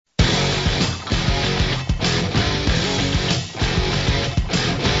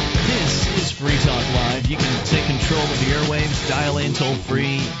of the airwaves. Dial in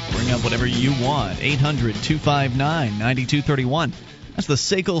toll-free. Bring up whatever you want. 800-259-9231. That's the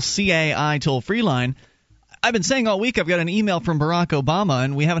SACL CAI toll-free line. I've been saying all week I've got an email from Barack Obama,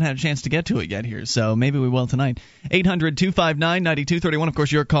 and we haven't had a chance to get to it yet here, so maybe we will tonight. 800-259-9231. Of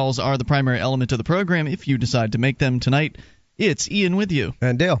course, your calls are the primary element of the program if you decide to make them tonight. It's Ian with you.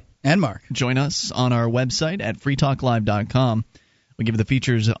 And Dale. And Mark. Join us on our website at freetalklive.com. We give the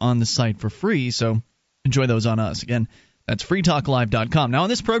features on the site for free, so enjoy those on us. Again, that's freetalklive.com. Now, on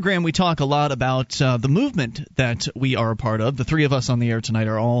this program, we talk a lot about the movement that we are a part of. The three of us on the air tonight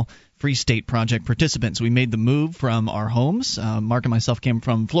are all Free State Project participants. We made the move from our homes. Mark and myself came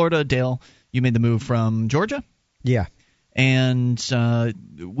from Florida. Dale, you made the move from Georgia? Yeah. And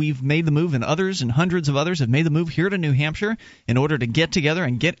we've made the move, and others and hundreds of others have made the move here to New Hampshire in order to get together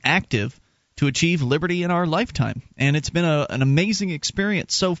and get active to achieve liberty in our lifetime. And it's been an amazing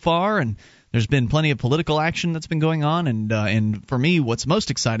experience so far, and there's been plenty of political action that's been going on, and for me, what's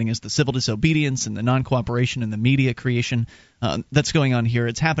most exciting is the civil disobedience and the non-cooperation and the media creation that's going on here.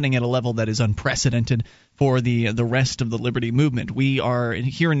 It's happening at a level that is unprecedented for the rest of the liberty movement. We are,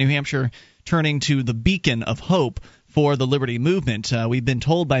 here in New Hampshire, turning to the beacon of hope for the liberty movement. We've been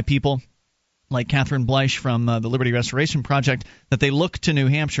told by people like Catherine Bleich from the Liberty Restoration Project that they look to New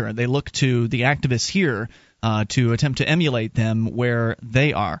Hampshire, they look to the activists here to attempt to emulate them where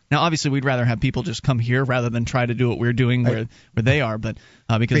they are. Now, obviously, we'd rather have people just come here rather than try to do what we're doing where they are, but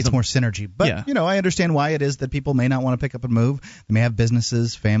because creates more synergy. But yeah. I understand why it is that people may not want to pick up and move. They may have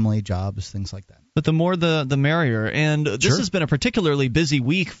businesses, family, jobs, things like that. But the more the merrier. And this has been a particularly busy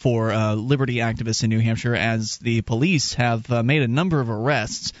week for liberty activists in New Hampshire, as the police have made a number of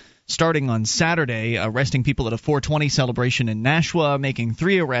arrests. Starting on Saturday, arresting people at a 420 celebration in Nashua, making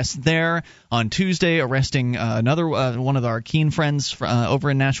 3 arrests there. On Tuesday, arresting another one of our keen friends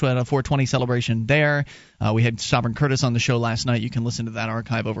over in Nashua at a 420 celebration there. We had Sovereign Curtis on the show last night. You can listen to that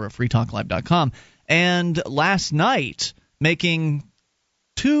archive over at freetalklive.com. And last night, making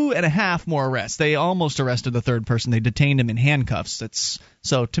 2.5 more arrests. They almost arrested the third person. They detained him in handcuffs.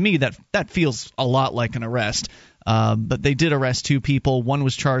 So to me, that feels a lot like an arrest. But they did arrest 2 people. One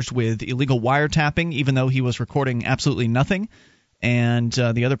was charged with illegal wiretapping, even though he was recording absolutely nothing. And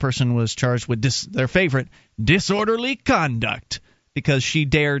the other person was charged with their favorite, disorderly conduct, because she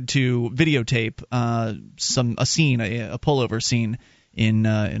dared to videotape a pullover scene in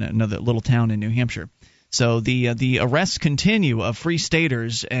another little town in New Hampshire. So the arrests continue of Free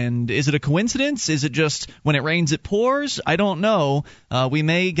Staters, and is it a coincidence? Is it just when it rains it pours? I don't know. We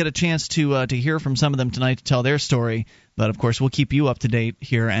may get a chance to hear from some of them tonight to tell their story, but of course we'll keep you up to date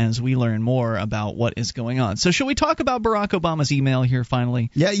here as we learn more about what is going on. So shall we talk about Barack Obama's email here finally?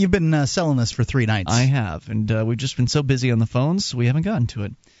 Yeah, you've been selling this for 3 nights. I have, and we've just been so busy on the phones we haven't gotten to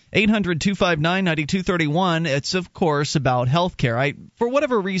it. 800-259-9231. It's, of course, about health care. For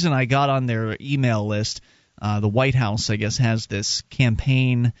whatever reason, I got on their email list. The White House, I guess, has this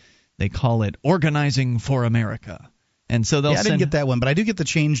campaign. They call it Organizing for America. And so they'll I didn't get that one, but I do get the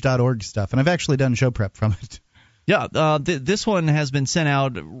change.org stuff, and I've actually done show prep from it. Yeah, this one has been sent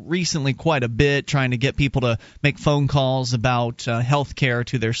out recently quite a bit, trying to get people to make phone calls about health care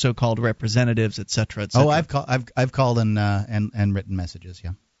to their so-called representatives, et cetera, et cetera. Oh, I've called and written messages,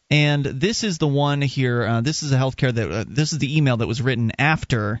 yeah. And this is the one here. This is a healthcare that this is the email that was written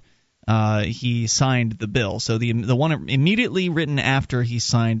after he signed the bill. So the one immediately written after he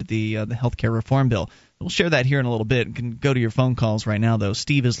signed the healthcare reform bill. We'll share that here in a little bit. You can go to your phone calls right now, though.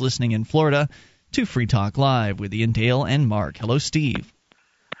 Steve is listening in Florida to Free Talk Live with Ian, Dale, and Mark. Hello, Steve.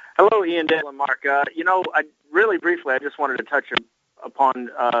 Hello, Ian, Dale, and Mark. Really briefly, I just wanted to touch upon.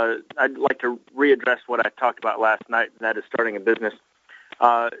 I'd like to readdress what I talked about last night, and that is starting a business.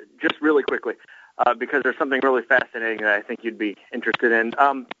 Just really quickly, because there's something really fascinating that I think you'd be interested in.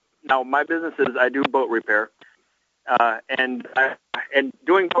 Now, my business is I do boat repair, and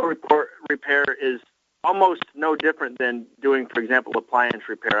doing boat repair is almost no different than doing, for example, appliance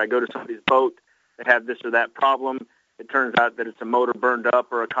repair. I go to somebody's boat, they have this or that problem. It turns out that it's a motor burned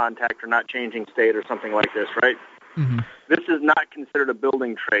up or a contactor not changing state or something like this, right? Mm-hmm. This is not considered a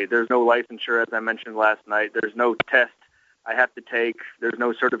building trade. There's no licensure, as I mentioned last night. There's no test I have to take. There's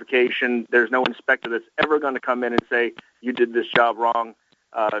no certification. There's no inspector that's ever going to come in and say, you did this job wrong,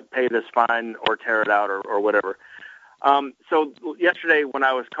 pay this fine or tear it out or whatever. So yesterday when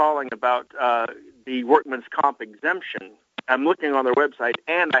I was calling about the workman's comp exemption, I'm looking on their website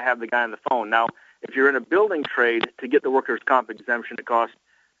and I have the guy on the phone. Now, if you're in a building trade, to get the workers' comp exemption, it costs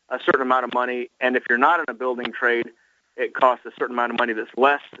a certain amount of money. And if you're not in a building trade, it costs a certain amount of money that's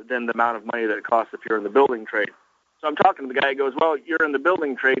less than the amount of money that it costs if you're in the building trade. So I'm talking to the guy. He goes, well, you're in the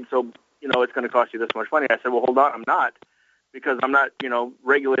building trade, so it's going to cost you this much money. I said, well, hold on, I'm not, because I'm not,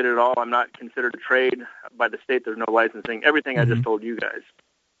 regulated at all. I'm not considered a trade by the state. There's no licensing. Everything I just told you guys.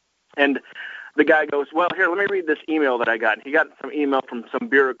 And the guy goes, well, here, let me read this email that I got. And he got some email from some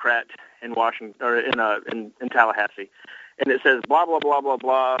bureaucrat in Washington or in Tallahassee, and it says blah blah blah blah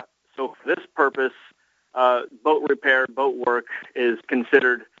blah. So for this purpose, boat repair, boat work is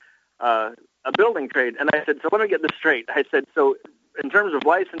considered a building trade. And I said, so let me get this straight. I said, so in terms of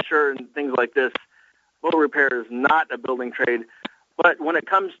licensure and things like this, boat repair is not a building trade. But when it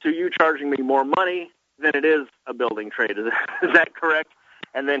comes to you charging me more money, then it is a building trade. Is that correct?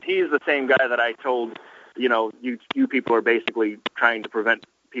 And then he's the same guy that I told, you people are basically trying to prevent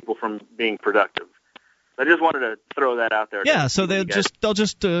people from being productive. So I just wanted to throw that out there. Yeah, so they'll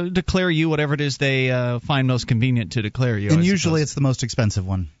just declare you whatever it is they find most convenient to declare you. And usually it's the most expensive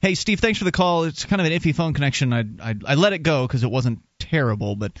one. Hey, Steve, thanks for the call. It's kind of an iffy phone connection. I let it go because it wasn't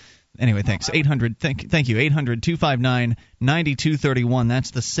terrible, but anyway, thanks. 800, thank you. 800-259-9231.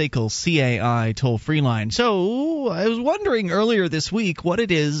 That's the SACL CAI toll-free line. So I was wondering earlier this week what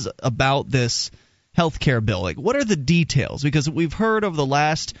it is about this health care bill. Like, what are the details? Because we've heard over the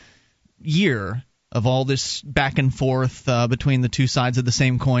last year of all this back and forth between the two sides of the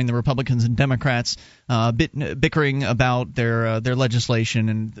same coin, the Republicans and Democrats, bickering about their legislation,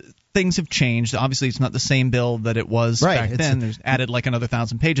 and things have changed. Obviously, it's not the same bill that it was back then. There's added like another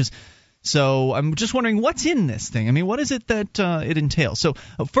 1,000 pages. So I'm just wondering what's in this thing. I mean, what is it that it entails? So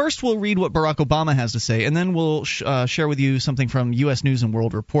first we'll read what Barack Obama has to say, and then we'll share with you something from U.S. News and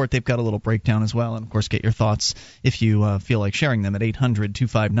World Report. They've got a little breakdown as well, and of course get your thoughts if you feel like sharing them at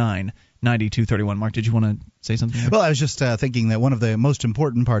 800-259-9231. Mark, did you want to say something? Well, I was just thinking that one of the most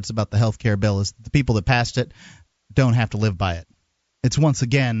important parts about the health care bill is the people that passed it don't have to live by it. It's once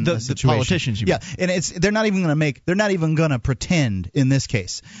again a situation. The politicians, you mean. Yeah, and they're not even going to pretend in this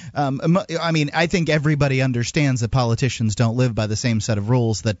case. I mean, I think everybody understands that politicians don't live by the same set of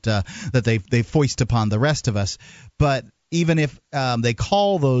rules that they foist upon the rest of us. But even if they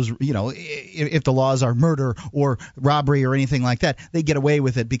call those, if the laws are murder or robbery or anything like that, they get away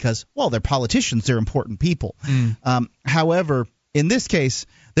with it because, well, they're politicians, they're important people. However, in this case,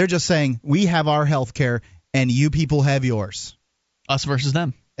 they're just saying we have our health care and you people have yours. Us versus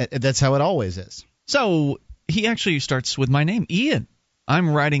them. That's how it always is. So he actually starts with my name, Ian.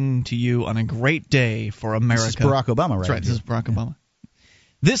 I'm writing to you on a great day for America. This is Barack Obama, right? That's right. This is Barack Obama.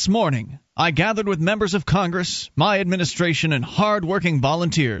 This morning, I gathered with members of Congress, my administration, and hard-working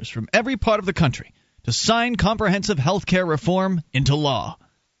volunteers from every part of the country to sign comprehensive health care reform into law.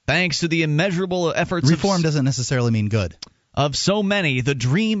 Thanks to the immeasurable efforts Reform doesn't necessarily mean good. Of so many, the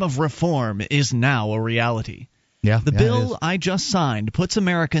dream of reform is now a reality. The bill I just signed puts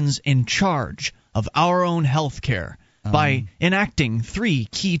Americans in charge of our own health care by enacting 3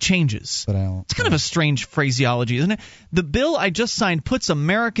 key changes. It's kind of a strange phraseology, isn't it? The bill I just signed puts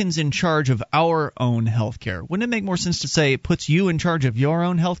Americans in charge of our own health care. Wouldn't it make more sense to say it puts you in charge of your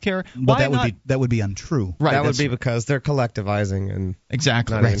own health care? But that would be untrue. Right, that would be because they're collectivizing and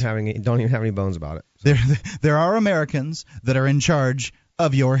exactly don't even have any bones about it. So. There are Americans that are in charge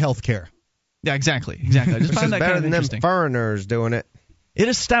of your health care. Yeah, exactly. I just find that better kind of than interesting. Them foreigners doing it. It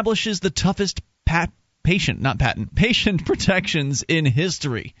establishes the toughest patient protections in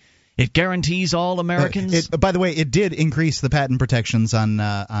history. It guarantees all Americans. By the way, it did increase the patent protections on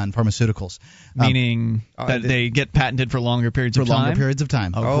pharmaceuticals, meaning that they get patented for longer periods of time. For longer periods of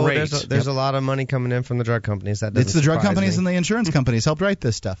time. Oh, great! There's a lot of money coming in from the drug companies. It's the drug companies and the insurance companies helped write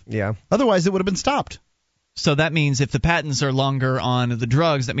this stuff. Yeah. Otherwise, it would have been stopped. So that means if the patents are longer on the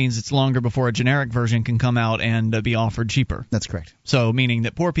drugs, that means it's longer before a generic version can come out and be offered cheaper. That's correct. So meaning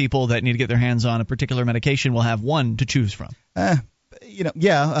that poor people that need to get their hands on a particular medication will have one to choose from. In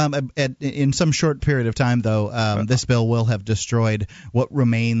some short period of time, though, this bill will have destroyed what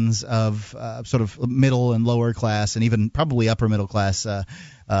remains of sort of middle and lower class and even probably upper middle class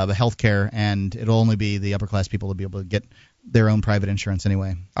health care, and it'll only be the upper class people to be able to get their own private insurance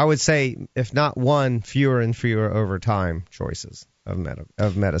anyway. I would say, if not one, fewer and fewer over time choices of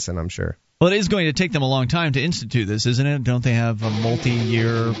medicine, I'm sure. Well, it is going to take them a long time to institute this, isn't it? Don't they have a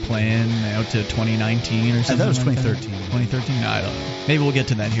multi-year plan out to 2019 or something? That was 2013. 2013? No, I don't know. Maybe we'll get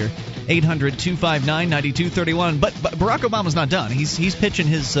to that here. 800-259-9231. But Barack Obama's not done. He's pitching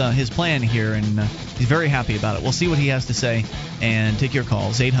his plan here, and he's very happy about it. We'll see what he has to say and take your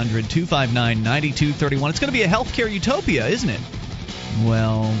calls. 800-259-9231. It's going to be a healthcare utopia, isn't it?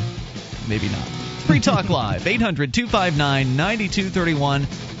 Well, maybe not. Free Talk Live. 800-259-9231.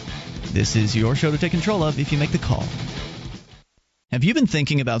 This is your show to take control of if you make the call. Have you been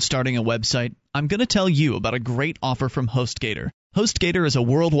thinking about starting a website? I'm going to tell you about a great offer from HostGator. HostGator is a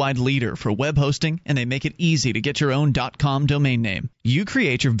worldwide leader for web hosting, and they make it easy to get your own .com domain name. You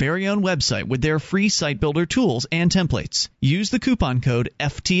create your very own website with their free site builder tools and templates. Use the coupon code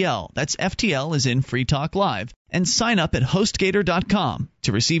FTL, that's FTL as in Free Talk Live, and sign up at HostGator.com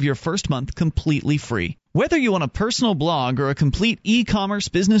to receive your first month completely free. Whether you want a personal blog or a complete e-commerce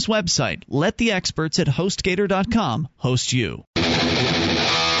business website, let the experts at HostGator.com host you.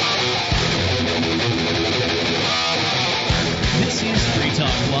 This is Free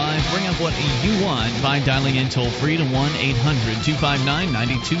Talk Live. Bring up what you want by dialing in toll-free to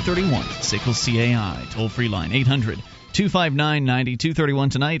 1-800-259-9231. SICKLE CAI, toll-free line,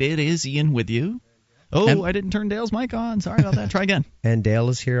 800-259-9231. Tonight, it is Ian with you. Oh, I didn't turn Dale's mic on. Sorry about that. Try again. And Dale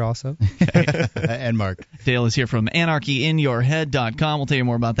is here also. And Mark. Dale is here from anarchyinyourhead.com. We'll tell you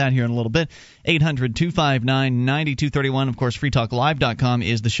more about that here in a little bit. 800-259-9231. Of course, freetalklive.com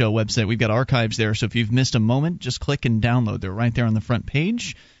is the show website. We've got archives there, so if you've missed a moment, just click and download. They're right there on the front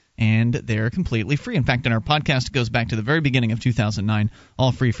page, and they're completely free. In fact, in our podcast, it goes back to the very beginning of 2009,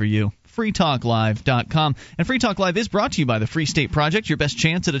 all free for you. freetalklive.com. And Free Talk Live is brought to you by the Free State Project. Your best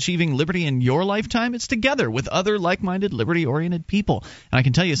chance at achieving liberty in your lifetime, it's together with other like-minded, liberty-oriented people. And I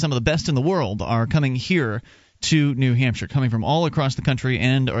can tell you some of the best in the world are coming here to New Hampshire, coming from all across the country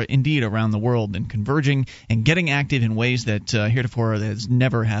and or indeed around the world, and converging and getting active in ways that heretofore has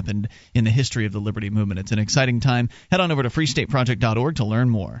never happened in the history of the liberty movement. It's an exciting time. Head on over to freestateproject.org to learn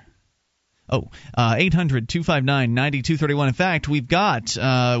more. 800-259-9231. In fact, we've got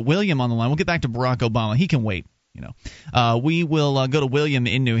William on the line. We'll get back to Barack Obama. He can wait. We will go to William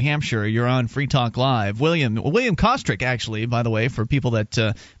in New Hampshire. You're on Free Talk Live. William Kostrick, actually, by the way, for people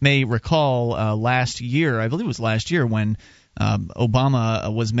that may recall last year, I believe it was last year, when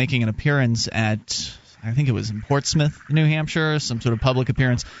Obama was making an appearance at, I think it was in Portsmouth, New Hampshire, some sort of public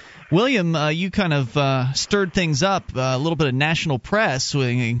appearance. William, you kind of stirred things up, a little bit of national press,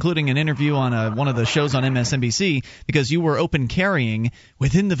 including an interview on one of the shows on MSNBC, because you were open carrying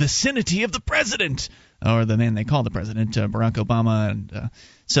within the vicinity of the president, or the man they call the president, Barack Obama. And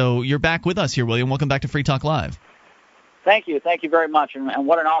so you're back with us here, William. Welcome back to Free Talk Live. Thank you very much, and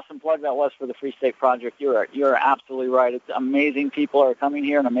what an awesome plug that was for the Free State Project. You're absolutely right. It's amazing. People are coming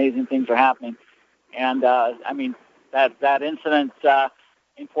here, and amazing things are happening. And I mean that incident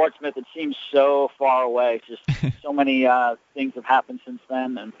in Portsmouth, it seems so far away. Just so many things have happened since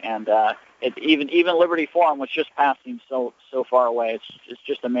then, and even Liberty Forum, which just passed, seems so far away. It's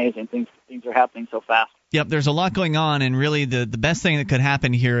just amazing. Things are happening so fast. Yep, there's a lot going on, and really the best thing that could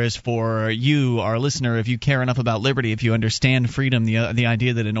happen here is for you, our listener, if you care enough about liberty, if you understand freedom, the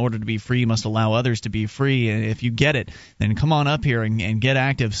idea that in order to be free, you must allow others to be free, and if you get it, then come on up here and get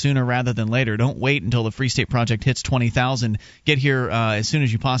active sooner rather than later. Don't wait until the Free State Project hits 20,000. Get here as soon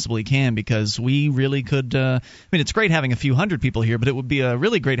as you possibly can, because we really could it's great having a few hundred people here, but it would be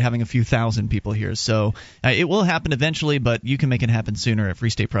really great having a few thousand people here. So it will happen eventually, but you can make it happen sooner at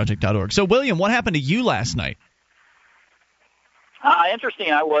freestateproject.org. So, William, what happened to you last night?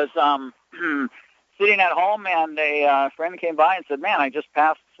 Interesting. I was sitting at home, and a friend came by and said, "Man, I just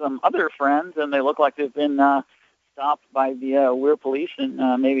passed some other friends, and they look like they've been stopped by the Weir police,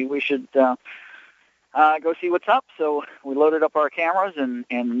 and maybe we should go see what's up." So we loaded up our cameras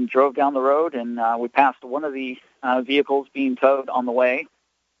and drove down the road, and we passed one of the vehicles being towed on the way.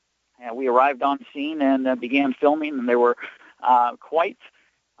 And we arrived on scene and began filming, and they were quite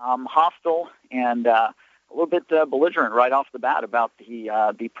hostile and a little bit belligerent right off the bat about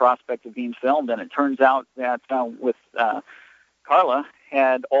the prospect of being filmed. And it turns out that with Carla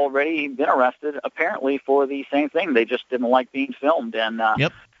had already been arrested, apparently for the same thing. They just didn't like being filmed. And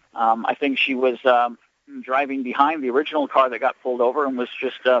I think she was driving behind the original car that got pulled over and was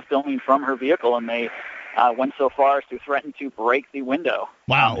just filming from her vehicle, and they went so far as to threaten to break the window.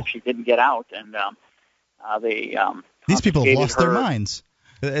 Wow. If she didn't get out. And they these people have lost her. their minds.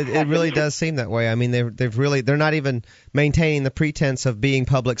 It really does seem that way. I mean, they're not even maintaining the pretense of being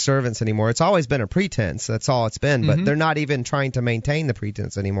public servants anymore. It's always been a pretense. That's all it's been. But they're not even trying to maintain the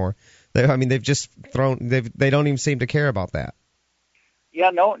pretense anymore. They've just they don't even seem to care about that. Yeah,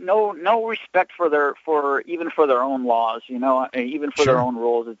 no respect for their own laws. Even for their own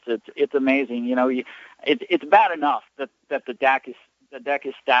rules. It's amazing. It's bad enough that the deck is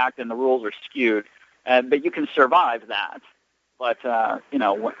stacked and the rules are skewed, but you can survive that. But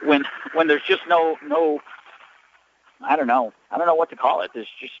when there's just no, I don't know what to call it.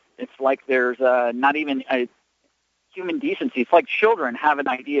 It's like there's not even a human decency. It's like children have an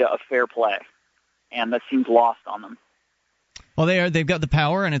idea of fair play, and that seems lost on them. Well, they've got the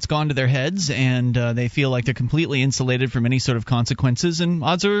power, and it's gone to their heads, and they feel like they're completely insulated from any sort of consequences. And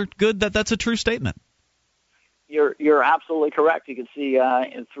odds are good that that's a true statement. You're absolutely correct. You can see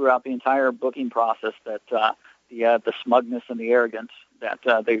throughout the entire booking process that the smugness and the arrogance that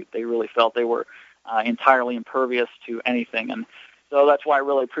they really felt they were entirely impervious to anything. And so that's why I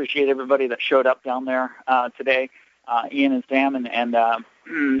really appreciate everybody that showed up down there today, Ian and Sam and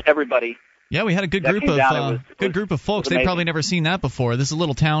everybody. Yeah, we had a good group of folks. They've probably never seen that before. This is a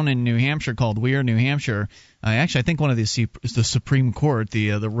little town in New Hampshire called Weir, New Hampshire. Actually, I think one of the Supreme Court,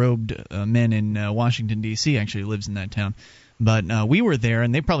 the robed men in Washington D.C. actually lives in that town. But we were there,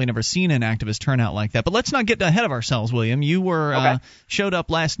 and they've probably never seen an activist turnout like that. But let's not get ahead of ourselves, William. You were showed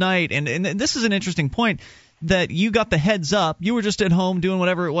up last night, and this is an interesting point. That you got the heads up. You were just at home doing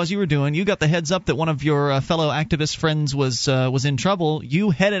whatever it was you were doing. You got the heads up that one of your fellow activist friends was in trouble.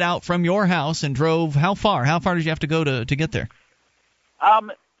 You headed out from your house and drove how far? How far did you have to go to get there?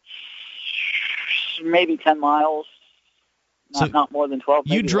 Maybe 10 miles. Not more than 12.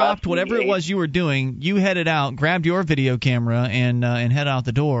 You dropped whatever it was you were doing. You headed out, grabbed your video camera, and head out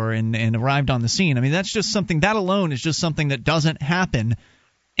the door and arrived on the scene. I mean, that's just something. That alone is just something that doesn't happen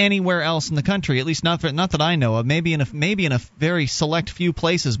anywhere else in the country, at least not that I know of. Maybe in a very select few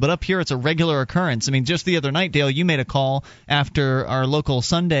places, but up here it's a regular occurrence. I mean, just the other night, Dale, you made a call after our local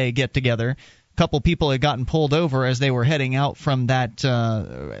Sunday get-together. A couple people had gotten pulled over as they were heading out from that,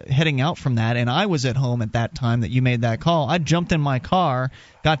 and I was at home at that time that you made that call. I jumped in my car,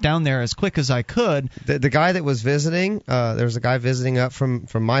 got down there as quick as I could. The guy that was visiting, there was a guy visiting up from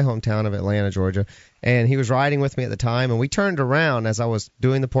my hometown of Atlanta, Georgia. And he was riding with me at the time, and we turned around as I was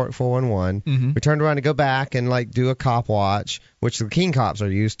doing the Port 411. Mm-hmm. We turned around to go back and do a cop watch, which the Keene cops are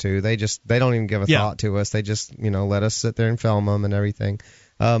used to. They don't even give a thought to us. They just let us sit there and film them and everything,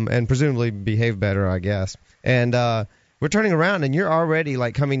 and presumably behave better, I guess. And we're turning around, and you're already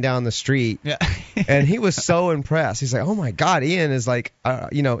coming down the street. Yeah. And he was so impressed. He's like, "Oh my God, Ian is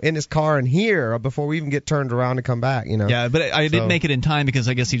in his car in here before we even get turned around to come back." Yeah, but I didn't make it in time because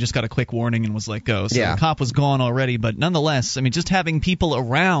I guess he just got a quick warning and was let go. So the cop was gone already. But nonetheless, I mean, just having people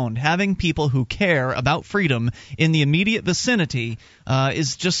around, having people who care about freedom in the immediate vicinity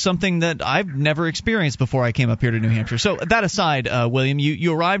is just something that I've never experienced before I came up here to New Hampshire. So that aside, William,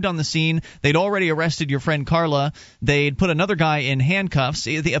 you arrived on the scene. They'd already arrested your friend Carla. They'd put another guy in handcuffs.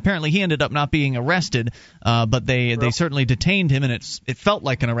 Apparently, he ended up not being arrested, but they certainly detained him, and it felt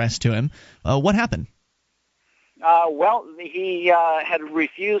like an arrest to him. What happened? Well, he had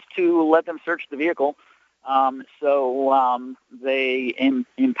refused to let them search the vehicle, so they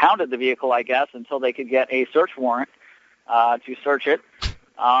impounded the vehicle, I guess, until they could get a search warrant to search it.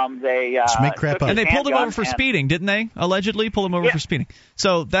 They make crap up. And they pulled him over for speeding, didn't they? Allegedly pulled him over for speeding.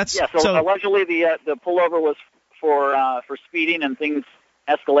 So that's so allegedly the pullover was for speeding, and things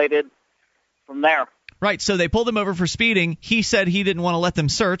escalated from there. Right, so they pulled him over for speeding. He said he didn't want to let them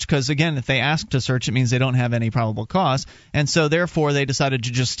search because, again, if they ask to search, it means they don't have any probable cause. And so, therefore, they decided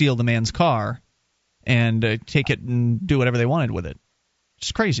to just steal the man's car and take it and do whatever they wanted with it.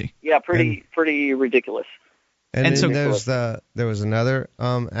 It's crazy. Yeah, pretty ridiculous. And then there was another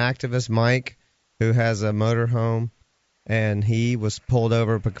activist, Mike, who has a motorhome. And he was pulled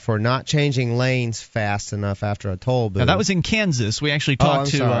over for not changing lanes fast enough after a toll booth. Now, that was in Kansas. We actually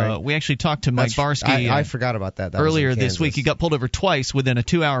talked to Mike Barsky. I forgot about that. Earlier this week. He got pulled over twice within a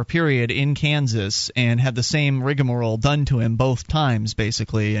 2-hour period in Kansas and had the same rigmarole done to him both times,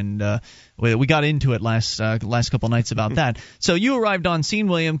 basically. And we got into it last couple nights about that. So you arrived on scene,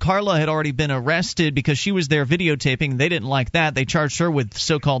 William. Carla had already been arrested because she was there videotaping. They didn't like that. They charged her with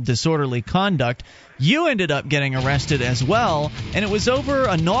so-called disorderly conduct. You ended up getting arrested as well, and it was over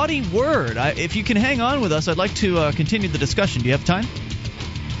a naughty word. If you can hang on with us, I'd like to continue the discussion. Do you have time?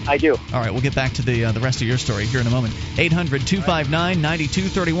 I do. All right, we'll get back to the rest of your story here in a moment.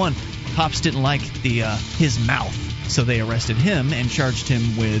 800-259-9231. Cops didn't like his mouth, so they arrested him and charged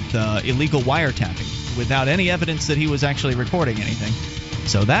him with illegal wiretapping without any evidence that he was actually recording anything.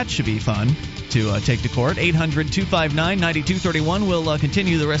 So that should be fun to take to court. 800-259-9231. We'll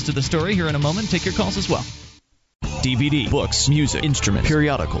continue the rest of the story here in a moment. Take your calls as well. DVD, books, music, instruments,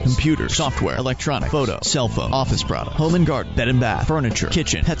 periodicals, computers, software, electronic, photo, cell phone, office product, home and garden, bed and bath, furniture,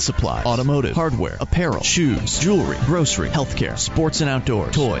 kitchen, pet supply, automotive, hardware, apparel, shoes, jewelry, grocery, healthcare, sports and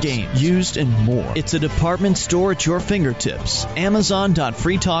outdoors, toys, games, used, and more. It's a department store at your fingertips.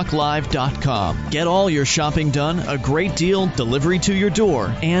 Amazon.freetalklive.com. Get all your shopping done, a great deal, delivery to your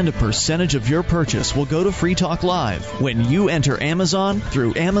door, and a percentage of your purchase will go to Free Talk Live when you enter Amazon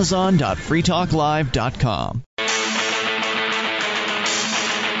through Amazon.freetalklive.com.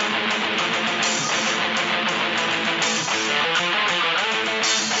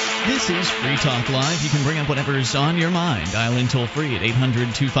 This is Free Talk Live. You can bring up whatever's on your mind. Dial in toll-free at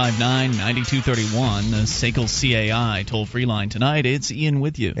 800-259-9231, the SACL CAI toll-free line. Tonight, it's Ian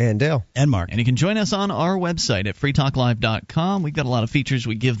with you. And Dale. And Mark. And you can join us on our website at freetalklive.com. We've got a lot of features.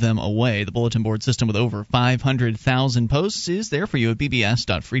 We give them away. The bulletin board system with over 500,000 posts is there for you at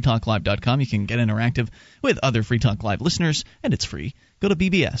bbs.freetalklive.com. You can get interactive with other Free Talk Live listeners, and it's free. Go to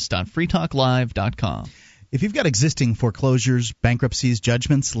bbs.freetalklive.com. If you've got existing foreclosures, bankruptcies,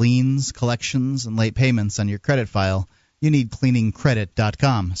 judgments, liens, collections, and late payments on your credit file, you need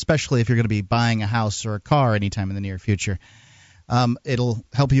cleaningcredit.com, especially if you're going to be buying a house or a car anytime in the near future. It'll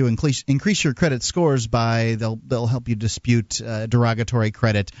help you increase your credit scores by they'll help you dispute derogatory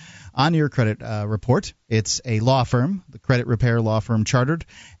credit on your credit report. It's a law firm, the credit repair law firm chartered,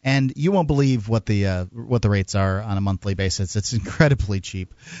 and you won't believe what the rates are on a monthly basis. It's incredibly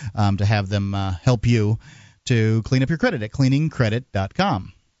cheap to have them help you to clean up your credit at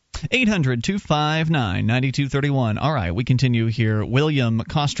cleaningcredit.com. 800-259-9231. All right, we continue here. William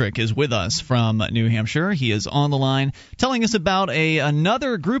Kostrick is with us from New Hampshire. He is on the line telling us about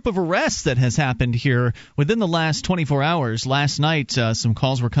another group of arrests that has happened here within the last 24 hours. Last night, some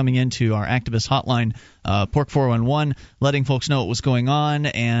calls were coming into our activist hotline, Pork 411, letting folks know what was going on,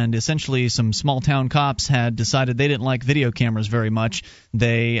 and essentially some small-town cops had decided they didn't like video cameras very much.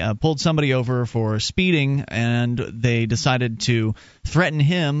 They pulled somebody over for speeding, and they decided to threaten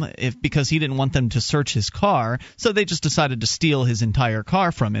him because he didn't want them to search his car, so they just decided to steal his entire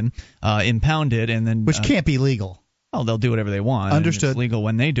car from him, impound it, and then which can't be legal. Oh, they'll do whatever they want. Understood. It's legal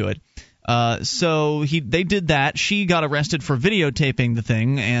when they do it. So they did that. She got arrested for videotaping the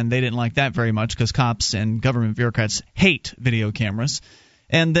thing, and they didn't like that very much because cops and government bureaucrats hate video cameras.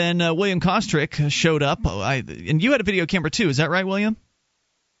 And then William Kostrick showed up, and you had a video camera too. Is that right, William?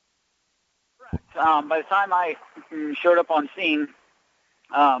 Correct. By the time I showed up on scene,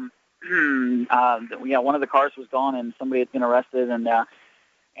 one of the cars was gone, and somebody had been arrested, and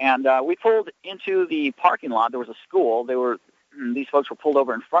we pulled into the parking lot. There was a school. These folks were pulled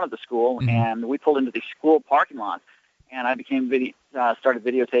over in front of the school, and we pulled into the school parking lot, and I started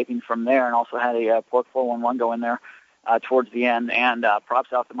videotaping from there, and also had a Pork 411 go in there towards the end. And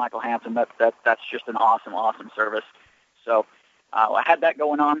props out to Michael Hampton. That's just an awesome service. So I had that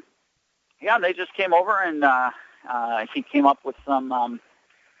going on. Yeah, they just came over, and he came up with some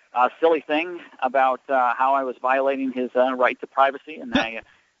silly thing about how I was violating his right to privacy, and I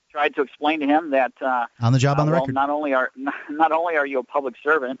tried to explain to him that on the job, on the record. Not only are you a public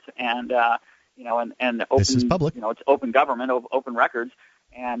servant, and and open, this is public. It's open government, open records,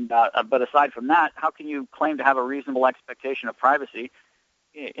 and but aside from that, how can you claim to have a reasonable expectation of privacy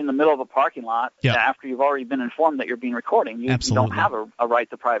in the middle of a parking lot after you've already been informed that you're being recorded? You don't have a right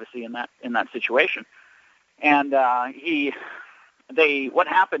to privacy in that situation. And what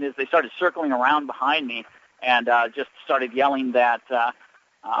happened is they started circling around behind me and just started yelling that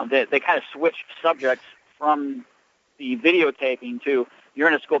they kind of switched subjects from the videotaping to, you're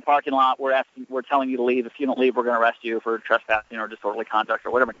in a school parking lot, we're telling you to leave. If you don't leave, we're going to arrest you for trespassing or disorderly conduct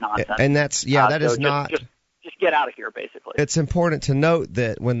or whatever nonsense. And that's just get out of here, basically. It's important to note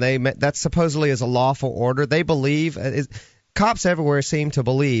that when that supposedly is a lawful order, they believe. Cops everywhere seem to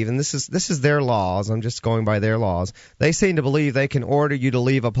believe, and this is their laws. I'm just going by their laws. They seem to believe they can order you to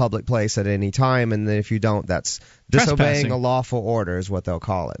leave a public place at any time, and then if you don't, that's disobeying a lawful order, is what they'll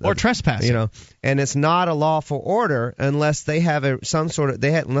call it. Or trespassing. And it's not a lawful order unless they have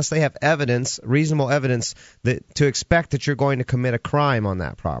unless they have evidence, reasonable evidence to expect that you're going to commit a crime on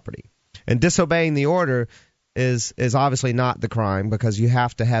that property. And disobeying the order is obviously not the crime, because you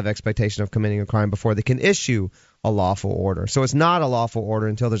have to have expectation of committing a crime before they can issue a lawful order. So it's not a lawful order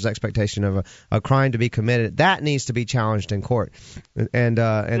until there's expectation of a crime to be committed. That needs to be challenged in court, and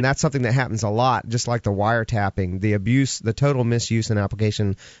that's something that happens a lot, just like the wiretapping, the abuse, the total misuse and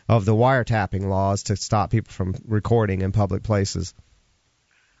application of the wiretapping laws to stop people from recording in public places.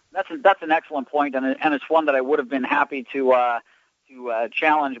 That's an excellent point, and it's one that I would have been happy to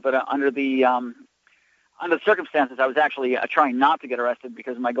challenge, but under the circumstances, I was actually trying not to get arrested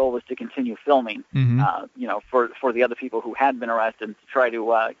because my goal was to continue filming, for the other people who had been arrested, to try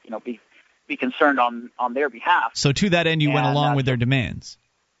to, be concerned on their behalf. So to that end, you went along with their demands.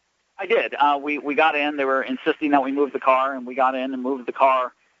 I did. We got in. They were insisting that we move the car, and we got in and moved the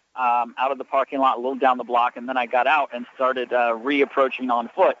car out of the parking lot, a little down the block, and then I got out and started reapproaching on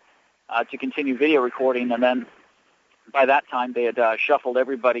foot to continue video recording, and then by that time they had shuffled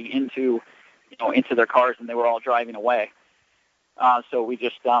everybody into their cars, and they were all driving away. So we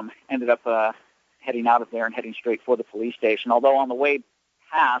just ended up heading out of there and heading straight for the police station. Although on the way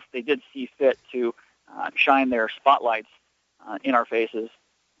past, they did see fit to shine their spotlights in our faces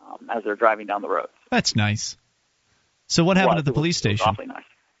as they're driving down the road. That's nice. So what happened at the police station? It was awfully nice.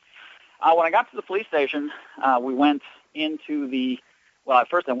 When I got to the police station, we went into the. Well, at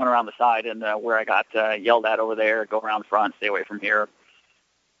first I went around the side, and where I got yelled at over there, go around front, stay away from here,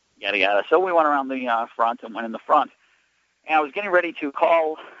 yada yada. So we went around the front and went in the front, and I was getting ready to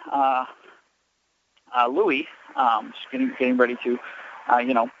call Louis, just getting ready to,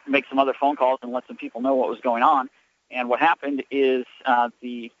 make some other phone calls and let some people know what was going on. And what happened is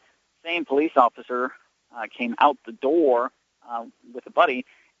the same police officer came out the door with a buddy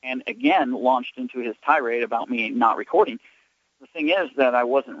and again launched into his tirade about me not recording. The thing is that I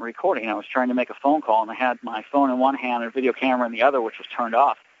wasn't recording. I was trying to make a phone call, and I had my phone in one hand and a video camera in the other, which was turned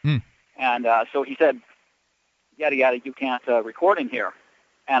off. And so he said, yada, yada, you can't record in here.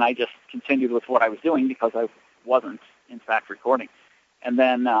 And I just continued with what I was doing because I wasn't, in fact, recording. And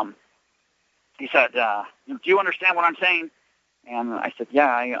then he said, do you understand what I'm saying? And I said, yeah,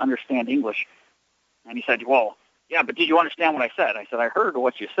 I understand English. And he said, well, yeah, but did you understand what I said? I said, I heard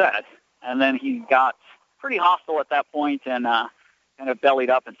what you said. And then he got pretty hostile at that point and kind of bellied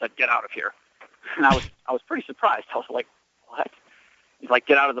up and said, get out of here. And I was pretty surprised. I was like, what? He's like,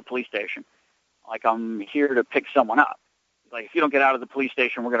 get out of the police station. Like, I'm here to pick someone up. He's like, if you don't get out of the police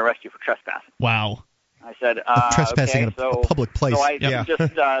station, we're going to arrest you for trespassing. Wow. I said, trespassing okay, in a public place. So I just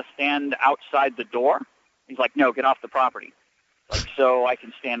stand outside the door? He's like, no, get off the property. Like, so I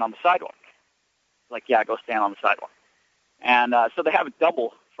can stand on the sidewalk. He's like, yeah, go stand on the sidewalk. And so they have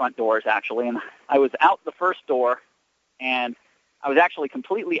double front doors, actually, and I was out the first door, and I was actually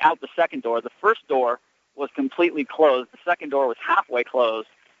completely out the second door. The first door was completely closed. The second door was halfway closed,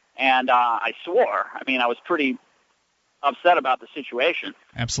 and I swore. I mean, I was pretty upset about the situation.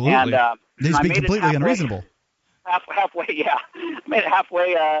 Absolutely. And This is being completely unreasonable. Halfway, yeah. I made it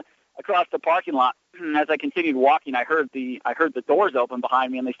halfway across the parking lot. As I continued walking, I heard the doors open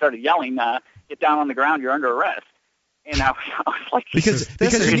behind me, and they started yelling, "Get down on the ground! You're under arrest!" And I was like, because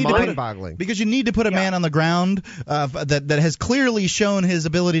you need to put a man on the ground that has clearly shown his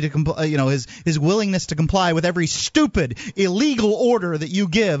ability to his willingness to comply with every stupid illegal order that you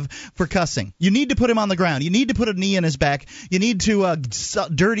give for cussing. You need to put him on the ground. You need to put a knee in his back. You need to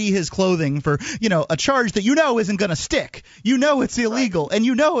dirty his clothing for a charge that isn't going to stick. It's illegal, right. And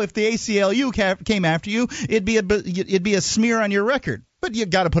if the ACLU came after you, it'd be a smear on your record. But you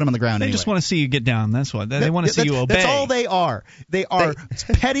got to put them on the ground. They just want to see you get down. That's what they want to see you obey. That's all they are. They are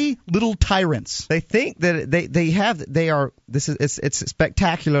petty little tyrants. They think that it's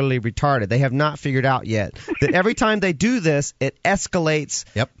spectacularly retarded. They have not figured out yet that every time they do this, it escalates.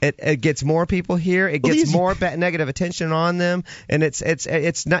 Yep. It gets more people here. It gets more negative attention on them, and it's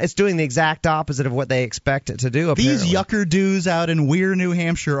doing the exact opposite of what they expect it to do. Apparently. These yucker dudes out in Weir, New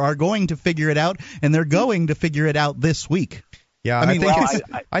Hampshire, are going to figure it out, and they're going to figure it out this week. Yeah, I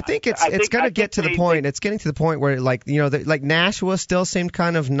think it's going to get to the point. It's getting to the point where, like Nashua still seemed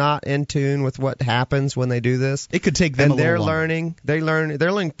kind of not in tune with what happens when they do this. It could take them a little longer. They're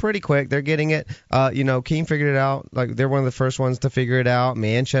learning pretty quick. They're getting it. Keene figured it out. Like, they're one of the first ones to figure it out.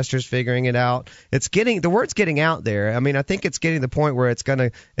 Manchester's figuring it out. The word's getting out there. I mean, I think it's getting to the point where it's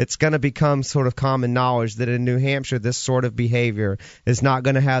gonna become sort of common knowledge that in New Hampshire this sort of behavior is not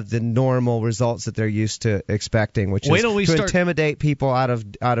going to have the normal results that they're used to expecting, which is to intimidate people out of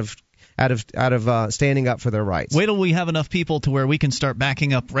standing up for their rights. Wait till we have enough people to where we can start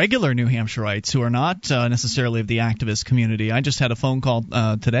backing up regular New Hampshireites who are not necessarily of the activist community. I just had a phone call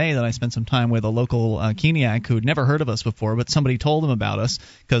today that I spent some time with a local Keeniac who'd never heard of us before, but somebody told him about us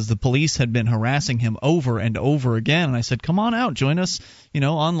because the police had been harassing him over and over again. And I said, come on out, join us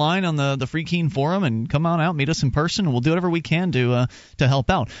online on the Free Keene forum, and come on out, meet us in person, and we'll do whatever we can to help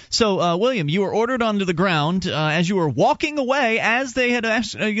out. So, William, you were ordered onto the ground as you were walking away, as they had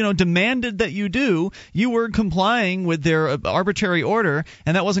demanded that you do. You were complying with their arbitrary order,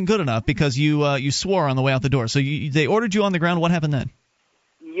 and that wasn't good enough because you swore on the way out the door. So they ordered you on the ground. What happened then?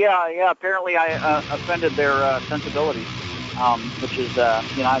 Yeah. Apparently, I offended their sensibilities, which is I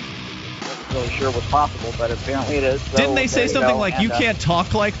wasn't really sure was possible, but apparently it is. So didn't they say something like, you can't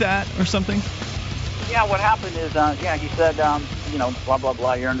talk like that or something? Yeah, what happened is, he said, blah, blah,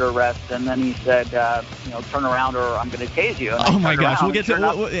 blah, you're under arrest. And then he said, turn around or I'm going to tase you. And oh, my gosh. We'll get to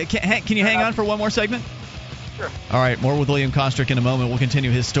can you hang on for one more segment? Sure. All right, more with William Kostrick in a moment. We'll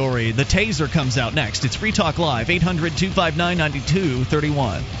continue his story. The taser comes out next. It's Free Talk Live,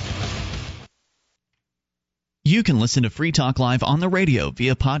 800-259-9231. You can listen to Free Talk Live on the radio,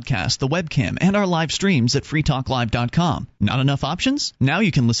 via podcast, the webcam, and our live streams at freetalklive.com. Not enough options? Now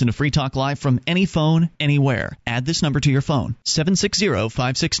you can listen to Free Talk Live from any phone, anywhere. Add this number to your phone,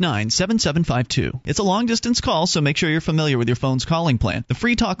 760-569-7752. It's a long-distance call, so make sure you're familiar with your phone's calling plan. The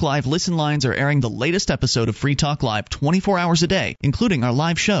Free Talk Live listen lines are airing the latest episode of Free Talk Live 24 hours a day, including our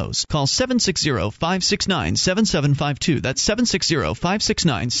live shows. Call 760-569-7752. That's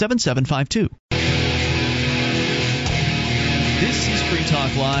 760-569-7752. This is Free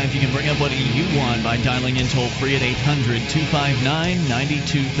Talk Live. You can bring up what you want by dialing in toll-free at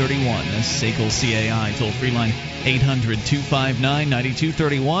 800-259-9231. That's SACL CAI, toll-free line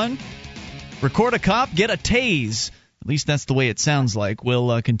 800-259-9231. Record a cop, get a tase. At least that's the way it sounds like.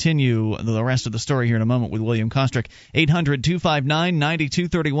 We'll continue the rest of the story here in a moment with William Kostrick.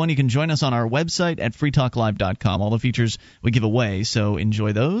 800-259-9231. You can join us on our website at freetalklive.com. All the features we give away, so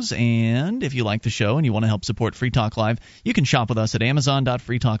enjoy those. And if you like the show and you want to help support Free Talk Live, you can shop with us at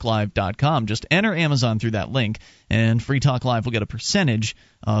amazon.freetalklive.com. Just enter Amazon through that link, and Free Talk Live will get a percentage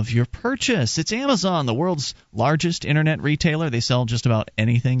of your purchase. It's Amazon, the world's largest internet retailer. They sell just about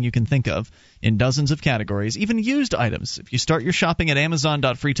anything you can think of in dozens of categories, even used items. If you start your shopping at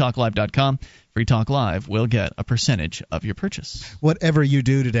amazon.freetalklive.com, Free Talk Live will get a percentage of your purchase. Whatever you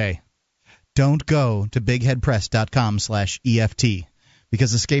do today, don't go to bigheadpress.com/EFT,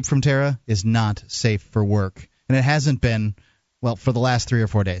 because Escape from Terra is not safe for work. And it hasn't been, well, for the last 3 or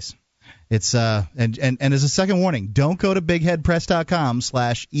 4 days. It's and as a second warning, don't go to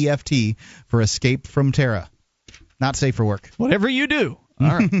bigheadpress.com/EFT for Escape from Terra. Not safe for work. Whatever you do.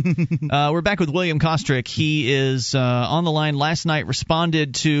 All right. We're back with William Kostrick. He is on the line. Last night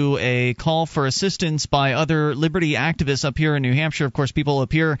responded to a call for assistance by other liberty activists up here in New Hampshire. Of course, people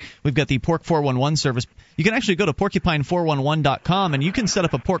up here, we've got the Pork 411 service. You can actually go to porcupine411.com, and you can set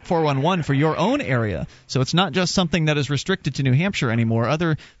up a Pork 411 for your own area. So it's not just something that is restricted to New Hampshire anymore.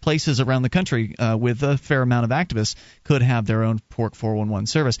 Other places around the country with a fair amount of activists could have their own Pork 411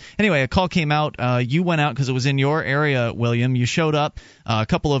 service. Anyway, a call came out. You went out because it was in your area, William. You showed up. A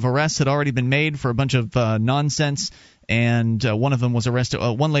couple of arrests had already been made for a bunch of nonsense, and one of them was arrested.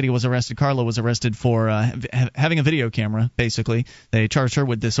 One lady was arrested. Carla was arrested for having a video camera, basically. They charged her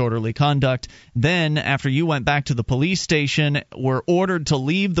with disorderly conduct. Then, after you went back to the police station, were ordered to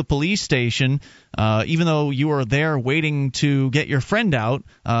leave the police station, even though you were there waiting to get your friend out.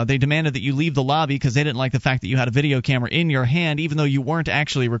 They demanded that you leave the lobby because they didn't like the fact that you had a video camera in your hand, even though you weren't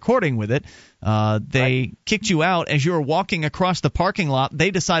actually recording with it. They kicked you out as you were walking across the parking lot.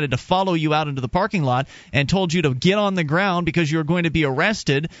 They decided to follow you out into the parking lot and told you to get on the ground because you were going to be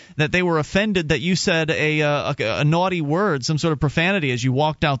arrested, that they were offended that you said a naughty word, some sort of profanity, as you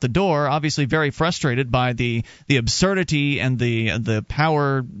walked out the door, obviously very frustrated by the absurdity and the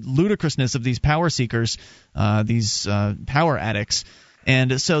power ludicrousness of these power seekers, these power addicts.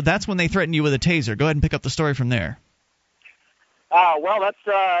 And so that's when they threatened you with a taser. Go ahead and pick up the story from there. Well,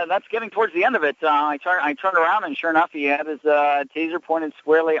 that's getting towards the end of it. I turned around, and sure enough, he had his taser pointed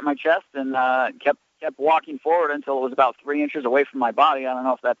squarely at my chest, and kept walking forward until it was about 3 inches away from my body. I don't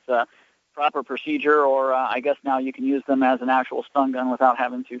know if that's a proper procedure, or I guess now you can use them as an actual stun gun without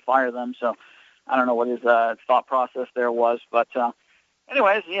having to fire them. So I don't know what his thought process there was, but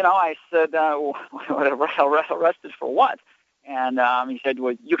anyways, I said, arrested for what? And he said,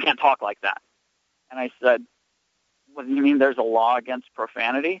 well, you can't talk like that. And I said, what do you mean there's a law against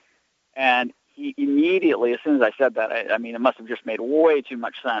profanity? And he immediately, as soon as I said that, I mean, it must have just made way too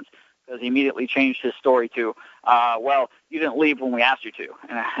much sense, because he immediately changed his story to, well, you didn't leave when we asked you to.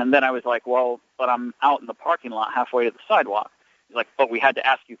 And then I was like, well, but I'm out in the parking lot halfway to the sidewalk. He's like, but we had to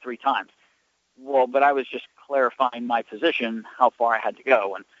ask you 3 times. Well, but I was just clarifying my position, how far I had to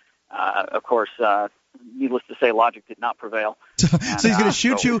go. And, of course, needless to say, logic did not prevail. So he's going to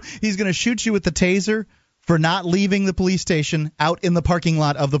shoot you. He's going to shoot you with the taser for not leaving the police station out in the parking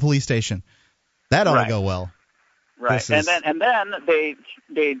lot of the police station. That ought to go well. Right. And then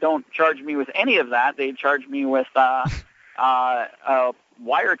they don't charge me with any of that. They charge me with wiretapping,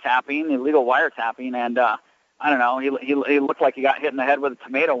 illegal wiretapping, and I don't know. He looked like he got hit in the head with a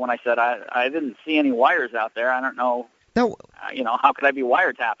tomato when I said I didn't see any wires out there. I don't know. No. How could I be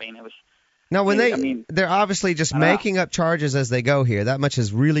wiretapping? It was. No, when they're obviously just making up charges as they go here. That much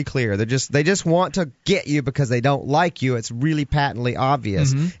is really clear. They just want to get you because they don't like you. It's really patently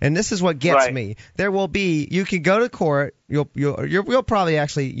obvious. Mm-hmm. And this is what gets me. There will be, you can go to court. You'll probably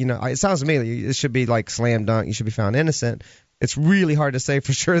actually, it sounds to me like it should be like slam dunk. You should be found innocent. It's really hard to say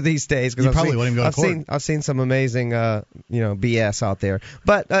for sure these days because I've seen some amazing BS out there.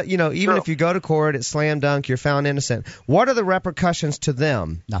 But even if you go to court, it's slam dunk, you're found innocent. What are the repercussions to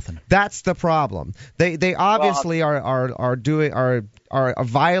them? Nothing. That's the problem. They obviously are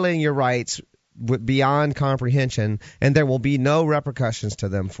violating your rights beyond comprehension, and there will be no repercussions to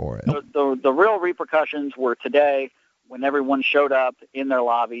them for it. The real repercussions were today when everyone showed up in their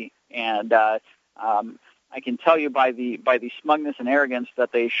lobby, and I can tell you by the smugness and arrogance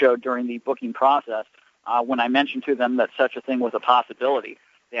that they showed during the booking process, when I mentioned to them that such a thing was a possibility,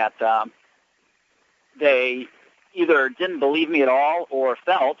 that they either didn't believe me at all or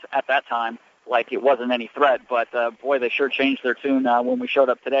felt at that time like it wasn't any threat. But boy, they sure changed their tune when we showed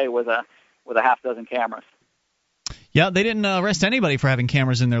up today with a half dozen cameras. Yeah, they didn't arrest anybody for having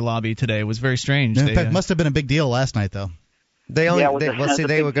cameras in their lobby today. It was very strange. It must have been a big deal last night, though. They were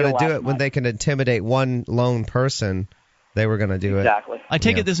going to do it when they can intimidate one lone person. They were going to do it. Exactly. I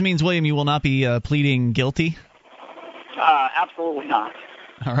take it this means, William, you will not be pleading guilty? Absolutely not.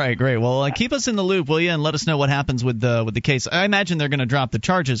 All right, great. Well, keep us in the loop, will you, and let us know what happens with the case. I imagine they're going to drop the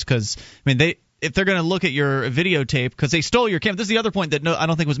charges because, if they're going to look at your videotape, because they stole your camera. This is the other point that I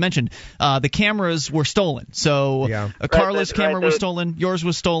don't think was mentioned. The cameras were stolen. So Carla's camera was stolen. Yours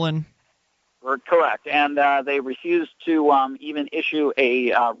was stolen. Correct. And they refused to even issue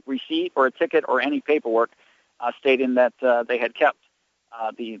a receipt or a ticket or any paperwork stating that they had kept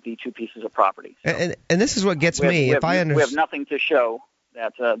the two pieces of property. So and this is what gets me. We have nothing to show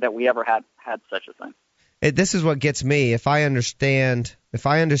that we ever had such a thing. This is what gets me. If I understood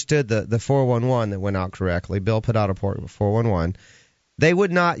the 411 that went out correctly, Bill put out a report with 411, they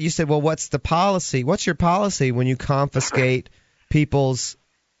would not. You said, well, what's the policy? What's your policy when you confiscate people's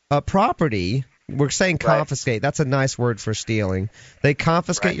property? We're saying confiscate. Right. That's a nice word for stealing. They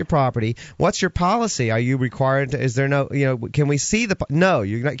confiscate your property. What's your policy? Are you required to? Is there no? Can we see the? No,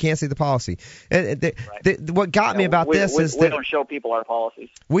 you can't see the policy. What got me about this is we don't show people our policies.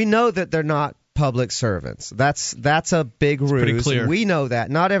 We know that they're not public servants. That's a big ruse. Pretty clear. We know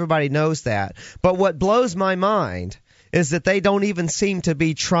that. Not everybody knows that. But what blows my mind is that they don't even seem to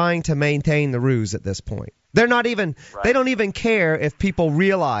be trying to maintain the ruse at this point. They're not even. Right. They don't even care if people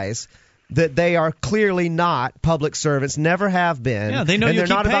realize that they are clearly not public servants, never have been. Yeah, they know and you'll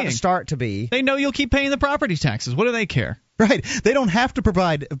they're not keep paying. About to start to be. They know you'll keep paying the property taxes. What do they care? Right. They don't have to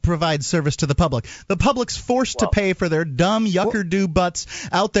provide service to the public. The public's forced to pay for their dumb yucker-do butts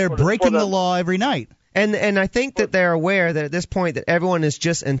out there breaking the law every night. And I think that they're aware that at this point that everyone is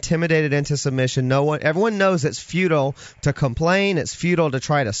just intimidated into submission. Everyone knows it's futile to complain. It's futile to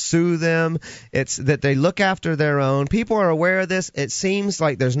try to sue them. It's that they look after their own. People are aware of this. It seems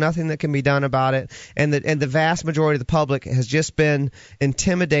like there's nothing that can be done about it. And the vast majority of the public has just been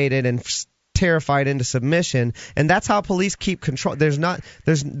intimidated and terrified into submission, and that's how police keep control. There's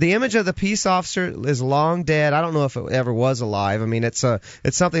the image of the peace officer is long dead. I don't know if it ever was alive. I mean, it's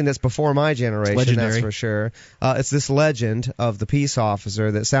something that's before my generation. It's legendary. That's for sure. It's this legend of the peace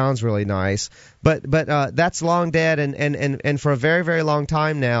officer that sounds really nice, but that's long dead, and for a very, very long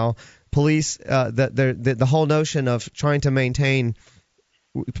time now, police the whole notion of trying to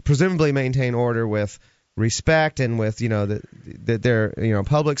presumably maintain order with respect and with that they're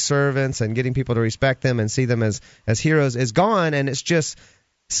public servants and getting people to respect them and see them as heroes is gone, and it's just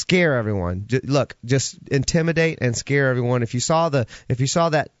scare everyone. Just intimidate and scare everyone. If you saw the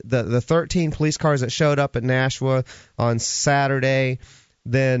 13 police cars that showed up at Nashua on Saturday,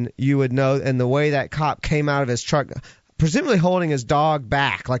 then you would know. And the way that cop came out of his truck, presumably holding his dog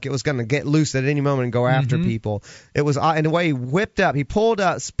back like it was going to get loose at any moment and go after people. It was, and the way he whipped up, he pulled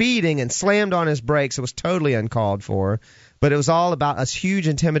up speeding and slammed on his brakes. It was totally uncalled for. But it was all about a huge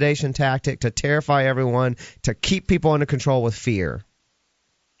intimidation tactic to terrify everyone, to keep people under control with fear.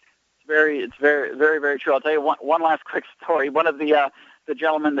 It's very, very, very true. I'll tell you one last quick story. One of the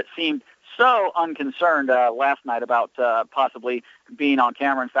gentlemen that seemed so unconcerned last night about possibly being on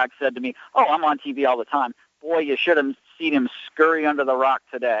camera, in fact, said to me, "Oh, I'm on TV all the time." Boy, you should have seen him scurry under the rock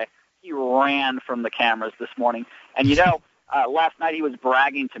today. He ran from the cameras this morning. And, last night he was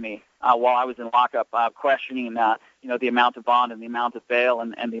bragging to me while I was in lockup, questioning, the amount of bond and the amount of bail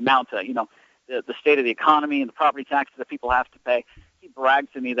and the amount of, the state of the economy and the property taxes that people have to pay. He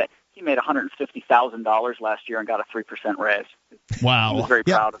bragged to me that he made $150,000 last year and got a 3% raise. Wow. He was very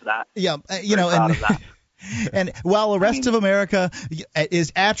proud of that. Yeah, proud of that. And while the rest of America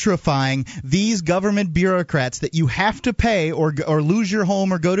is atrophying, these government bureaucrats that you have to pay or lose your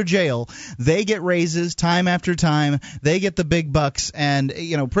home or go to jail, they get raises time after time. They get the big bucks, and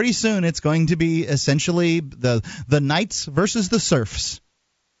pretty soon it's going to be essentially the knights versus the serfs.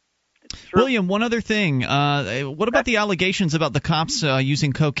 True. William, one other thing. What about the allegations about the cops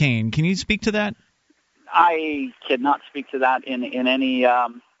using cocaine? Can you speak to that? I cannot speak to that in any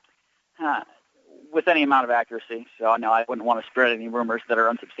with any amount of accuracy. So, no, I wouldn't want to spread any rumors that are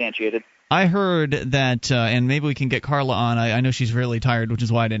unsubstantiated. I heard that, and maybe we can get Carla on. I know she's really tired, which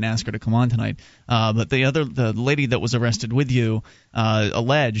is why I didn't ask her to come on tonight. But the lady that was arrested with you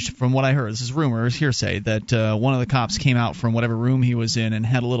alleged, from what I heard, this is rumors, hearsay, that one of the cops came out from whatever room he was in and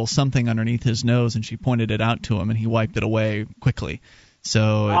had a little something underneath his nose, and she pointed it out to him, and he wiped it away quickly.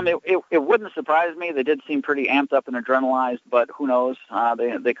 So it wouldn't surprise me. They did seem pretty amped up and adrenalized, but who knows?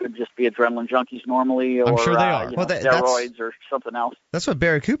 They could just be adrenaline junkies normally, or I'm sure they are. Steroids or something else. That's what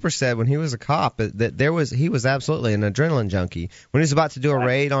Barry Cooper said when he was a cop. That he was absolutely an adrenaline junkie. When he was about to do a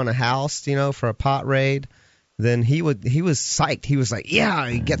raid on a house, for a pot raid, then he was psyched. He was like, yeah,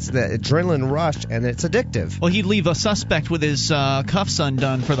 he gets the adrenaline rush, and it's addictive. Well, he'd leave a suspect with his cuffs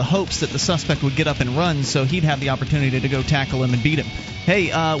undone for the hopes that the suspect would get up and run, so he'd have the opportunity to go tackle him and beat him.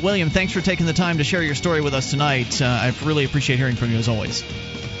 Hey, William, thanks for taking the time to share your story with us tonight. I really appreciate hearing from you, as always.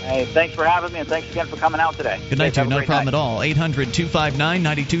 Hey, thanks for having me, and thanks again for coming out today. Good night, to you. No problem at all.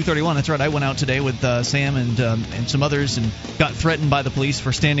 800-259-9231. That's right. I went out today with Sam and some others and got threatened by the police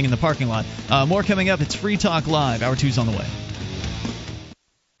for standing in the parking lot. More coming up. It's Free Talk Live. Hour 2's on the way.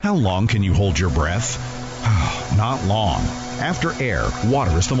 How long can you hold your breath? Not long. After air,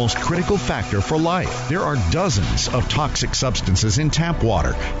 water is the most critical factor for life. There are dozens of toxic substances in tap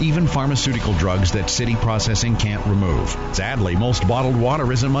water, even pharmaceutical drugs that city processing can't remove. Sadly, most bottled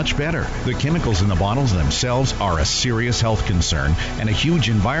water isn't much better. The chemicals in the bottles themselves are a serious health concern and a huge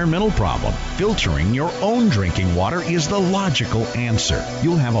environmental problem. Filtering your own drinking water is the logical answer.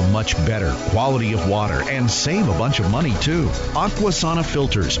 You'll have a much better quality of water and save a bunch of money too. Aquasana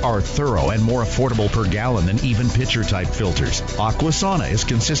filters are thorough and more affordable per gallon than even pitcher-type filters. Aquasana is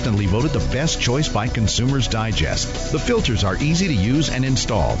consistently voted the best choice by Consumers Digest. The filters are easy to use and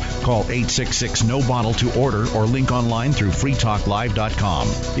install. Call 866-NO-BOTTLE to order or link online through freetalklive.com.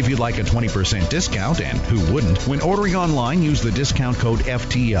 If you'd like a 20% discount, and who wouldn't, when ordering online, use the discount code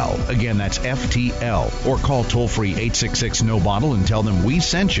FTL. Again, that's FTL. Or call toll-free 866-NO-BOTTLE and tell them we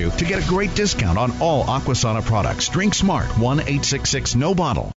sent you to get a great discount on all Aquasana products. Drink smart.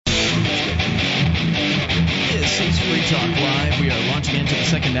 1-866-NO-BOTTLE. This is Free Talk Live. We are launching into the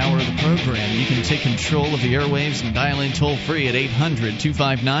second hour of the program. You can take control of the airwaves and dial in toll-free at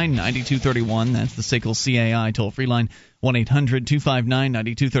 800-259-9231. That's the SACL CAI toll-free line,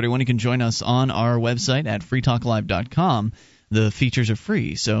 1-800-259-9231. You can join us on our website at freetalklive.com. The features are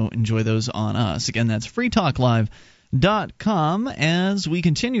free, so enjoy those on us. Again, that's freetalklive.com. As we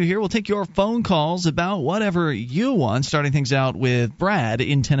continue here, we'll take your phone calls about whatever you want, starting things out with Brad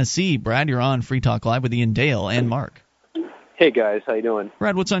in Tennessee. Brad, you're on Free Talk Live with Ian Dale and Mark. Hey, guys. How you doing?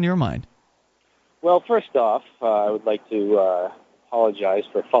 Brad, what's on your mind? Well, first off, I would like to apologize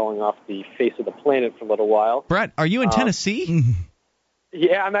for falling off the face of the planet for a little while. Brad, are you in Tennessee?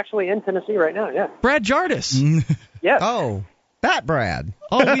 Yeah, I'm actually in Tennessee right now, yeah. Brad Jardis. Yes. Oh, that Brad.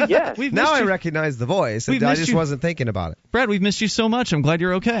 Oh, Yes. we've Now missed I you. recognize the voice. We've I missed just you. wasn't thinking about it. Brad, we've missed you so much. I'm glad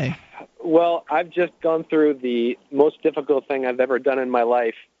you're okay. Well, I've just gone through the most difficult thing I've ever done in my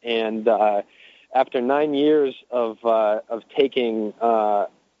life, and after 9 years of taking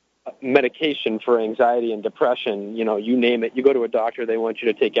medication for anxiety and depression, you name it, you go to a doctor, they want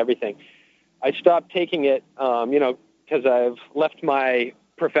you to take everything. I stopped taking it, because I've left my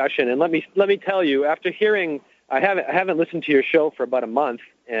profession, and let me tell you, after hearing, I haven't listened to your show for about a month,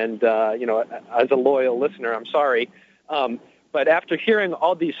 and as a loyal listener, I'm sorry. But after hearing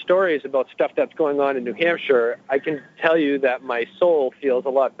all these stories about stuff that's going on in New Hampshire, I can tell you that my soul feels a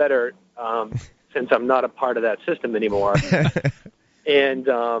lot better since I'm not a part of that system anymore. And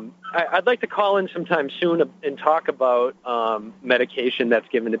I'd like to call in sometime soon and talk about medication that's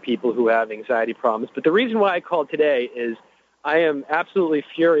given to people who have anxiety problems. But the reason why I called today is I am absolutely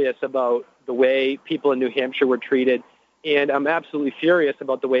furious about the way people in New Hampshire were treated, and I'm absolutely furious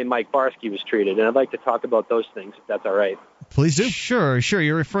about the way Mike Barsky was treated. And I'd like to talk about those things, if that's all right. Please do. Sure.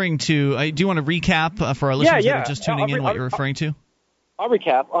 You're referring to do you want to recap for our listeners that are just tuning in what you're referring to? I'll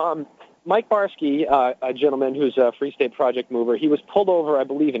recap. Mike Barsky, a gentleman who's a Free State Project mover, he was pulled over, I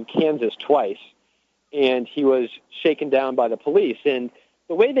believe, in Kansas twice, and he was shaken down by the police. And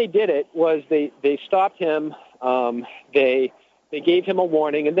the way they did it was they stopped him, they gave him a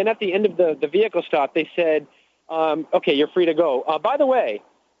warning, and then at the end of the vehicle stop, they said, okay, you're free to go. By the way,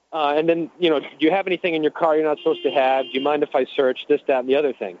 and then, do you have anything in your car you're not supposed to have? Do you mind if I search this, that, and the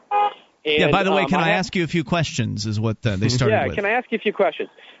other thing? And, by the way, can I ask you a few questions is what they started with. Yeah, can I ask you a few questions?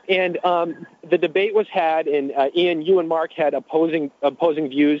 And the debate was had, and Ian, you and Mark had opposing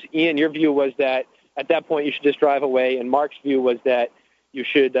views. Ian, your view was that at that point you should just drive away, and Mark's view was that you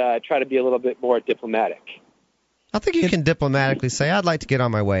should try to be a little bit more diplomatic. I think you can diplomatically say, I'd like to get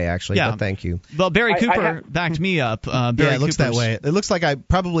on my way, actually, but thank you. Well, Barry Cooper backed me up. It looks that way. It looks like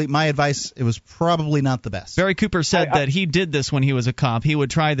my advice, it was probably not the best. Barry Cooper said that he did this when he was a cop. He would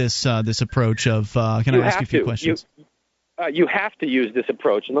try this approach of, can I ask you a few questions? You have to use this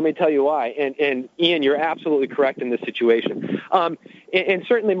approach, and let me tell you why. And Ian, you're absolutely correct in this situation. And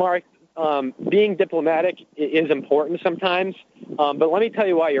certainly, Mark, being diplomatic is important sometimes, but let me tell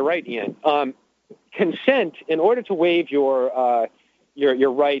you why you're right, Ian. Consent, in order to waive your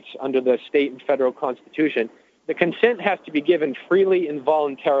rights under the state and federal constitution, the consent has to be given freely and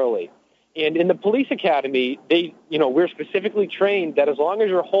voluntarily. And in the police academy, we're specifically trained that as long as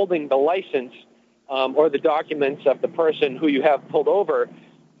you're holding the license or the documents of the person who you have pulled over,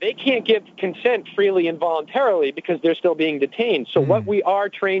 they can't give consent freely and voluntarily because they're still being detained. So what we are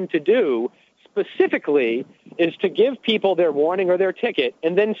trained to do specifically is to give people their warning or their ticket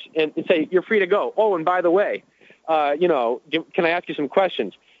and then say, you're free to go. Oh, and by the way, can I ask you some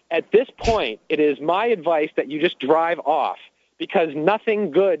questions? At this point, it is my advice that you just drive off because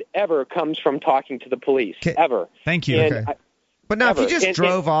nothing good ever comes from talking to the police, ever. Thank you. And but now, if you just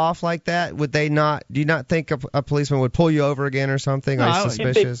drove off like that, would they not? Do you not think a policeman would pull you over again or something? Like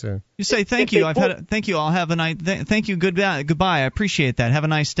suspicious? You say thank you. Thank you. I'll have a nice. Thank you. Goodbye. I appreciate that. Have a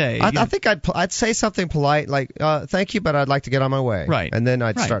nice day. I think I'd say something polite like thank you, but I'd like to get on my way. Right. And then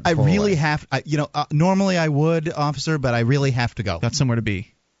I'd start. I really have. Normally I would, officer, but I really have to go. Got somewhere to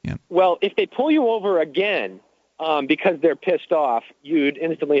be. Yeah. Well, if they pull you over again because they're pissed off, you'd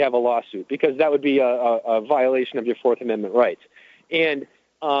instantly have a lawsuit because that would be a violation of your Fourth Amendment rights. And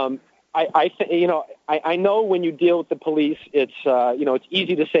I know when you deal with the police, it's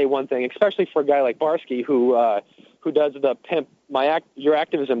easy to say one thing, especially for a guy like Barsky who does the pimp your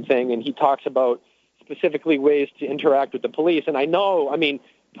activism thing, and he talks about specifically ways to interact with the police. And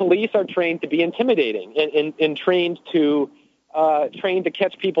police are trained to be intimidating and trained to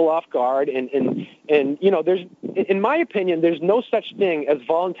catch people off guard. And there's, in my opinion, there's no such thing as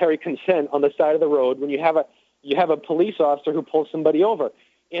voluntary consent on the side of the road when you have a police officer who pulls somebody over.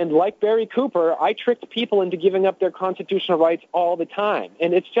 And like Barry Cooper, I tricked people into giving up their constitutional rights all the time.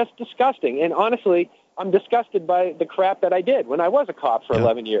 And it's just disgusting. And honestly, I'm disgusted by the crap that I did when I was a cop for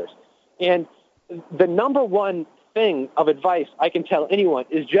 11 years. And the number one thing of advice I can tell anyone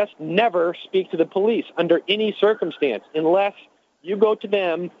is just never speak to the police under any circumstance unless you go to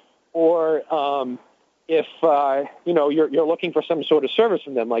them or if you're looking for some sort of service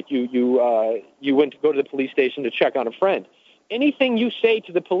from them, like you went to go to the police station to check on a friend. Anything you say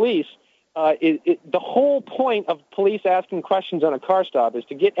to the police, the whole point of police asking questions on a car stop is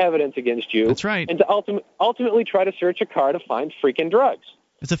to get evidence against you. That's right. And to ultimately try to search a car to find freaking drugs.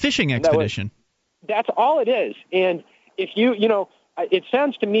 It's a fishing expedition. That's all it is. And if it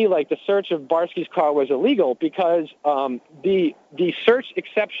sounds to me like the search of Barsky's car was illegal because the search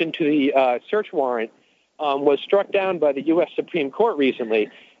exception to the search warrant was struck down by the U.S. Supreme Court recently.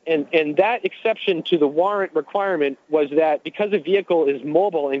 And that exception to the warrant requirement was that because a vehicle is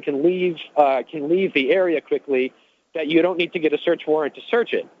mobile and can leave the area quickly, that you don't need to get a search warrant to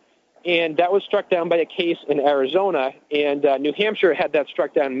search it. And that was struck down by a case in Arizona, and New Hampshire had that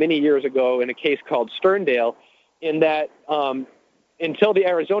struck down many years ago in a case called Sterndale, in that until the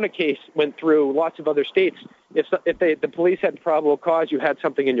Arizona case went through, lots of other states, if the police had probable cause, you had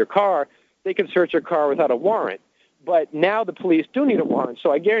something in your car, they could search your car without a warrant. But now the police do need a warrant.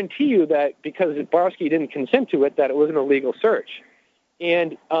 So I guarantee you that because Barsky didn't consent to it, that it was an illegal search.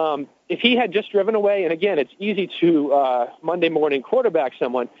 And if he had just driven away, and again, it's easy to Monday morning quarterback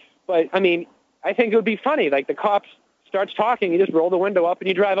someone, but I think it would be funny. Like the cop starts talking, you just roll the window up and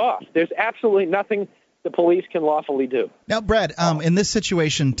you drive off. There's absolutely nothing the police can lawfully do. Now, Brad, in this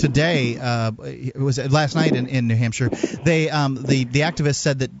situation today, it was last night in New Hampshire, the activists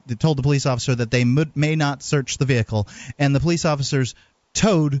said that they told the police officer that they may not search the vehicle, and the police officers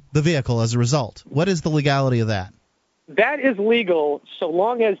towed the vehicle as a result. What is the legality of that? That is legal so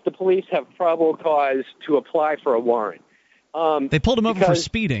long as the police have probable cause to apply for a warrant. They pulled him over for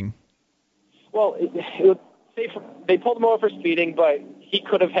speeding. Well, they pulled him over for speeding, but he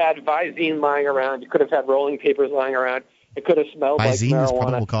could have had Visine lying around. He could have had rolling papers lying around. It could have smelled Visine like marijuana. Is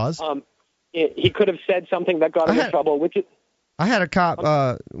probable cause? He could have said something that got him in trouble. I had a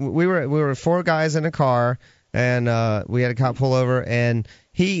cop. We were 4 guys in a car, and we had a cop pull over, and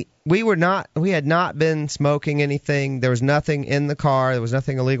we had not been smoking anything. There was nothing in the car. There was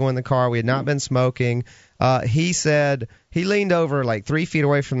nothing illegal in the car. We had not been smoking. He said he leaned over like 3 feet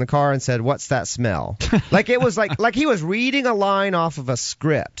away from the car and said, "What's that smell?" Like it was like he was reading a line off of a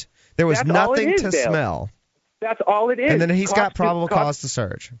script. There was nothing to smell. That's all it is. And then he's got probable cause to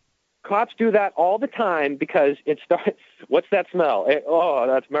search. Cops do that all the time because what's that smell?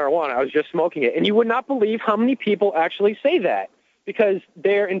 That's marijuana. I was just smoking it. And you would not believe how many people actually say that because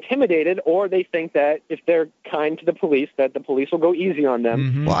they're intimidated or they think that if they're kind to the police, that the police will go easy on them.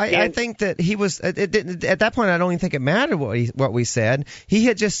 Mm-hmm. Well, I think that he was at that point. I don't even think it mattered what we said. He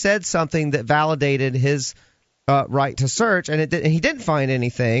had just said something that validated his right to search, and he didn't find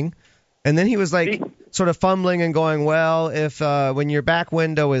anything. And then he was like sort of fumbling and going, well, if when your back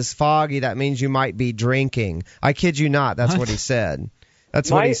window is foggy, that means you might be drinking. I kid you not. That's what he said.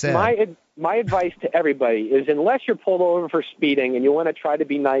 That's what he said. My advice to everybody is unless you're pulled over for speeding and you want to try to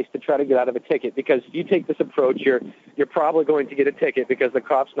be nice to try to get out of a ticket, because if you take this approach, you're probably going to get a ticket because the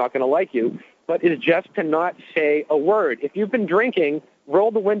cop's not going to like you, but is just to not say a word. If you've been drinking, roll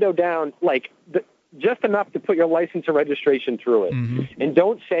the window down just enough to put your license and registration through it. Mm-hmm. And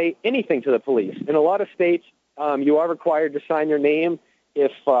don't say anything to the police. In a lot of states, you are required to sign your name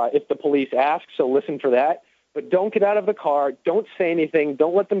if the police ask, so listen for that. But don't get out of the car. Don't say anything.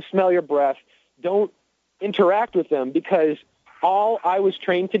 Don't let them smell your breath. Don't interact with them, because all I was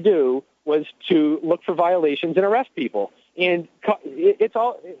trained to do was to look for violations and arrest people. And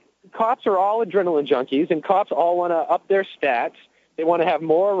cops are all adrenaline junkies, and cops all want to up their stats. They want to have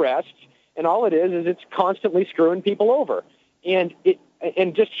more arrests. And all it is it's constantly screwing people over. And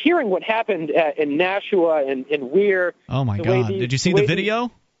just hearing what happened in Nashua and Weir. Oh my God! Did you see the video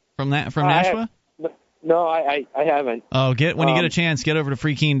from Nashua? No, I haven't. Oh, when you get a chance, get over to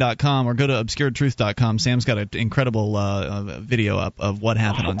freekeen.com or go to obscuredtruth.com. Sam's got an incredible video up of what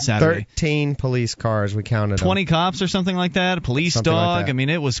happened on Saturday. 13 police cars, we counted 20 cops or something like that. A police dog. I mean,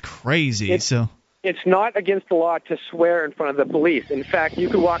 it was crazy. It's not against the law to swear in front of the police. In fact, you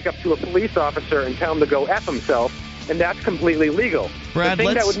could walk up to a police officer and tell him to go F himself, and that's completely legal. Brad, I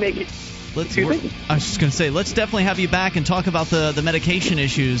was just going to say, let's definitely have you back and talk about the medication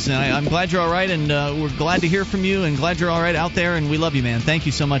issues. And I'm glad you're all right, and we're glad to hear from you, and glad you're all right out there, and we love you, man. Thank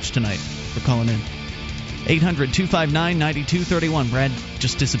you so much tonight for calling in. 800-259-9231. Brad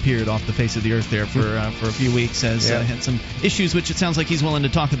just disappeared off the face of the earth there for a few weeks, as had some issues, which it sounds like he's willing to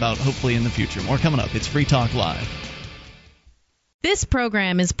talk about, hopefully, in the future. More coming up. It's Free Talk Live. This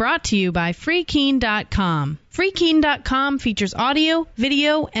program is brought to you by FreeKeen.com. FreeKeen.com features audio,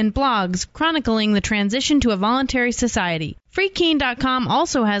 video, and blogs chronicling the transition to a voluntary society. FreeKeen.com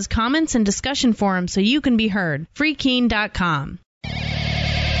also has comments and discussion forums so you can be heard. FreeKeen.com.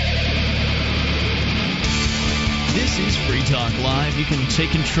 This is Free Talk Live. You can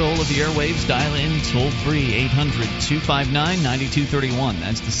take control of the airwaves. Dial in toll-free 800-259-9231.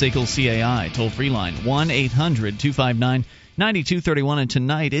 That's the SACL CAI toll-free line, 1-800-259-9231. And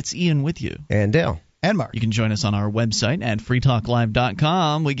tonight, it's Ian with you. And Dale. And Mark. You can join us on our website at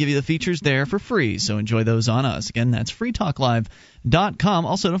freetalklive.com. We give you the features there for free, so enjoy those on us. Again, that's freetalklive.com.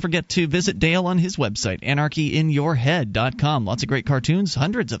 Also, don't forget to visit Dale on his website, anarchyinyourhead.com. Lots of great cartoons,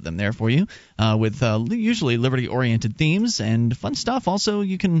 hundreds of them there for you, with usually liberty-oriented themes and fun stuff. Also,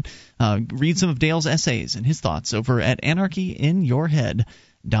 you can read some of Dale's essays and his thoughts over at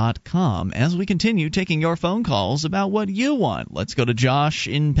anarchyinyourhead.com. As we continue taking your phone calls about what you want. Let's go to Josh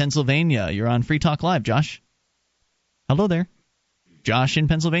in Pennsylvania. You're on Free Talk Live. Josh? Hello there. Josh in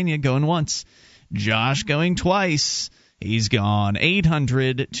Pennsylvania going once. Josh going twice. He's gone.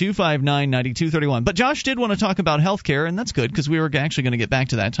 800-259-9231. But Josh did want to talk about health care, and that's good because we were actually going to get back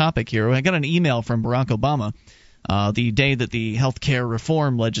to that topic here. I got an email from Barack Obama the day that the health care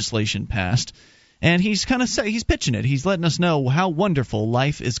reform legislation passed. And he's he's pitching it. He's letting us know how wonderful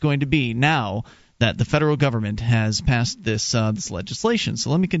life is going to be now that the federal government has passed this legislation.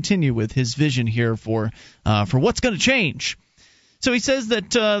 So let me continue with his vision here for what's going to change. So he says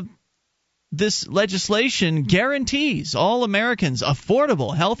that this legislation guarantees all Americans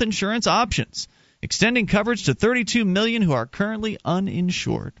affordable health insurance options, extending coverage to 32 million who are currently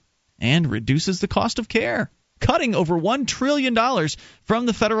uninsured, and reduces the cost of care, cutting over $1 trillion from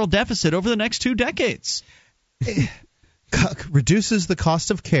the federal deficit over the next 2 decades. Reduces the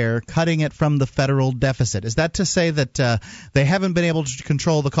cost of care, cutting it from the federal deficit. Is that to say that they haven't been able to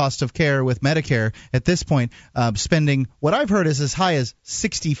control the cost of care with Medicare at this point, spending what I've heard is as high as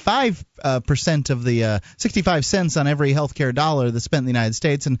 65% of the 65 cents on every healthcare dollar that's spent in the United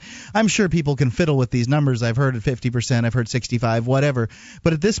States? And I'm sure people can fiddle with these numbers. I've heard 50%, I've heard 65, whatever.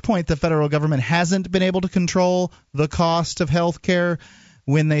 But at this point, the federal government hasn't been able to control the cost of healthcare.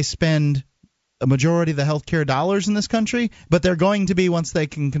 when they spend a majority of the healthcare dollars in this country, but they're going to be once they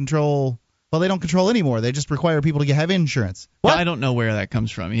can control. Well, they don't control anymore. They just require people to have insurance. Well, I don't know where that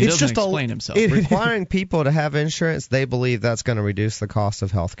comes from. He doesn't explain himself. Requiring people to have insurance, they believe that's going to reduce the cost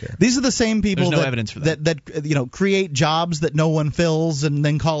of health care. These are the same people There's no evidence for that create jobs that no one fills and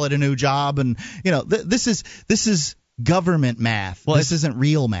then call it a new job. And this is government math. Well, this isn't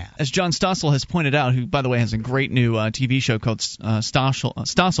real math. As John Stossel has pointed out, who, by the way, has a great new TV show called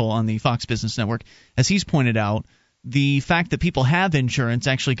Stossel on the Fox Business Network, as he's pointed out, the fact that people have insurance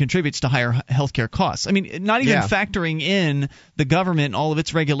actually contributes to higher healthcare costs. I mean, not even factoring in the government, all of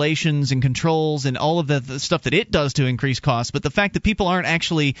its regulations and controls and all of the stuff that it does to increase costs, but the fact that people aren't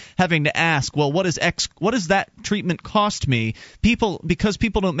actually having to ask, well, what does that treatment cost me? Because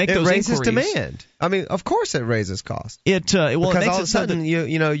people don't make those inquiries. It raises demand. I mean, of course it raises costs. Because it makes all of a sudden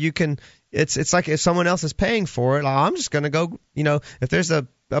you can. It's like if someone else is paying for it, I'm just going to go. If there's a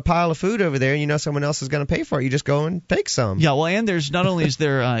pile of food over there and someone else is going to pay for it, you just go and take some. Yeah, well, and there's not only is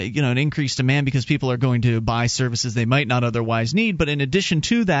there an increased demand because people are going to buy services they might not otherwise need, but in addition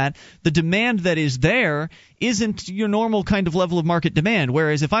to that, the demand that is there isn't your normal kind of level of market demand.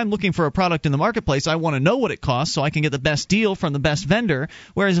 Whereas if I'm looking for a product in the marketplace, I want to know what it costs so I can get the best deal from the best vendor.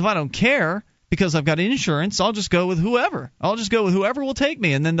 Whereas if I don't care, because I've got insurance, I'll just go with whoever. I'll just go with whoever will take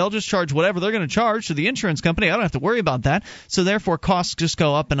me, and then they'll just charge whatever they're going to charge to the insurance company. I don't have to worry about that. So therefore, costs just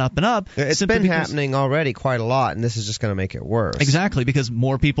go up and up and up. It's been happening already quite a lot, and this is just going to make it worse. Exactly, because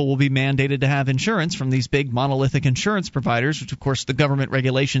more people will be mandated to have insurance from these big monolithic insurance providers, which, of course, the government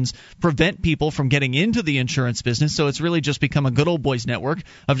regulations prevent people from getting into the insurance business. So it's really just become a good old boys network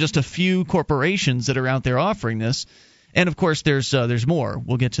of just a few corporations that are out there offering this. And, of course, there's more.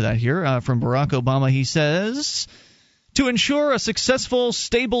 We'll get to that here. From Barack Obama, he says, to ensure a successful,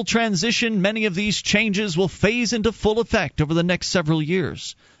 stable transition, many of these changes will phase into full effect over the next several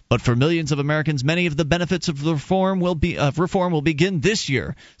years. But for millions of Americans, many of the benefits of the reform will begin this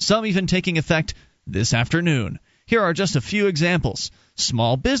year, some even taking effect this afternoon. Here are just a few examples.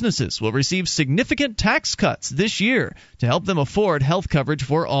 Small businesses will receive significant tax cuts this year to help them afford health coverage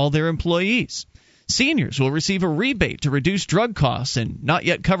for all their employees. Seniors will receive a rebate to reduce drug costs and not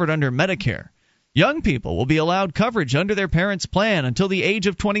yet covered under Medicare. Young people will be allowed coverage under their parents' plan until the age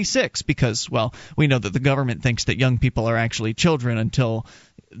of 26 because, well, we know that the government thinks that young people are actually children until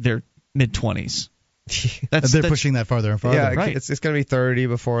their mid-20s. They're pushing that farther and farther. Yeah, right. It's going to be 30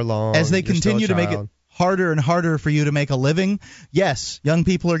 before long. As they continue to make it harder and harder for you to make a living, yes, young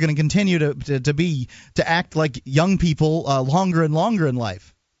people are going to continue to act like young people longer and longer in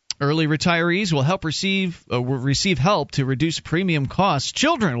life. Early retirees will receive help to reduce premium costs.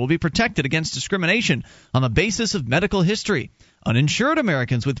 Children will be protected against discrimination on the basis of medical history. Uninsured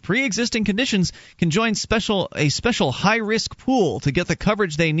Americans with pre-existing conditions can join a special high-risk pool to get the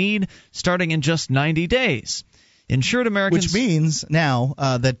coverage they need starting in just 90 days. Insured Americans, which means now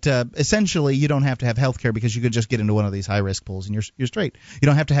that essentially you don't have to have health care because you could just get into one of these high-risk pools and you're straight. You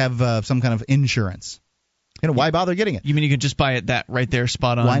don't have to have some kind of insurance. Why bother getting it? You mean you could just buy it that right there,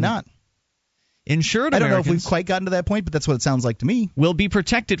 spot on? Why not? Insured Americans, I don't know if we've quite gotten to that point, but that's what it sounds like to me. Will be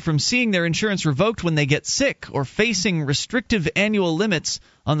protected from seeing their insurance revoked when they get sick or facing restrictive annual limits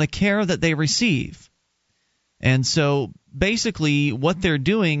on the care that they receive. And so basically what they're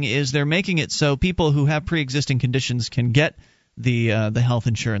doing is they're making it so people who have pre-existing conditions can get the health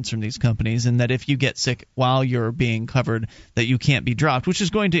insurance from these companies, and that if you get sick while you're being covered, that you can't be dropped, which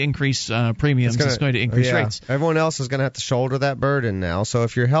is going to increase premiums. It's going to increase rates. Everyone else is going to have to shoulder that burden now. So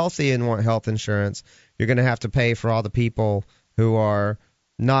if you're healthy and want health insurance, you're going to have to pay for all the people who are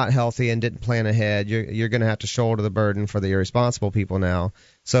not healthy and didn't plan ahead. You're going to have to shoulder the burden for the irresponsible people now.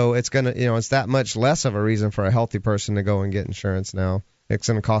 So it's going to, it's that much less of a reason for a healthy person to go and get insurance now. It's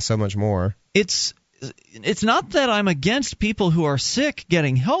going to cost so much more. It's not that I'm against people who are sick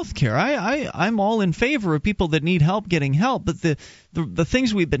getting health care. I'm all in favor of people that need help getting help. But the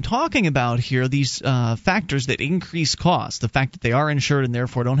things we've been talking about here, these factors that increase costs, the fact that they are insured and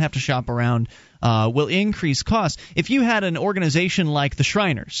therefore don't have to shop around, will increase costs. If you had an organization like the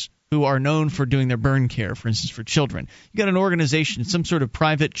Shriners, who are known for doing their burn care, for instance, for children, you got an organization, some sort of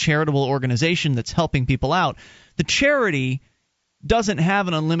private charitable organization that's helping people out. The charity doesn't have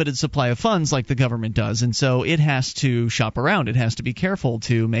an unlimited supply of funds like the government does, and so it has to shop around. It has to be careful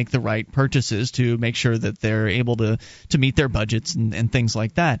to make the right purchases to make sure that they're able to meet their budgets and things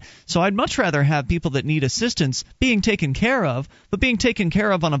like that. So I'd much rather have people that need assistance being taken care of, but being taken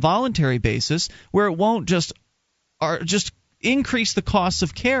care of on a voluntary basis where it won't just increase the costs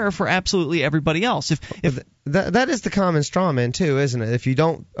of care for absolutely everybody else. If that is the common straw man too, isn't it? If you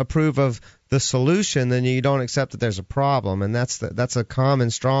don't approve of the solution, then you don't accept that there's a problem, and that's a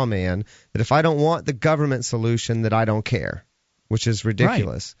common straw man. That if I don't want the government solution, that I don't care, which is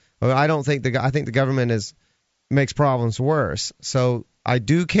ridiculous. Right. Well, I think the government makes problems worse. So I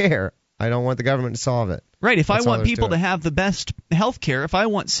do care. I don't want the government to solve it. Right. If I want people to have the best health care, if I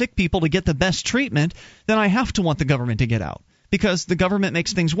want sick people to get the best treatment, then I have to want the government to get out, because the government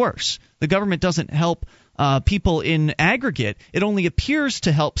makes things worse. The government doesn't help people in aggregate. It only appears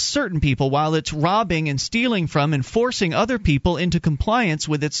to help certain people while it's robbing and stealing from and forcing other people into compliance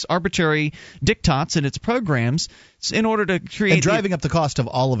with its arbitrary diktats and its programs in order to create... And driving up the cost of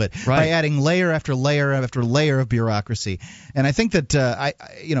all of it by adding layer after layer after layer of bureaucracy. And I think that,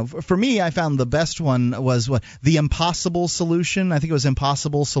 for me, I found the best one was the impossible solution. I think it was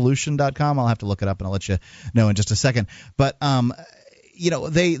impossiblesolution.com. I'll have to look it up and I'll let you know in just a second. But...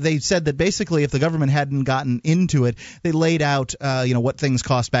 they said that basically if the government hadn't gotten into it, they laid out, what things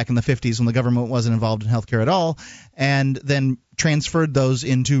cost back in the 50s when the government wasn't involved in healthcare at all, and then transferred those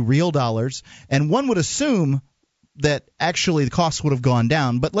into real dollars. And one would assume that actually the costs would have gone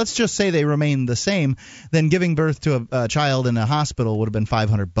down, but let's just say they remained the same, then giving birth to a child in a hospital would have been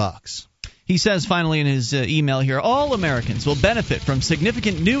 $500. He says finally in his email here, all Americans will benefit from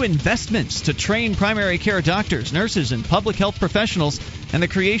significant new investments to train primary care doctors, nurses, and public health professionals, and the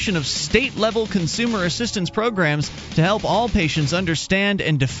creation of state-level consumer assistance programs to help all patients understand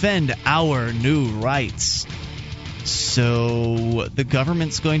and defend our new rights. So the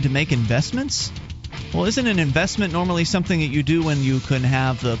government's going to make investments? Well, isn't an investment normally something that you do when you can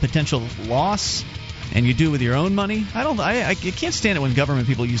have the potential loss? And you do with your own money? I can't stand it when government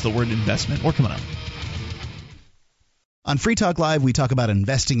people use the word investment. Or coming up. On Free Talk Live, we talk about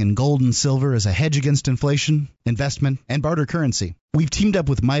investing in gold and silver as a hedge against inflation, investment, and barter currency. We've teamed up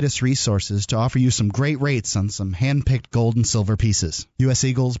with Midas Resources to offer you some great rates on some hand-picked gold and silver pieces. U.S.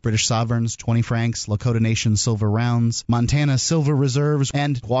 Eagles, British Sovereigns, 20 francs, Lakota Nation silver rounds, Montana silver reserves,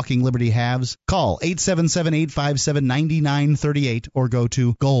 and Walking Liberty halves. Call 877-857-9938 or go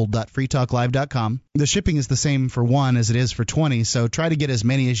to gold.freetalklive.com. The shipping is the same for 1 as it is for 20, so try to get as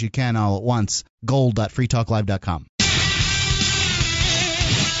many as you can all at once. Gold.freetalklive.com.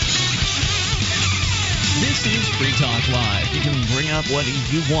 This is Free Talk Live. You can bring up what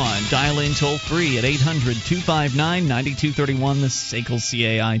you want. Dial in toll-free at 800-259-9231, the SACL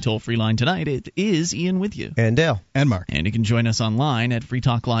CAI toll-free line tonight. It is Ian with you. And Dale. And Mark. And you can join us online at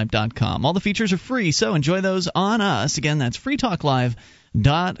freetalklive.com. All the features are free, so enjoy those on us. Again, that's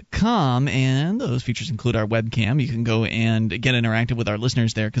freetalklive.com, and those features include our webcam. You can go and get interactive with our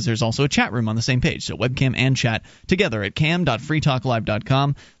listeners there because there's also a chat room on the same page. So webcam and chat together at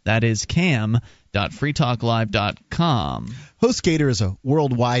cam.freetalklive.com. That is cam.freetalklive.com. HostGator is a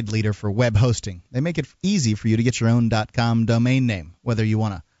worldwide leader for web hosting. They make it easy for you to get your own .com domain name. Whether you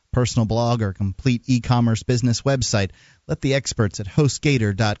want a personal blog or a complete e-commerce business website, let the experts at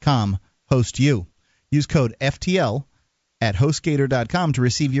HostGator.com host you. Use code FTL at HostGator.com to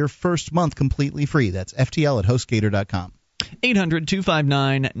receive your first month completely free. That's FTL at HostGator.com.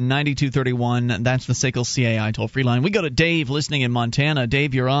 800-259-9231. That's the SACL CAI toll-free line. We go to Dave listening in Montana.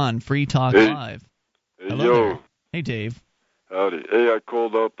 Dave, you're on Free Talk Live. Hey, hello yo. There. Hey, Dave. Howdy. Hey, I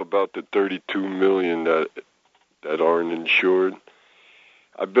called up about the 32 million that aren't insured.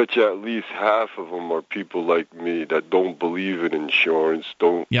 I bet you at least half of them are people like me that don't believe in insurance,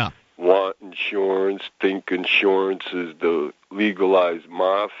 don't want insurance, think insurance is the legalized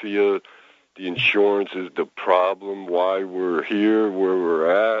mafia. The insurance is the problem, why we're here, where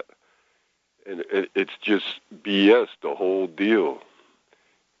we're at. And it's just BS, the whole deal.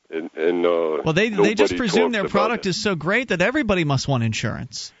 Well, they just presume their product is so great that everybody must want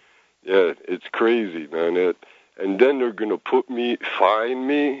insurance. Yeah, it's crazy, man. And then they're going to fine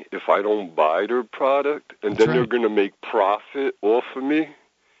me if I don't buy their product, and then they're going to make profit off of me.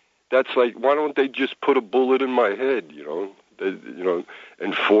 That's like, why don't they just put a bullet in my head, and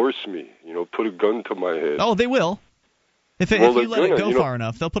force me, put a gun to my head. Oh, they will. If you let it go far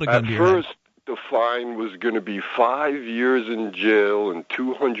enough, they'll put a gun to your head. At first, the fine was going to be 5 years in jail and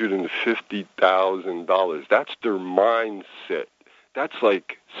 $250,000. That's their mindset. That's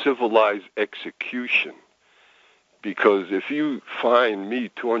like civilized execution. Because if you fine me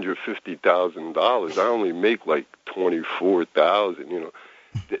 $250,000, I only make like $24,000.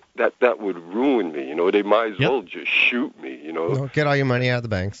 That would ruin me. They might as well just shoot me. Get all your money out of the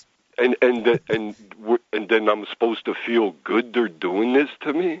banks. And then I'm supposed to feel good they're doing this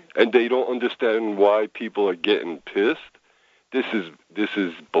to me, and they don't understand why people are getting pissed. This is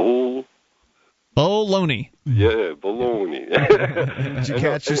bull. Baloney. Yeah, baloney. Did you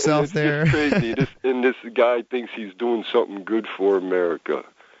catch yourself there? It's crazy. This guy thinks he's doing something good for America.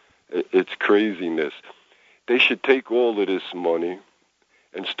 It's craziness. They should take all of this money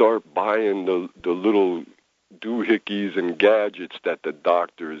and start buying the little doohickeys and gadgets that the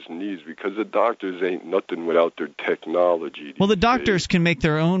doctors need, because the doctors ain't nothing without their technology. Well, the doctors can make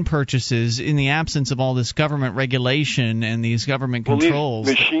their own purchases in the absence of all this government regulation and these government controls.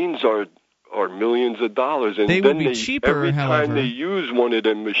 These machines are millions of dollars, and they then would be cheaper, every however. time they use one of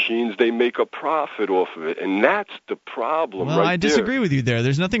them machines, they make a profit off of it, and that's the problem. Well, I disagree with you there.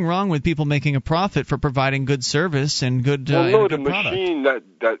 There's nothing wrong with people making a profit for providing good service and good well, no, the machine that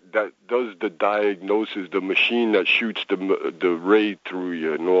does the diagnosis, the machine that shoots the ray through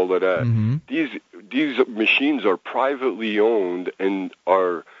you and all of that. Mm-hmm. These machines are privately owned and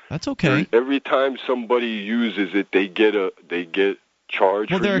are. That's okay. Every time somebody uses it, they get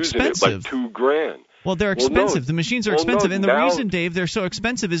charged for using expensive. it like $2,000. Well, they're expensive. The machines are expensive. And the reason, Dave, they're so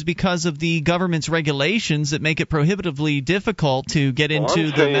expensive is because of the government's regulations that make it prohibitively difficult to get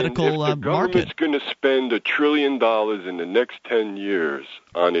into the medical market. If the government's going to spend $1 trillion in the next 10 years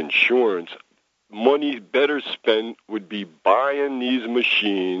on insurance, money better spent would be buying these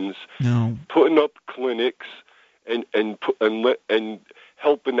machines, putting up clinics, and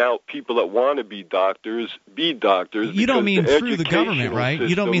helping out people that want to be doctors. You don't mean through the government, right?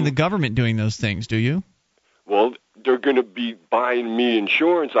 You don't mean the government doing those things, do you? Well, they're going to be buying me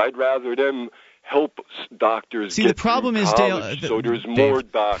insurance. I'd rather them help doctors get the problem through is, college, Dale, so there's Dave, more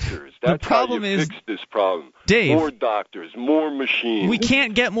doctors. That's the problem how you fix this problem. Dave, more doctors, more machines. We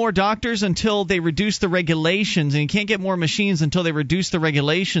can't get more doctors until they reduce the regulations, and you can't get more machines until they reduce the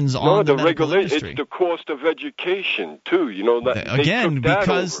regulations on the medical industry. It's the cost of education too. You know that again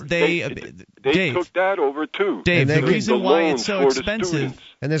because they took that over too. Dave, the reason why it's so expensive.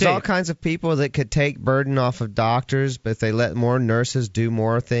 And there's all kinds of people that could take burden off of doctors, but if they let more nurses do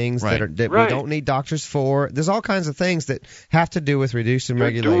more things that we don't need doctors for. There's all kinds of things that have to do with reducing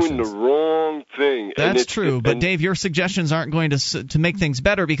regulations. They're doing the wrong thing. That's true, but Dave, your suggestions aren't going to make things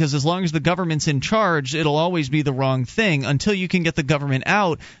better, because as long as the government's in charge, it'll always be the wrong thing. Until you can get the government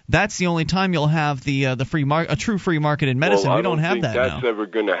out, that's the only time you'll have a true free market in medicine. Well, we don't have that now. I don't think that's ever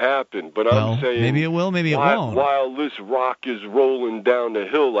going to happen, but I'm saying maybe it will, maybe it won't. While this rock is rolling down the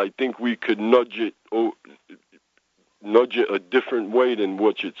hill, I think we could nudge it a different way than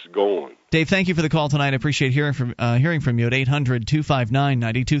which it's going. Dave, thank you for the call tonight. I appreciate hearing from you at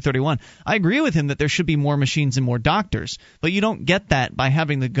 800-259-9231. I agree with him that there should be more machines and more doctors, but you don't get that by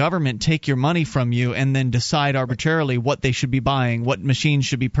having the government take your money from you and then decide arbitrarily what they should be buying, what machines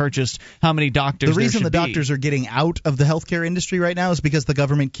should be purchased, how many doctors there should be. The reason the doctors are getting out of the healthcare industry right now is because the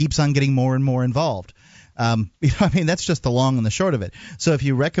government keeps on getting more and more involved. That's just the long and the short of it. So if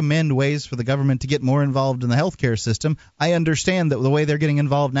you recommend ways for the government to get more involved in the healthcare system, I understand that the way they're getting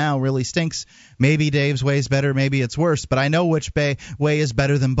involved now really stinks. Maybe Dave's way is better, maybe it's worse, but I know which way is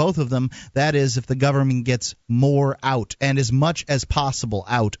better than both of them. That is if the government gets more out and as much as possible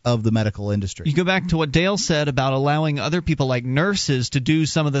out of the medical industry. You go back to what Dale said about allowing other people like nurses to do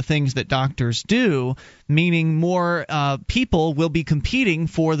some of the things that doctors do, meaning more people will be competing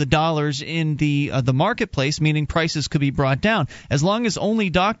for the dollars in the marketplace, meaning prices could be brought down. As long as only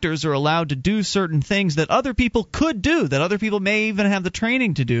doctors are allowed to do certain things that other people could do, that other people may even have the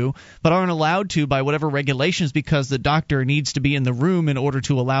training to do, but aren't allowed to by whatever regulations, because the doctor needs to be in the room in order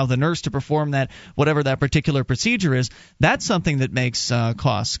to allow the nurse to perform that, whatever that particular procedure is, that's something that makes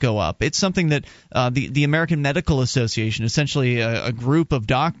costs go up. It's something that the American Medical Association, essentially a group of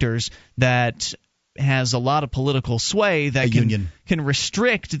doctors that has a lot of political sway that can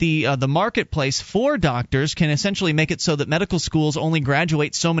restrict the marketplace for doctors, can essentially make it so that medical schools only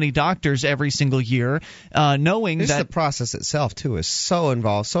graduate so many doctors every single year, knowing that the process itself too is so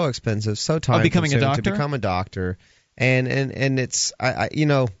involved, so expensive, so time becoming a doctor? To become a doctor, and it's I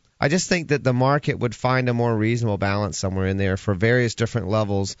just think that the market would find a more reasonable balance somewhere in there for various different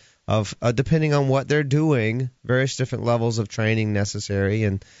levels of depending on what they're doing, various different levels of training necessary,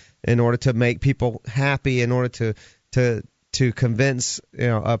 and in order to make people happy, in order to convince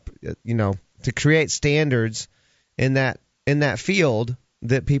to create standards in that field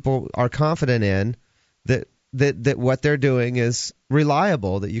that people are confident in, that what they're doing is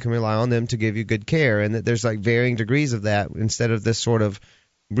reliable, that you can rely on them to give you good care, and that there's like varying degrees of that instead of this sort of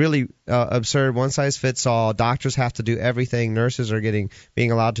really absurd one size fits all. Doctors have to do everything. Nurses are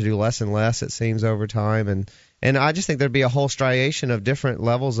being allowed to do less and less, it seems, over time, and I just think there'd be a whole striation of different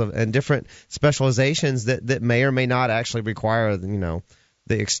levels and different specializations that may or may not actually require the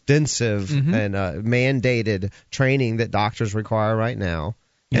extensive and mandated training that doctors require right now.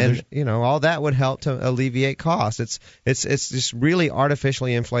 And all that would help to alleviate costs. It's just really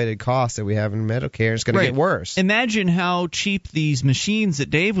artificially inflated costs that we have in Medicare. It's going to get worse. Imagine how cheap these machines that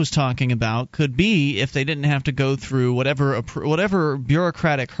Dave was talking about could be if they didn't have to go through whatever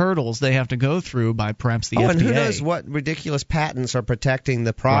bureaucratic hurdles they have to go through by perhaps the FDA. And who knows what ridiculous patents are protecting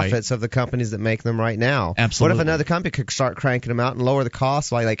the profits of the companies that make them right now. Absolutely. What if another company could start cranking them out and lower the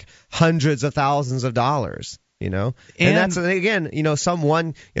cost by like hundreds of thousands of dollars? And that's, again,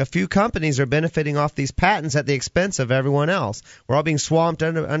 a few companies are benefiting off these patents at the expense of everyone else. We're all being swamped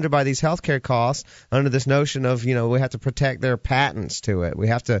under by these healthcare costs under this notion of, we have to protect their patents to it.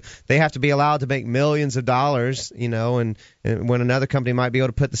 They have to be allowed to make millions of dollars, and when another company might be able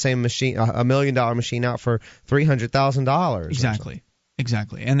to put the same machine, $1 million machine out for $300,000.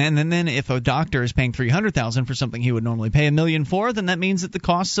 Exactly. And then if a doctor is paying $300,000 for something he would normally pay $1 million for, then that means that the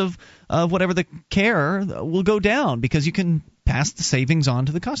costs of whatever the care will go down because you can pass the savings on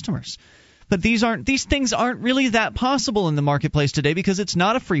to the customers. But these things aren't really that possible in the marketplace today because it's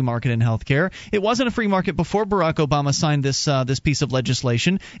not a free market in healthcare. It wasn't a free market before Barack Obama signed this piece of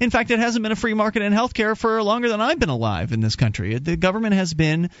legislation. In fact, it hasn't been a free market in healthcare for longer than I've been alive in this country. The government has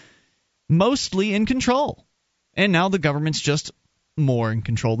been mostly in control. And now the government's just more in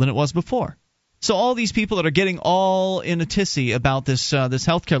control than it was before. So all these people that are getting all in a tizzy about this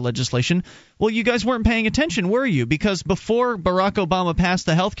healthcare legislation, well, you guys weren't paying attention, were you? Because before Barack Obama passed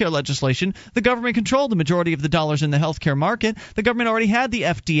the healthcare legislation, the government controlled the majority of the dollars in the healthcare market. The government already had the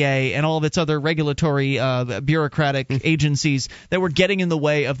FDA and all of its other regulatory bureaucratic agencies that were getting in the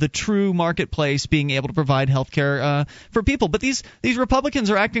way of the true marketplace being able to provide healthcare for people. But these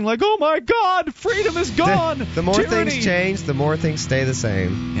Republicans are acting like, oh my God, freedom is gone. The more tyranny. things change, the more things stay the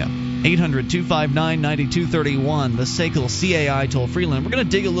same. Yeah. 800-259-9231, the SACL CAI toll-free line. We're going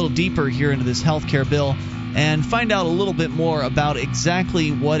to dig a little deeper here into this health care bill and find out a little bit more about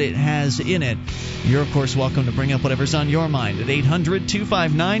exactly what it has in it. You're, of course, welcome to bring up whatever's on your mind at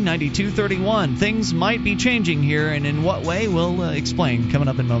 800-259-9231. Things might be changing here, and in what way, we'll explain coming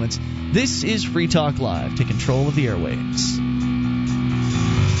up in moments. This is Free Talk Live. Take control of the airwaves.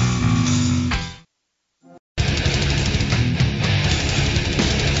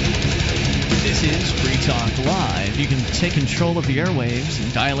 This is Free Talk Live. You can take control of the airwaves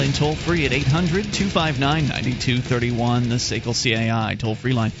and dial in toll-free at 800-259-9231, the SACL CAI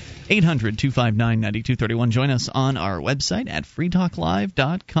toll-free line. 800-259-9231. Join us on our website at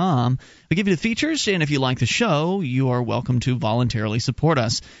freetalklive.com. We give you the features, and if you like the show, you are welcome to voluntarily support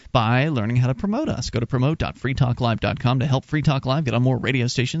us by learning how to promote us. Go to promote.freetalklive.com to help Free Talk Live get on more radio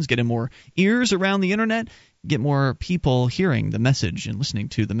stations, get in more ears around the Internet, get more people hearing the message and listening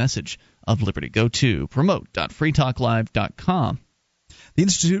to the message of liberty. Go to promote.freetalklive.com. The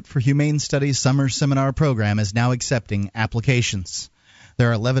Institute for Humane Studies Summer Seminar Program is now accepting applications. There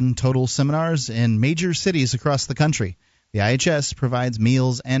are 11 total seminars in major cities across the country. The IHS provides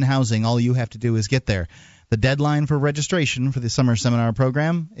meals and housing. All you have to do is get there. The deadline for registration for the summer seminar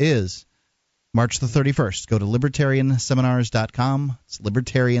program is March the 31st. Go to libertarianseminars.com. It's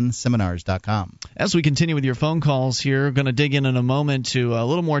libertarianseminars.com. As we continue with your phone calls here, we're going to dig in a moment to a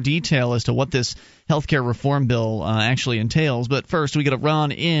little more detail as to what this healthcare reform bill actually entails. But first, we get a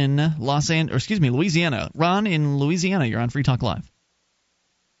Ron in Louisiana. Ron in Louisiana, you're on Free Talk Live.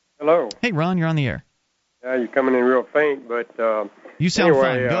 Hello. Hey, Ron, you're on the air. Yeah, you're coming in real faint, but you sound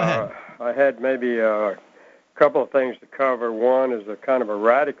anyway, fine. Go ahead. I had maybe a couple of things to cover. One is a kind of a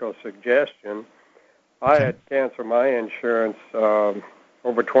radical suggestion. I had canceled my insurance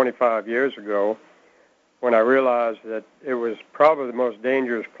over 25 years ago when I realized that it was probably the most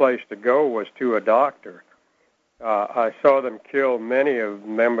dangerous place to go was to a doctor. I saw them kill many of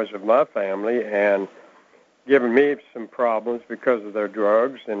members of my family and given me some problems because of their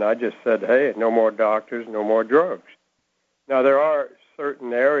drugs, and I just said, hey, no more doctors, no more drugs. Now, there are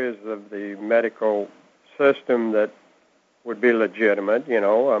certain areas of the medical system that would be legitimate,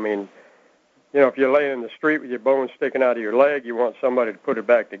 I mean, if you're laying in the street with your bones sticking out of your leg, you want somebody to put it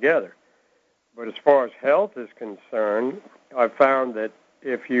back together. But as far as health is concerned, I found that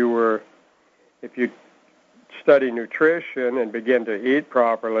if you study nutrition and begin to eat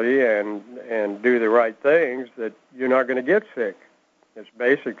properly and do the right things, that you're not going to get sick. It's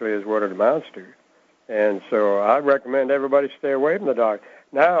basically is what it amounts to. And so I recommend everybody stay away from the doctor.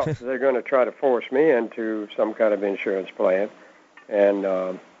 Now they're going to try to force me into some kind of insurance plan, and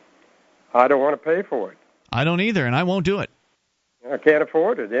I don't want to pay for it. I don't either, and I won't do it. I can't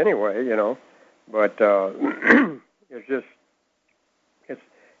afford it anyway, But it's just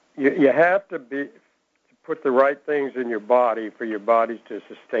you have to put the right things in your body for your body to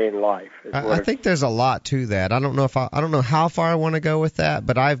sustain life. I think there's a lot to that. I don't know how far I want to go with that,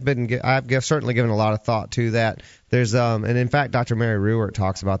 but I've certainly given a lot of thought to that. There's and in fact, Dr. Mary Ruwart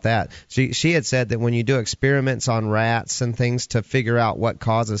talks about that. She had said that when you do experiments on rats and things to figure out what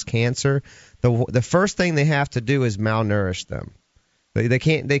causes cancer, the first thing they have to do is malnourish them. They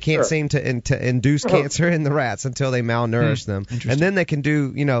can't sure. seem to induce cancer in the rats until they malnourish them, and then they can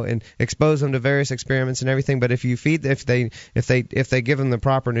do and expose them to various experiments and everything. But if you feed if they give them the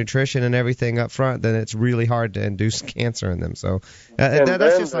proper nutrition and everything up front, then it's really hard to induce cancer in them. So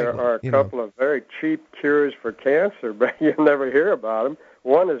that's just there are a couple of very cheap cures for cancer, but you never hear about them.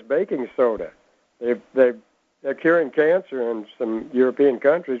 One is baking soda. They're curing cancer in some European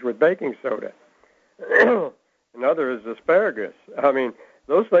countries with baking soda. Another is asparagus. I mean,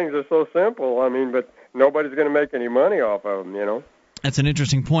 those things are so simple. I mean, but nobody's going to make any money off of them, That's an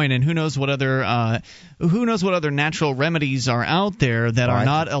interesting point, and who knows what other natural remedies are out there that are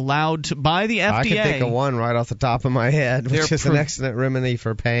not allowed by the FDA. I can think of one right off the top of my head, which is an excellent remedy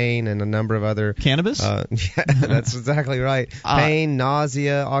for pain and a number of other cannabis. Yeah, that's exactly right. Pain,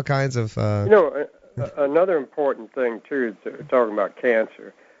 nausea, all kinds of. Another important thing too, talking about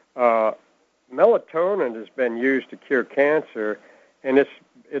cancer. Melatonin has been used to cure cancer, and it's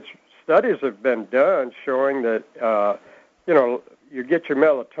studies have been done showing that you get your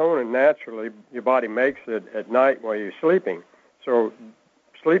melatonin naturally. Your body makes it at night while you're sleeping. So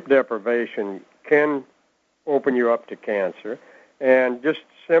sleep deprivation can open you up to cancer, and just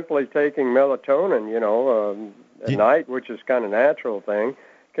simply taking melatonin, at night, which is kind of natural thing,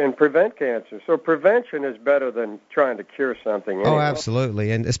 can prevent cancer. So prevention is better than trying to cure something. Anyway. Oh,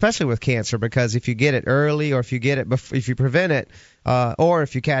 absolutely, and especially with cancer, because if you get it early, or if you get it if you prevent it, or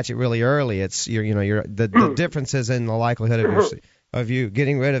if you catch it really early, it's the differences in the likelihood of you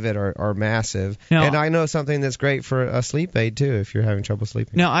getting rid of it are massive. Now, and I know something that's great for a sleep aid too if you're having trouble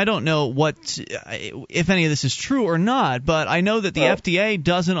sleeping. Now, I don't know if any of this is true or not, but I know that the FDA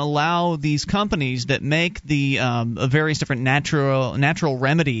doesn't allow these companies that make the various different natural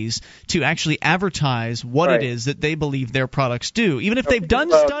remedies to actually advertise what it is that they believe their products do. Even if they've done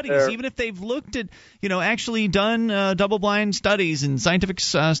studies, even if they've looked at, actually done double-blind studies and scientific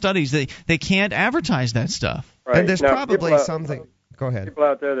studies, they can't advertise that stuff. Right. And there's probably something. Go ahead. People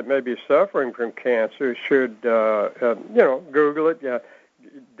out there that may be suffering from cancer should, Google it,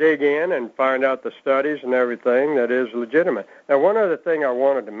 dig in and find out the studies and everything that is legitimate. Now, one other thing I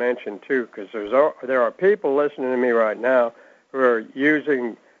wanted to mention, too, because there are people listening to me right now who are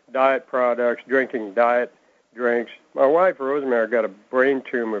using diet products, drinking diet drinks. My wife, Rosemary, got a brain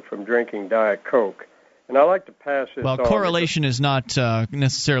tumor from drinking Diet Coke. And I like to pass this on. Well, correlation is not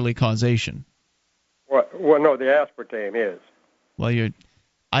necessarily causation. Well, no, the aspartame is. Well, in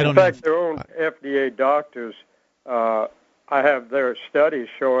fact, their own FDA doctors, I have their studies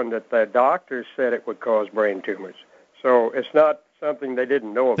showing that the doctors said it would cause brain tumors. So it's not something they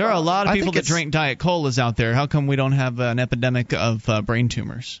didn't know about. There are a lot of people that drink Diet Colas out there. How come we don't have an epidemic of brain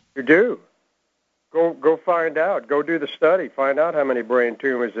tumors? You do. Go find out. Go do the study. Find out how many brain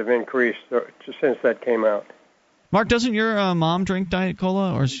tumors have increased since that came out. Mark, doesn't your mom drink Diet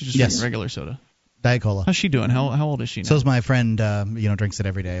Cola, or is she just drinking regular soda? Diet Cola. How's she doing? How old is she now? So's my friend. Drinks it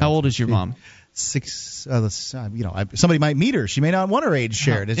every day. How old is your mom? 6. Somebody might meet her. She may not want her age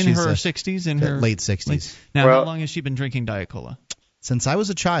shared. In her 60s, in her late 60s. Now, how long has she been drinking Diet Cola? Since I was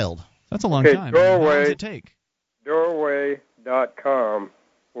a child. That's a long time. How long does it take? Doorway.com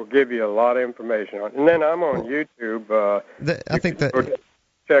will give you a lot of information on. And then I'm on YouTube. I think that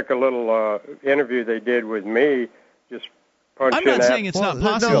check a little interview they did with me. Just I'm not saying it's not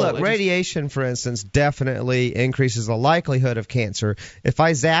possible. No, look, radiation, for instance, definitely increases the likelihood of cancer. If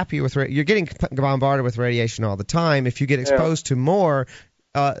I zap you with you're getting bombarded with radiation all the time. If you get exposed to more,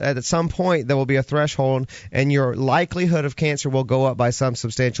 at some point there will be a threshold, and your likelihood of cancer will go up by some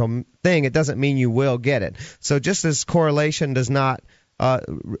substantial thing. It doesn't mean you will get it. So just as correlation does not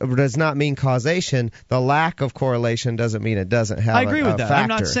mean causation, the lack of correlation doesn't mean it doesn't have I agree with that. factor. I'm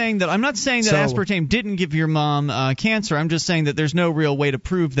not saying that aspartame didn't give your mom cancer. I'm just saying that there's no real way to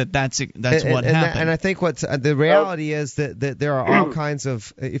prove that that's what happened. And I think the reality is that there are all kinds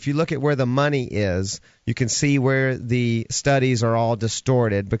of, if you look at where the money is, you can see where the studies are all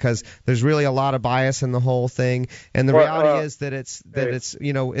distorted, because there's really a lot of bias in the whole thing. And the reality is that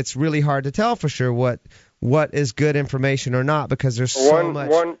it's really hard to tell for sure what is good information or not, because there's so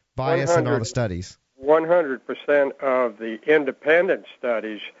much bias in all the studies. 100% of the independent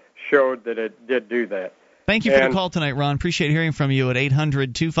studies showed that it did do that. Thank you for the call tonight, Ron. Appreciate hearing from you at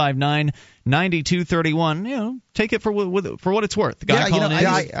 800-259-9231. 9231. Take it for what it's worth. The guy calling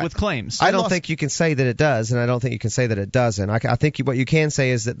in with claims. I don't think you can say that it does, and I don't think you can say that it doesn't. I think what you can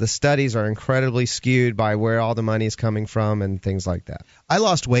say is that the studies are incredibly skewed by where all the money is coming from and things like that. I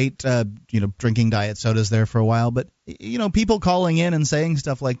lost weight, drinking diet sodas there for a while, but people calling in and saying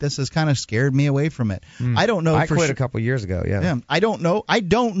stuff like this has kind of scared me away from it. I don't know. I quit a couple years ago. Yeah. I don't know.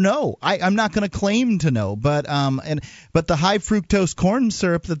 I'm not going to claim to know, but the high fructose corn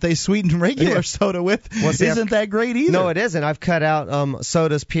syrup that they sweeten regular soda with isn't that great either. No, it isn't. I've cut out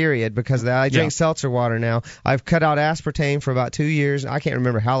sodas, period, because I drink seltzer water now. I've cut out aspartame for about 2 years. I can't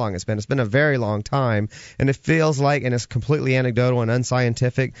remember how long it's been. It's been a very long time, and it feels like, and it's completely anecdotal and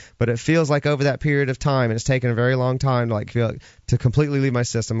unscientific, but it feels like over that period of time, and it's taken a very long time to completely leave my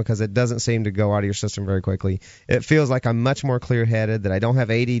system because it doesn't seem to go out of your system very quickly. It feels like I'm much more clear-headed, that I don't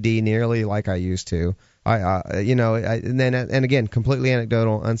have ADD nearly like I used to. And again, completely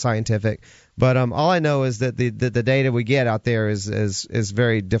anecdotal, unscientific. But all I know is that the data we get out there is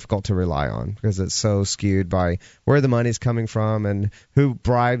very difficult to rely on because it's so skewed by where the money's coming from and who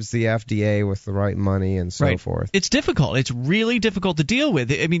bribes the FDA with the right money and so forth. It's difficult. It's really difficult to deal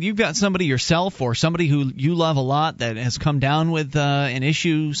with. I mean, you've got somebody yourself or somebody who you love a lot that has come down with an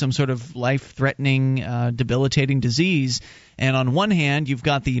issue, some sort of life-threatening, debilitating disease. And on one hand, you've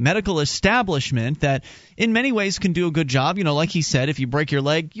got the medical establishment that in many ways can do a good job. Like he said, if you break your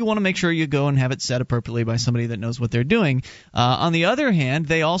leg, you want to make sure you go and have it set appropriately by somebody that knows what they're doing. On the other hand,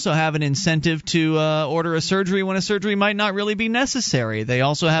 they also have an incentive to order a surgery when a surgery might not really be necessary. They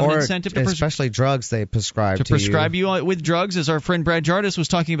also have an incentive to especially drugs they prescribe you with drugs, as our friend Brad Jardis was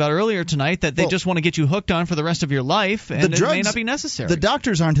talking about earlier tonight, that they just want to get you hooked on for the rest of your life, and it may not be necessary. The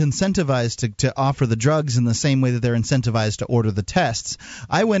doctors aren't incentivized to offer the drugs in the same way that they're incentivized to order the tests.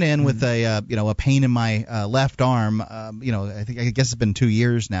 I went in with a pain in my left arm. I guess it's been 2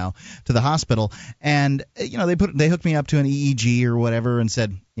 years now, to the hospital, and they hooked me up to an EEG or whatever and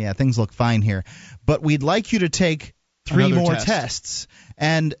said, yeah, things look fine here, but we'd like you to take 3 more tests.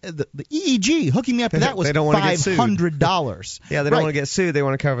 And the EEG hooking me up to that was $500. Yeah, they don't want to get sued. They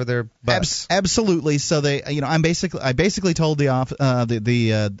want to cover their butts. Absolutely. So I basically told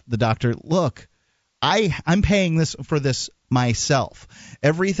the doctor, look, I'm paying for this myself.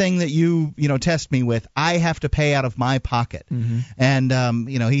 Everything that you test me with, I have to pay out of my pocket. Mm-hmm. And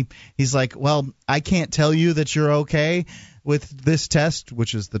he's like, well, I can't tell you that you're okay with this test,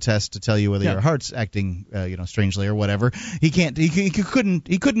 which is the test to tell you whether your heart's acting strangely or whatever. He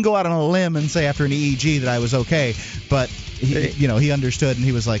couldn't go out on a limb and say after an EEG that I was okay, but he understood, and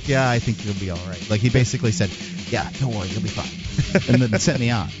he was like, yeah, I think you'll be all right. Like, he basically said, yeah, don't worry, you'll be fine, and then sent me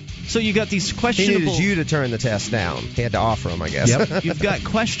on. So you got these questionable... He needed you to turn the test down. He had to offer them, I guess. Yep. You've got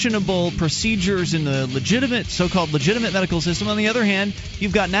questionable procedures in the so-called legitimate medical system. On the other hand,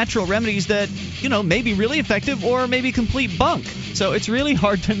 you've got natural remedies that, may be really effective or maybe complete bunk. So it's really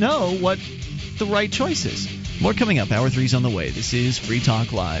hard to know what the right choice is. More coming up. Hour 3's on the way. This is Free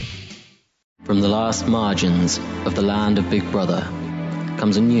Talk Live. From the last margins of the land of Big Brother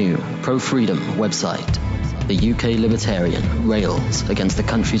comes a new pro-freedom website. The UK Libertarian rails against the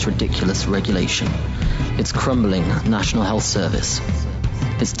country's ridiculous regulation, its crumbling National Health Service,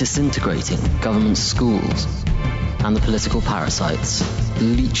 its disintegrating government schools, and the political parasites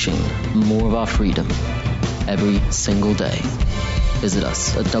leeching more of our freedom every single day. Visit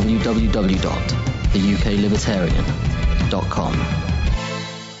us at www.theuklibertarian.com.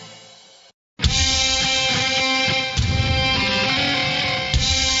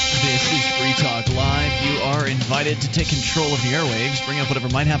 This is Free Talk Live. You are invited to take control of the airwaves. Bring up whatever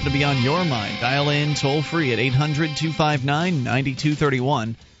might happen to be on your mind. Dial in toll-free at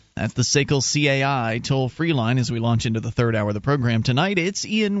 800-259-9231. That's the SACL CAI toll-free line as we launch into the third hour of the program. Tonight, it's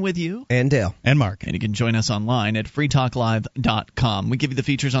Ian with you. And Dale. And Mark. And you can join us online at freetalklive.com. We give you the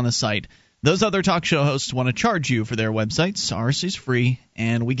features on the site. Those other talk show hosts want to charge you for their websites. Ours is free,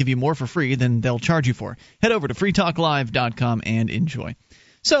 and we give you more for free than they'll charge you for. Head over to freetalklive.com and enjoy.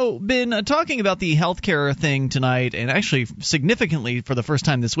 So, been talking about the healthcare thing tonight, and actually significantly for the first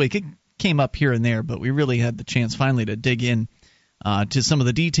time this week. It came up here and there, but we really had the chance finally to dig in to some of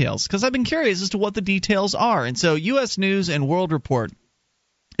the details, because I've been curious as to what the details are. And so U.S. News and World Report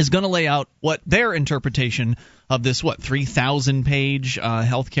is going to lay out what their interpretation of this, 3,000-page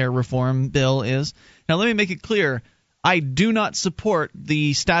healthcare reform bill is. Now, let me make it clear. I do not support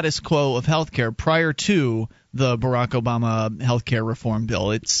the status quo of healthcare prior to the Barack Obama healthcare reform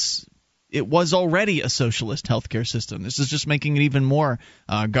bill. It's it was already a socialist healthcare system. This is just making it even more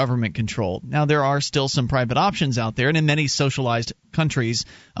government controlled. Now, there are still some private options out there, and in many socialized countries,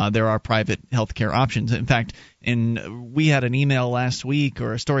 there are private healthcare options. In fact, we had an email last week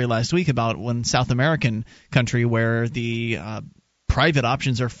or a story last week about one South American country where the private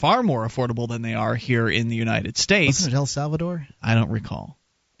options are far more affordable than they are here in the United States. Wasn't it El Salvador? I don't recall.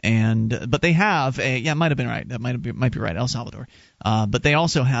 But they have it might have been right. That might be right, El Salvador. But they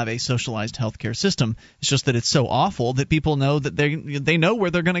also have a socialized healthcare system. It's just that it's so awful that people know that they know where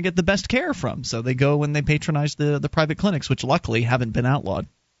they're going to get the best care from. So they go and they patronize the private clinics, which luckily haven't been outlawed.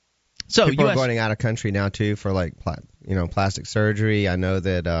 So people are going out of country now too for like plastic surgery. I know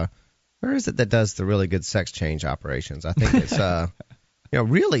that where is it that does the really good sex change operations? I think it's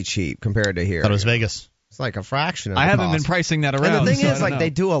really cheap compared to here. Thought it was Vegas. It's like a fraction of the I haven't cost. been pricing that around. And the thing is, they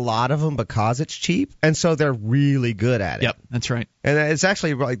do a lot of them because it's cheap, and so they're really good at it. Yep, that's right. And it's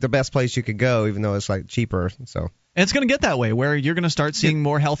actually like the best place you could go, even though it's like cheaper. So. And it's going to get that way, where you're going to start seeing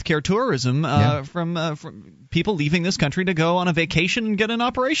more healthcare tourism from people leaving this country to go on a vacation and get an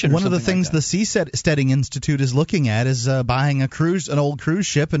operation. One of the things the Seasteading Institute is looking at is buying an old cruise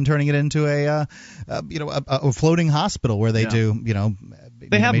ship and turning it into a floating hospital where they do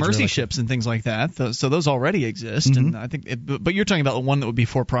They have mercy ships and things like that, so those already exist. Mm-hmm. And I think, but you're talking about one that would be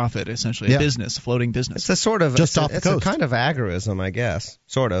for profit, essentially, a business, a floating business. It's a sort of just off the coast. It's a kind of agorism, I guess,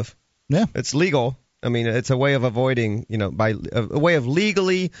 sort of. Yeah, it's legal. I mean, it's a way of avoiding, by a way of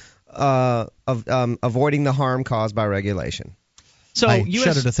legally avoiding the harm caused by regulation. So I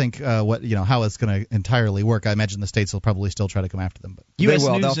shudder to think how it's going to entirely work. I imagine the states will probably still try to come after them, but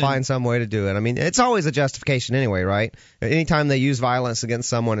they'll find some way to do it. I mean, it's always a justification anyway, right? Anytime they use violence against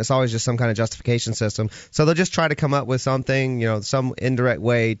someone, it's always just some kind of justification system. So they'll just try to come up with something, some indirect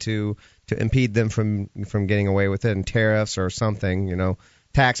way to impede them from getting away with it, and tariffs or something,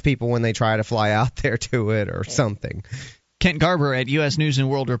 tax people when they try to fly out there to it or something. Kent Garber at U.S. News and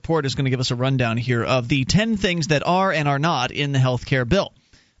World Report is going to give us a rundown here of the 10 things that are and are not in the health care bill.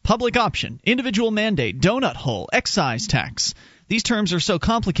 Public option, individual mandate, donut hole, excise tax. These terms are so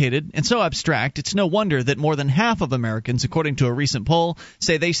complicated and so abstract, it's no wonder that more than half of Americans, according to a recent poll,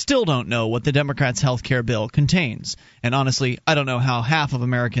 say they still don't know what the Democrats' health care bill contains. And honestly, I don't know how half of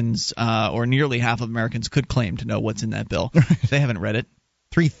Americans, or nearly half of Americans, could claim to know what's in that bill. They haven't read it.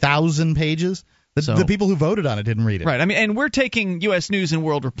 3,000 pages? The people who voted on it didn't read it. Right. I mean, and we're taking U.S. News and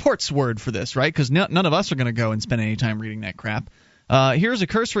World Report's word for this, right? Because none of us are going to go and spend any time reading that crap. Here's a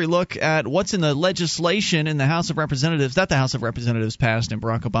cursory look at what's in the legislation in the House of Representatives that the House of Representatives passed and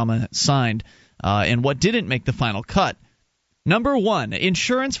Barack Obama signed, and what didn't make the final cut. Number 1,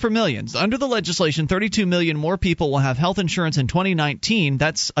 insurance for millions. Under the legislation, 32 million more people will have health insurance in 2019.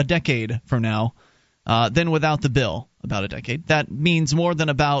 That's a decade from now. Than without the bill, about a decade. That means that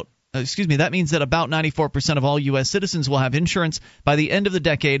about 94% of all U.S. citizens will have insurance by the end of the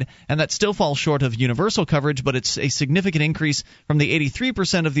decade, and that still falls short of universal coverage, but it's a significant increase from the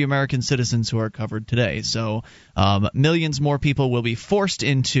 83% of the American citizens who are covered today. So millions more people will be forced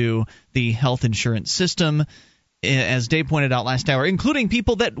into the health insurance system, as Dave pointed out last hour, including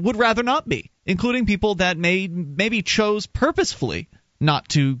people that would rather not be, including people that maybe chose purposefully not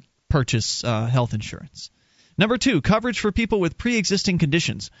to purchase health insurance. Number 2, coverage for people with pre-existing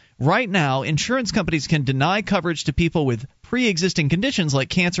conditions. Right now, insurance companies can deny coverage to people with pre-existing conditions like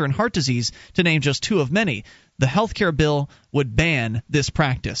cancer and heart disease, to name just two of many. The health care bill would ban this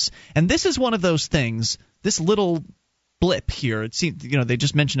practice. And this is one of those things, this little blip here, it seems, they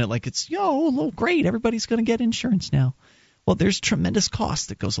just mention it like it's, great, everybody's going to get insurance now. Well, there's tremendous cost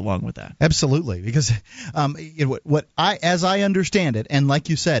that goes along with that. Absolutely, because as I understand it, and like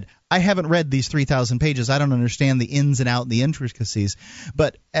you said, I haven't read these 3,000 pages. I don't understand the ins and outs, the intricacies.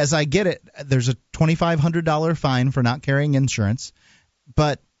 But as I get it, there's a $2,500 fine for not carrying insurance,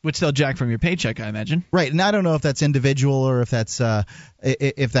 which they'll jack from your paycheck, I imagine. Right, and I don't know if that's individual or if that's for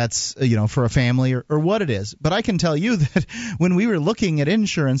a family or what it is. But I can tell you that when we were looking at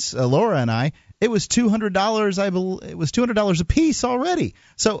insurance, Laura and I, it was $200. I believe it was $200 a piece already.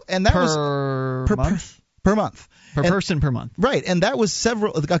 So, and that was per month. Per person per month. Right, and that was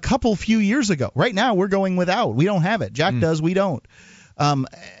a few years ago. Right now we're going without. We don't have it. Jack does, we don't.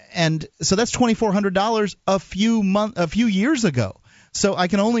 And so that's $2,400 a few years ago. So I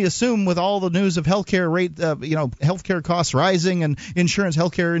can only assume, with all the news of healthcare healthcare costs rising and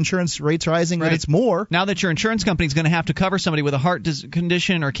healthcare insurance rates rising, that it's more. Now that your insurance company is going to have to cover somebody with a heart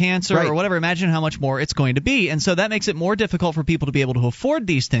condition or cancer or whatever, imagine how much more it's going to be. And so that makes it more difficult for people to be able to afford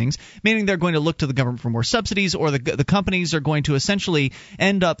these things, meaning they're going to look to the government for more subsidies, or the companies are going to essentially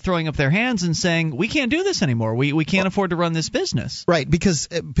end up throwing up their hands and saying, we can't do this anymore. We can't afford to run this business. Right, because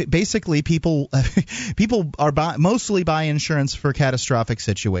basically people mostly buy insurance for catastrophic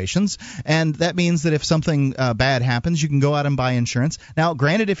situations, and that means that if something bad happens, you can go out and buy insurance. Now,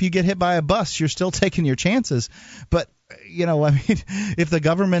 granted, if you get hit by a bus, you're still taking your chances, but if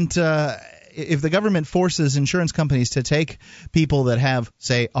the government forces insurance companies to take people that have,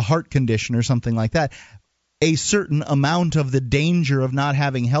 say, a heart condition or something like that, a certain amount of the danger of not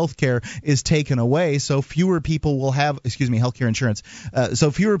having health care is taken away, so fewer people will have healthcare insurance.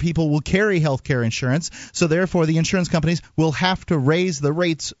 So fewer people will carry healthcare insurance, so therefore the insurance companies will have to raise the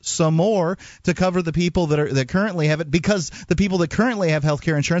rates some more to cover the people that currently have it, because the people that currently have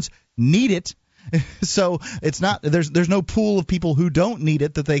healthcare insurance need it. So it's not there's no pool of people who don't need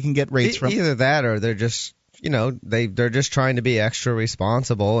it that they can get rates from. Either that, or they're just they're just trying to be extra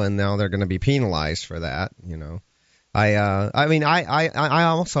responsible, and now they're going to be penalized for that. I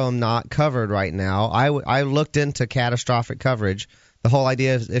also am not covered right now. I looked into catastrophic coverage. The whole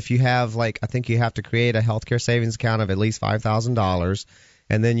idea is if you have, I think you have to create a healthcare savings account of at least $5,000,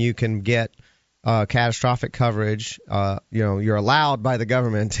 and then you can get catastrophic coverage. You're allowed by the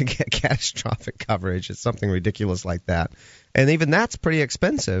government to get catastrophic coverage. It's something ridiculous like that. And even that's pretty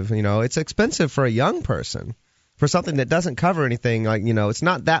expensive. It's expensive for a young person. For something that doesn't cover anything, it's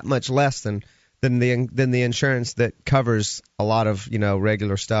not that much less than the insurance that covers a lot of,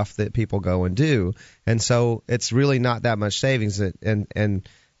 regular stuff that people go and do. And so it's really not that much savings. And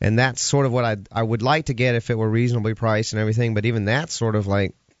that's sort of what I would like to get if it were reasonably priced and everything. But even that's sort of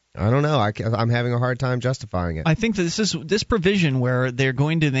I don't know. I'm having a hard time justifying it. I think that this provision where they're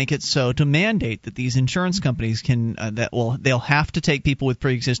going to make it so to mandate that these insurance companies can they'll have to take people with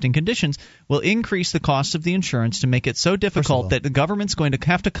pre-existing conditions will increase the cost of the insurance to make it so difficult that the government's going to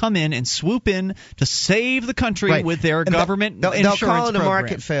have to come in and swoop in to save the country with their government insurance They'll call it program. a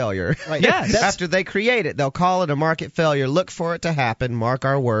market failure. Right. Yes. After they create it, they'll call it a market failure. Look for it to happen. Mark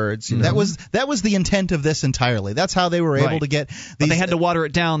our words. That was the intent of this entirely. That's how they were able to get these. But they had to water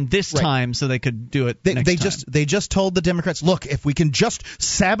it down this time so they could do it They just told the Democrats, look, if we can just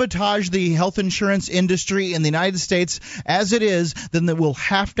sabotage the health insurance industry in the United States as it is, then we'll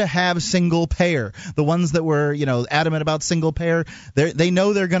have to have single payer. The ones that were adamant about single payer, they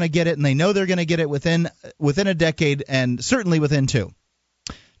know they're going to get it, and they know they're going to get it within a decade, and certainly within 2.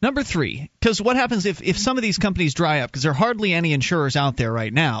 Number 3, because what happens if some of these companies dry up? Because there are hardly any insurers out there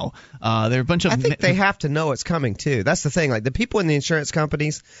right now. There are a bunch of. I think they have to know it's coming too. That's the thing. The people in the insurance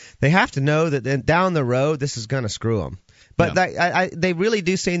companies, they have to know that down the road this is going to screw them. But they really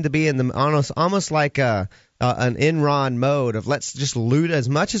do seem to be in the almost like an Enron mode of let's just loot as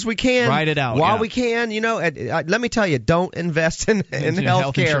much as we can, ride it out while we can. Let me tell you, don't invest in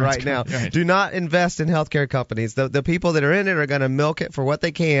healthcare right now. Right. Do not invest in healthcare companies. The people that are in it are going to milk it for what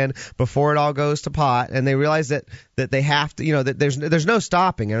they can before it all goes to pot, and they realize that they have to, that there's no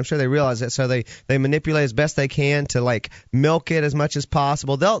stopping. And I'm sure they realize it, so they manipulate as best they can to milk it as much as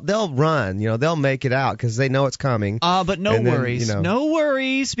possible. They'll run, they'll make it out because they know it's coming. But no worries, no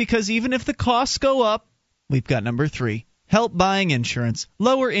worries, because even if the costs go up, we've got number 3. Help buying insurance.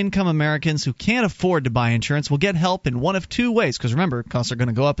 Lower income Americans who can't afford to buy insurance will get help in one of 2 ways, because remember, costs are going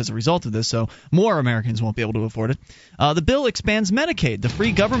to go up as a result of this, so more Americans won't be able to afford it. The bill expands Medicaid, the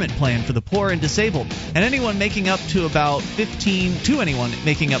free government plan for the poor and disabled, and anyone making up to about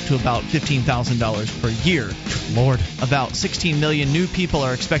 $15,000 per year. Lord. About 16 million new people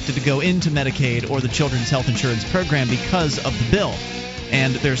are expected to go into Medicaid or the Children's Health Insurance Program because of the bill.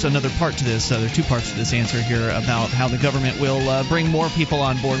 And there's another part to this. There are 2 parts to this answer here about how the government will bring more people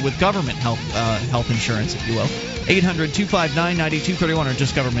on board with government health insurance, if you will. 800-259-9231 or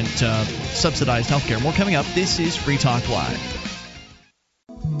just government subsidized health care. More coming up. This is Free Talk Live.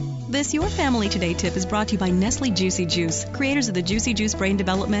 This Your Family Today tip is brought to you by Nestle Juicy Juice, creators of the Juicy Juice Brain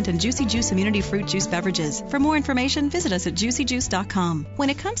Development and Juicy Juice Immunity Fruit Juice beverages. For more information, visit us at juicyjuice.com. When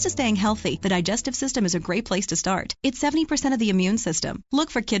it comes to staying healthy, the digestive system is a great place to start. It's 70% of the immune system.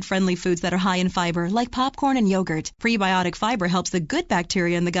 Look for kid-friendly foods that are high in fiber, like popcorn and yogurt. Prebiotic fiber helps the good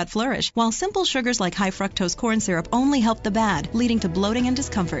bacteria in the gut flourish, while simple sugars like high fructose corn syrup only help the bad, leading to bloating and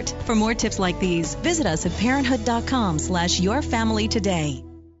discomfort. For more tips like these, visit us at parenthood.com/yourfamilytoday.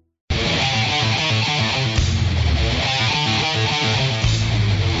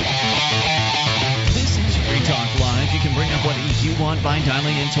 want by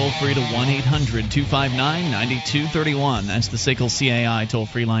dialing in toll-free to 1-800-259-9231. That's the SACL CAI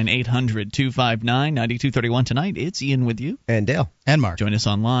toll-free line, 800-259-9231. Tonight, it's Ian with you. And Dale. And Mark. Join us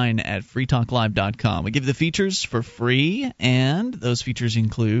online at freetalklive.com. We give you the features for free, and those features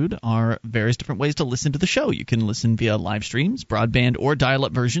include our various different ways to listen to the show. You can listen via live streams, broadband, or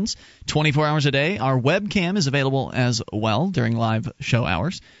dial-up versions 24 hours a day. Our webcam is available as well during live show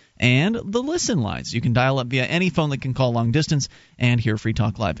hours. And the listen lines. You can dial up via any phone that can call long distance and hear Free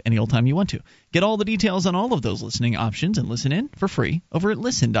Talk Live any old time you want to. Get all the details on all of those listening options and listen in for free over at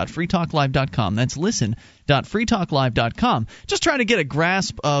listen.freetalklive.com. That's listen.freetalklive.com. Just trying to get a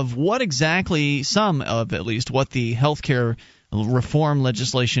grasp of what exactly, some of at least, what the healthcare reform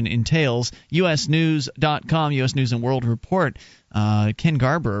legislation entails. usnews.com, U.S. News and World Report. Kent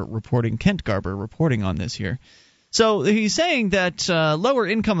Garber reporting on this here. So he's saying that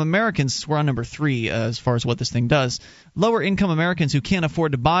lower-income Americans, we're on number 3 as far as what this thing does, lower-income Americans who can't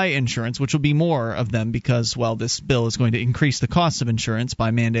afford to buy insurance, which will be more of them because, well, this bill is going to increase the cost of insurance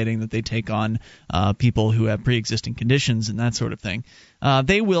by mandating that they take on people who have pre-existing conditions and that sort of thing.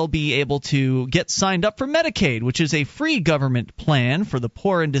 They will be able to get signed up for Medicaid, which is a free government plan for the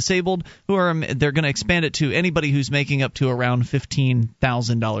poor and disabled. They're going to expand it to anybody who's making up to around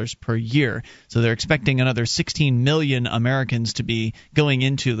 $15,000 per year. So they're expecting another 16 million Americans to be going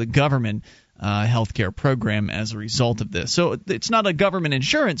into the government healthcare program as a result of this. So it's not a government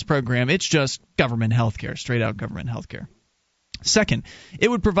insurance program; it's just government healthcare, straight out government healthcare. Second, it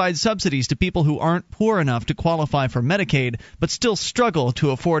would provide subsidies to people who aren't poor enough to qualify for Medicaid but still struggle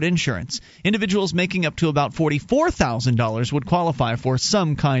to afford insurance. Individuals making up to about $44,000 would qualify for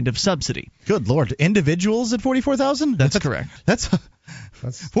some kind of subsidy. Good Lord, individuals at $44,000? That's correct. That's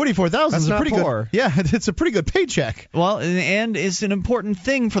 $44,000 is a pretty good. Yeah, it's a pretty good paycheck. Well, and it's an important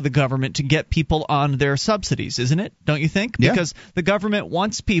thing for the government to get people on their subsidies, isn't it? Don't you think? Because the government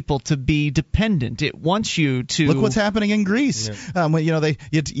wants people to be dependent. It wants you to look what's happening in Greece. Yeah.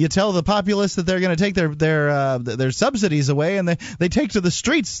 You tell the populace that they're going to take their subsidies away, and they take to the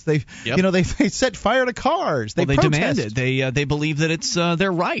streets. They set fire to cars. They demand it. They believe that it's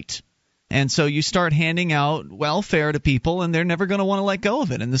their right. And so you start handing out welfare to people, and they're never going to want to let go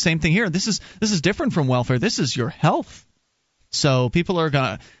of it. And the same thing here. This is different from welfare. This is your health. So people are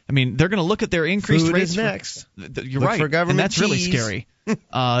going to – I mean, they're going to look at their increased Food rates. Is next. You're look right. For government and that's cheese. Really scary.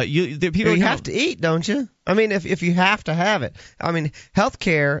 You have to eat, don't you? I mean, if you have to have it. I mean, health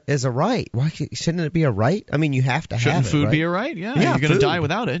care is a right. Why shouldn't it be a right? I mean, you have to have it. Shouldn't food right? be a right? Yeah you're going to die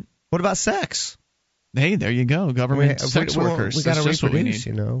without it. What about sex? Hey, there you go. Government sex workers. We got to reproduce,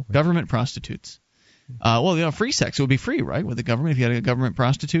 Government prostitutes. Free sex. It would be free, right? With the government, if you had a government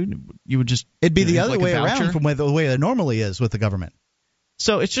prostitute, you would just it'd be the other way around from the way it normally is with the government.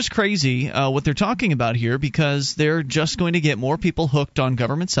 So it's just crazy what they're talking about here because they're just going to get more people hooked on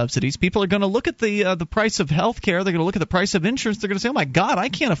government subsidies. People are going to look at the price of health care. They're going to look at the price of insurance. They're going to say, "Oh my God, I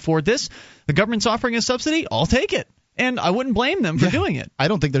can't afford this. The government's offering a subsidy. I'll take it." And I wouldn't blame them for doing it. I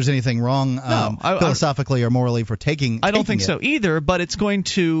don't think there's anything wrong philosophically or morally for taking I don't think so either, but it's going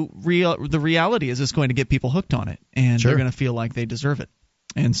to the reality is it's going to get people hooked on it, and they're going to feel like they deserve it.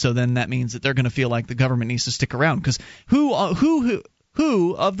 And so then that means that they're going to feel like the government needs to stick around because who of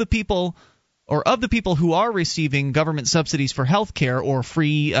the people who are receiving government subsidies for health care or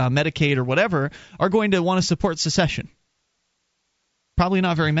free Medicaid or whatever are going to want to support secession? Probably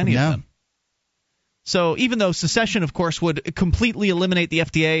not very many of them. So even though secession, of course, would completely eliminate the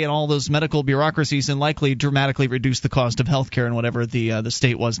FDA and all those medical bureaucracies and likely dramatically reduce the cost of health care and whatever the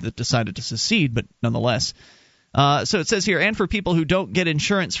state was that decided to secede, but nonetheless. So it says here, and for people who don't get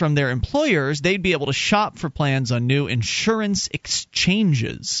insurance from their employers, they'd be able to shop for plans on new insurance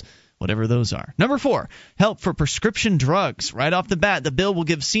exchanges, whatever those are. Number 4, help for prescription drugs. Right off the bat, the bill will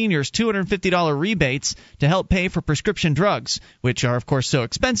give seniors $250 rebates to help pay for prescription drugs, which are, of course, so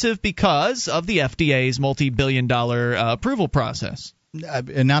expensive because of the FDA's multi-billion-dollar approval process.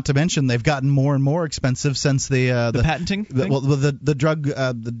 And not to mention, they've gotten more and more expensive since the patenting. The drug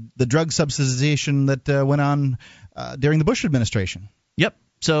subsidization that went on during the Bush administration. Yep.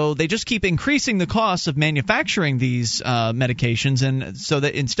 So they just keep increasing the cost of manufacturing these medications, and so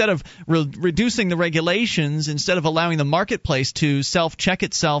that instead of reducing the regulations, instead of allowing the marketplace to self-check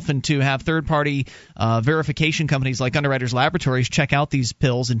itself and to have third-party verification companies like Underwriters Laboratories check out these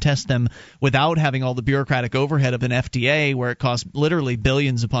pills and test them without having all the bureaucratic overhead of an FDA, where it costs literally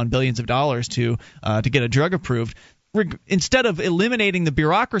billions upon billions of dollars to get a drug approved. Instead of eliminating the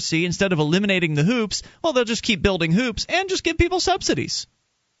bureaucracy, instead of eliminating the hoops, well, they'll just keep building hoops and just give people subsidies.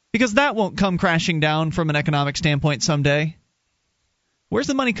 Because that won't come crashing down from an economic standpoint someday. Where's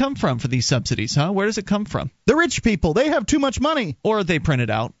the money come from for these subsidies, huh? Where does it come from? The rich people, they have too much money. Or they print it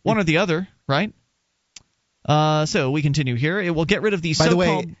out. One or the other, right? So we continue here. It will get rid of the so-called... By the way,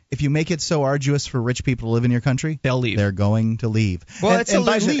 so-called... if you make it so arduous for rich people to live in your country, they'll leave. They're going to leave. Well, it's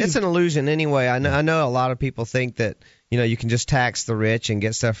an illusion anyway. I know a lot of people think that you can just tax the rich and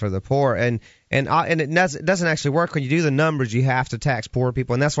get stuff for the poor, and it doesn't actually work. When you do the numbers, you have to tax poor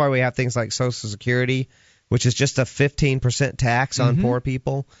people, and that's why we have things like Social Security, which is just a 15% tax on poor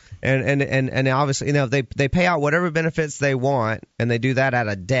people, and obviously they pay out whatever benefits they want, and they do that out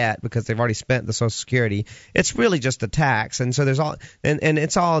of debt because they've already spent the Social Security. It's really just a tax, and so there's all and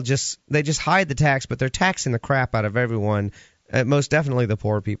it's all just they just hide the tax, but they're taxing the crap out of everyone. Most definitely the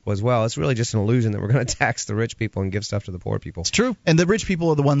poor people as well. It's really just an illusion that we're going to tax the rich people and give stuff to the poor people. It's true. And the rich people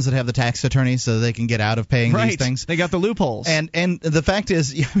are the ones that have the tax attorneys so they can get out of paying these things. They got the loopholes. And the fact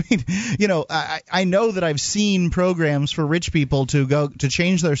is, I know that I've seen programs for rich people to go to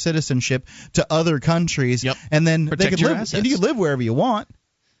change their citizenship to other countries, and then Protect they can you can live wherever you want.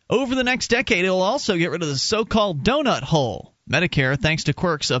 Over the next decade, it will also get rid of the so-called donut hole. Medicare, thanks to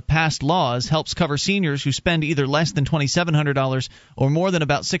quirks of past laws, helps cover seniors who spend either less than $2,700 or more than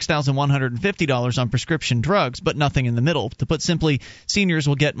about $6,150 on prescription drugs, but nothing in the middle. To put simply, seniors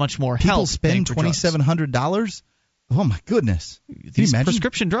will get much more help. People spend $2,700? Oh, my goodness. These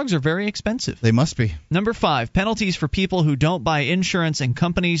prescription drugs are very expensive. They must be. Number 5, penalties for people who don't buy insurance and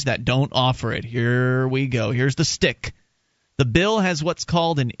companies that don't offer it. Here we go. Here's the stick. The bill has what's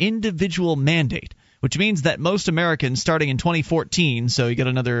called an individual mandate, which means that most Americans, starting in 2014, so you get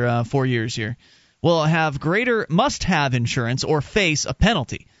another 4 years here, must have insurance or face a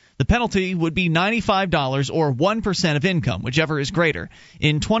penalty. The penalty would be $95 or 1% of income, whichever is greater,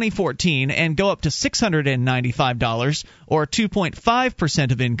 in 2014, and go up to $695 or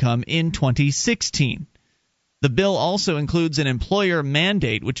 2.5% of income in 2016. The bill also includes an employer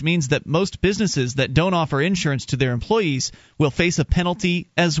mandate, which means that most businesses that don't offer insurance to their employees will face a penalty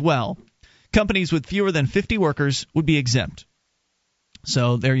as well. Companies with fewer than 50 workers would be exempt.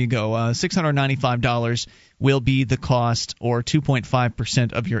 So there you go. $695 will be the cost, or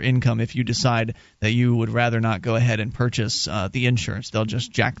 2.5% of your income, if you decide that you would rather not go ahead and purchase the insurance. They'll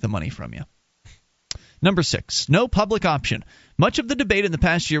just jack the money from you. Number 6, no public option. Much of the debate in the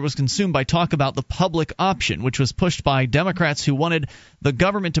past year was consumed by talk about the public option, which was pushed by Democrats who wanted the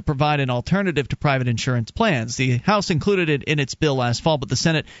government to provide an alternative to private insurance plans. The House included it in its bill last fall, but the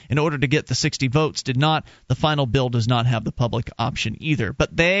Senate, in order to get the 60 votes, did not. The final bill does not have the public option either.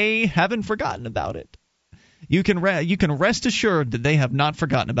 But they haven't forgotten about it. You can rest assured that they have not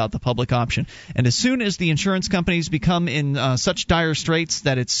forgotten about the public option. And as soon as the insurance companies become in such dire straits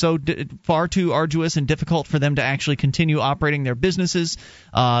that it's so far too arduous and difficult for them to actually continue operating their businesses,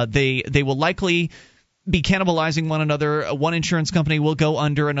 they will likely be cannibalizing one another. One insurance company will go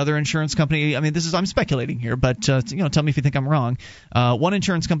under another insurance company. I mean, I'm speculating here, but tell me if you think I'm wrong. One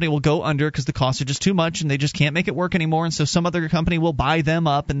insurance company will go under because the costs are just too much and they just can't make it work anymore, and so some other company will buy them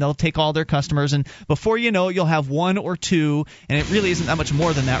up and they'll take all their customers, and before you know it, you'll have one or two, and it really isn't that much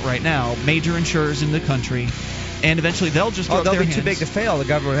more than that right now, major insurers in the country. And eventually they'll just throw up their hands. They'll be too big to fail. The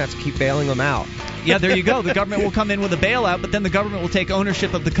government will have to keep bailing them out. Yeah, there you go. The government will come in with a bailout, but then the government will take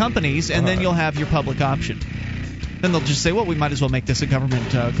ownership of the companies, and then you'll have your public option. Then they'll just say, well, we might as well make this a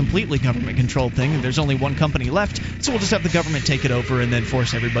completely government-controlled thing, and there's only one company left, so we'll just have the government take it over and then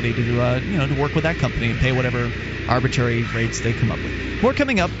force everybody to work with that company and pay whatever arbitrary rates they come up with. More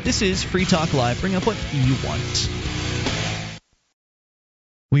coming up. This is Free Talk Live. Bring up what you want.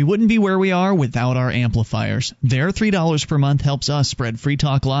 We wouldn't be where we are without our amplifiers. Their $3 per month helps us spread Free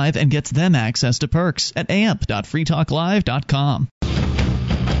Talk Live and gets them access to perks at amp.freetalklive.com.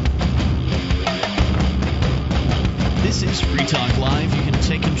 This is Free Talk Live. You can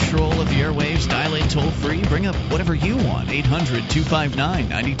take control of the airwaves, dial in toll-free, bring up whatever you want.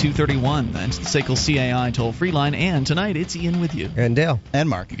 800-259-9231. That's the SACL CAI toll-free line. And tonight, it's Ian with you. And Dale. And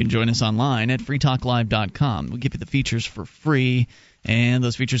Mark. You can join us online at freetalklive.com. We'll give you the features for free. And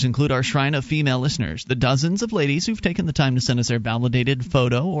those features include our shrine of female listeners, the dozens of ladies who've taken the time to send us their validated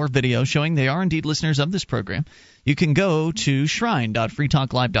photo or video showing they are indeed listeners of this program. You can go to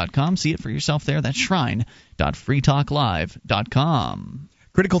shrine.freetalklive.com, see it for yourself there. That's shrine.freetalklive.com.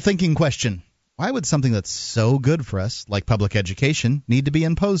 Critical thinking question. Why would something that's so good for us, like public education, need to be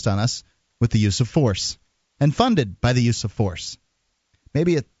imposed on us with the use of force and funded by the use of force?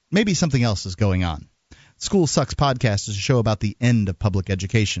 Maybe something else is going on. School Sucks Podcast is a show about the end of public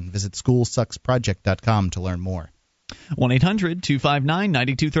education. Visit schoolsucksproject.com to learn more.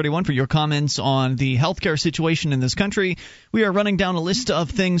 1-800-259-9231 for your comments on the healthcare situation in this country. We are running down a list of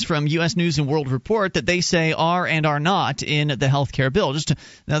things from U.S. News and World Report that they say are and are not in the healthcare bill.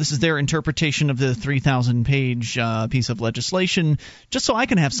 Now, this is their interpretation of the 3,000-page piece of legislation, just so I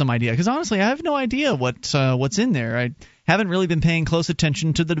can have some idea. Because honestly, I have no idea what's in there. I haven't really been paying close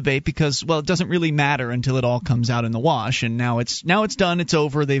attention to the debate because, well, it doesn't really matter until it all comes out in the wash. And now it's done. It's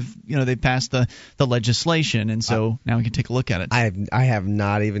over. They've passed the legislation, and so now we can take a look at it. I have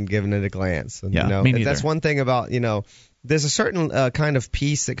not even given it a glance. And, yeah, me neither. That's one thing about there's a certain kind of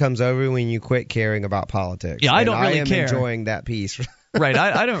peace that comes over when you quit caring about politics. Yeah, I don't really care. I am enjoying that peace. Right,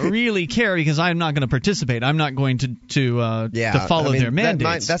 I don't really care because I'm not going to participate. I'm not going to follow their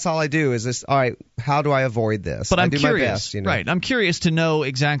mandates. That's all I do is this. All right, how do I avoid this? But I'm do curious, my best, right? I'm curious to know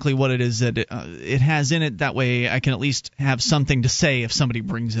exactly what it is that it has in it. That way, I can at least have something to say if somebody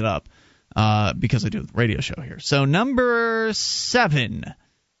brings it up, because I do a radio show here. So number 7.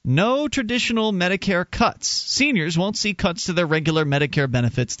 No traditional Medicare cuts. Seniors won't see cuts to their regular Medicare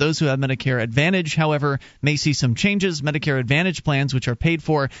benefits. Those who have Medicare Advantage, however, may see some changes. Medicare Advantage plans, which are paid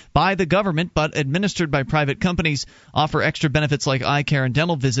for by the government but administered by private companies, offer extra benefits like eye care and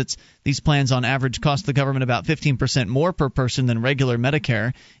dental visits. These plans on average cost the government about 15% more per person than regular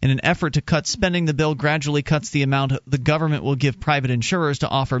Medicare. In an effort to cut spending, the bill gradually cuts the amount the government will give private insurers to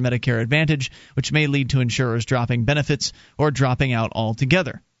offer Medicare Advantage, which may lead to insurers dropping benefits or dropping out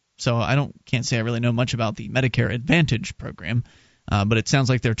altogether. So I can't say I really know much about the Medicare Advantage program, but it sounds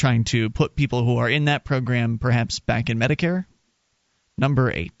like they're trying to put people who are in that program perhaps back in Medicare.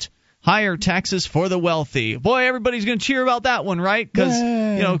 Number 8. Higher taxes for the wealthy. Boy, everybody's going to cheer about that one, right?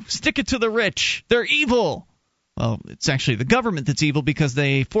 Because, stick it to the rich. They're evil. Well, it's actually the government that's evil because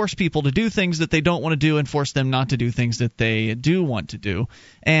they force people to do things that they don't want to do and force them not to do things that they do want to do.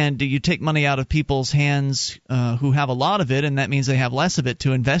 And you take money out of people's hands who have a lot of it, and that means they have less of it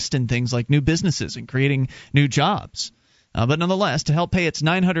to invest in things like new businesses and creating new jobs. But nonetheless, to help pay its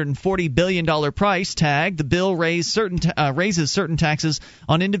 $940 billion price tag, the bill raises certain taxes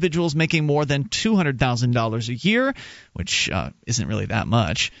on individuals making more than $200,000 a year, which isn't really that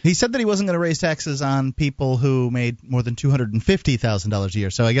much. He said that he wasn't going to raise taxes on people who made more than $250,000 a year.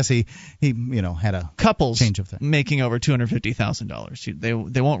 So I guess he had a couples change of that. Making over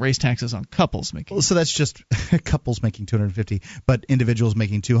 $250,000. They won't raise taxes on couples making. Well, so that's just couples making $250, but individuals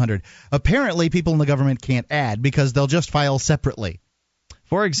making $200. Apparently, people in the government can't add because they'll just file separately.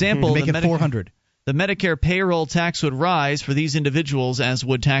 For example, make it $400. The Medicare payroll tax would rise for these individuals, as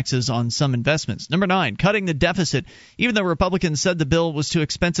would taxes on some investments. Number 9, cutting the deficit. Even though Republicans said the bill was too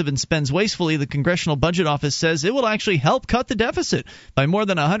expensive and spends wastefully, the Congressional Budget Office says it will actually help cut the deficit by more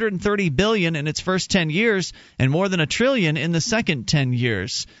than $130 billion in its first 10 years and more than $1 trillion in the second 10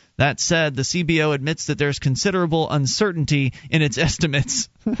 years. That said, the CBO admits that there's considerable uncertainty in its estimates.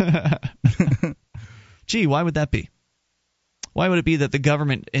 Gee, why would that be? Why would it be that the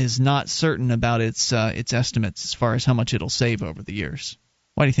government is not certain about its estimates as far as how much it'll save over the years?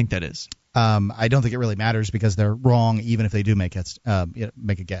 Why do you think that is? I don't think it really matters because they're wrong even if they do make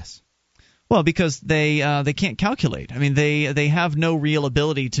a guess. Well, because they can't calculate. I mean, they have no real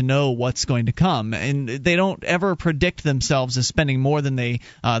ability to know what's going to come, and they don't ever predict themselves as spending more than they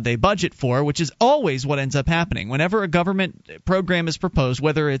budget for, which is always what ends up happening. Whenever a government program is proposed,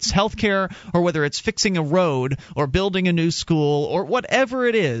 whether it's healthcare or whether it's fixing a road or building a new school or whatever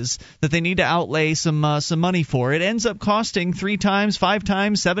it is that they need to outlay some money for, it ends up costing 3 times, 5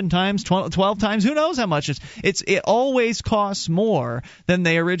 times, 7 times, 12 times. Who knows how much it always costs more than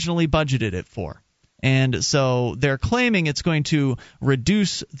they originally budgeted it for. And so they're claiming it's going to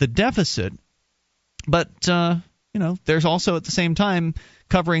reduce the deficit, but there's also at the same time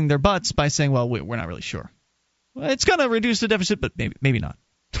covering their butts by saying, well, we're not really sure. Well, it's going to reduce the deficit, but maybe not.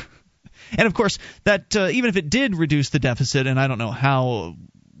 And of course, that even if it did reduce the deficit, and I don't know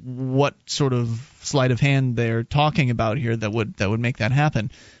what sort of sleight of hand they're talking about here that would make that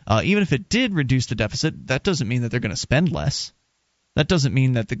happen. Even if it did reduce the deficit, that doesn't mean that they're going to spend less. That doesn't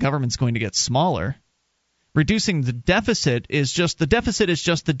mean that the government's going to get smaller. Reducing the deficit is just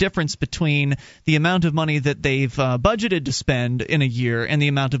the difference between the amount of money that they've budgeted to spend in a year and the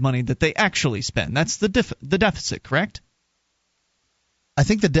amount of money that they actually spend. That's the deficit, correct? I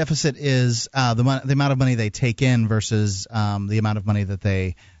think the deficit is the amount of money they take in versus the amount of money that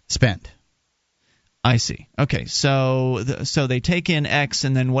they spend. I see. Okay, so they take in X,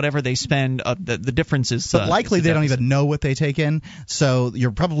 and then whatever they spend, the difference is. But likely they don't even know what they take in. So you're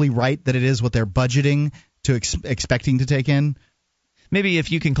probably right that it is what they're budgeting to expecting to take in. Maybe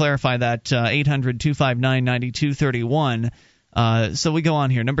if you can clarify that, 800-259-9231. So we go on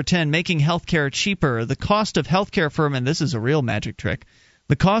here. Number 10, making healthcare cheaper. The cost of healthcare for, and this is a real magic trick,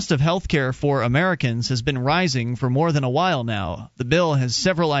 the cost of healthcare for Americans has been rising for more than a while now. The bill has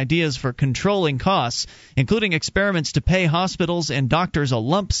several ideas for controlling costs, including experiments to pay hospitals and doctors a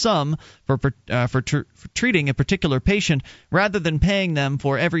lump sum for treating a particular patient rather than paying them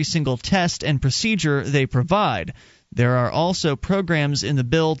for every single test and procedure they provide. There are also programs in the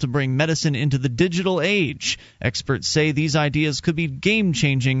bill to bring medicine into the digital age. Experts say these ideas could be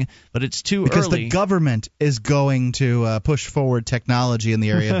game-changing, but it's too early. Because the government is going to push forward technology in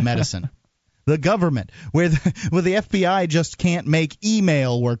the area of medicine. The government, where the FBI just can't make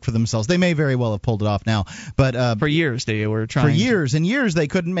email work for themselves. They may very well have pulled it off now, but for years they were trying. For years and years they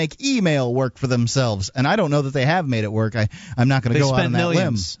couldn't make email work for themselves, and I don't know that they have made it work. I'm not going to go out on that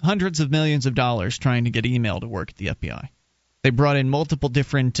limb. Hundreds of millions of dollars trying to get email to work at the FBI. They brought in multiple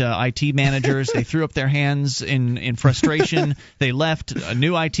different IT managers. They threw up their hands in frustration. They left. A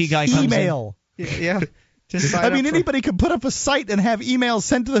new IT guy comes email. in. Yeah. Anybody could put up a site and have emails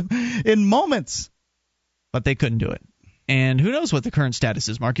sent to them in moments. But they couldn't do it. And who knows what the current status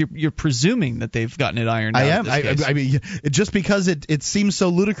is, Mark? You're presuming that they've gotten it ironed out. I mean, just because it seems so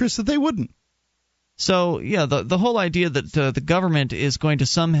ludicrous that they wouldn't. So, yeah, the whole idea that the government is going to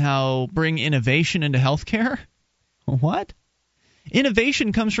somehow bring innovation into healthcare? What?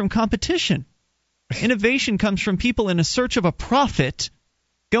 Innovation comes from competition. Innovation comes from people in a search of a profit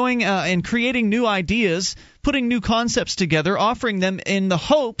going and creating new ideas, putting new concepts together, offering them in the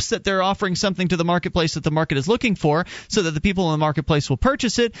hopes that they're offering something to the marketplace that the market is looking for, so that the people in the marketplace will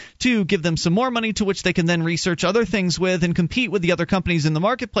purchase it, to give them some more money to which they can then research other things with and compete with the other companies in the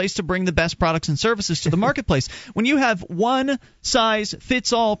marketplace to bring the best products and services to the marketplace. When you have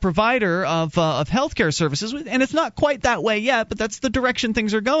one-size-fits-all provider of healthcare services, and it's not quite that way yet, but that's the direction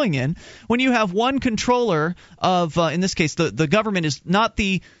things are going in. When you have one controller of, in this case, the government is not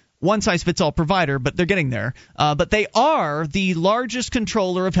the one-size-fits-all provider, but they're getting there. But they are the largest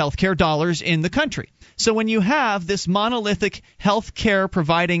controller of healthcare dollars in the country. So when you have this monolithic healthcare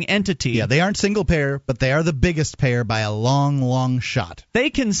providing entity... Yeah, they aren't single payer, but they are the biggest payer by a long, long shot. They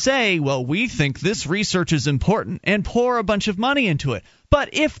can say, well, we think this research is important, and pour a bunch of money into it. But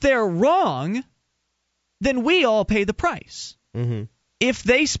if they're wrong, then we all pay the price. Mm-hmm. If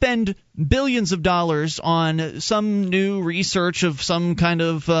they spend billions of dollars on some new research of some kind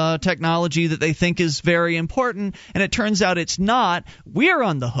of technology that they think is very important, and it turns out it's not, we're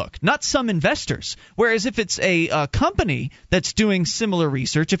on the hook, not some investors. Whereas if it's a company that's doing similar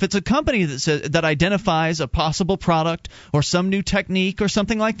research, if it's a company that identifies a possible product or some new technique or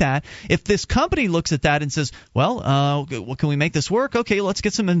something like that, if this company looks at that and says, well, can we make this work? Okay, let's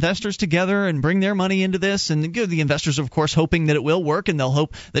get some investors together and bring their money into this. And the investors are, of course, hoping that it will work, and they'll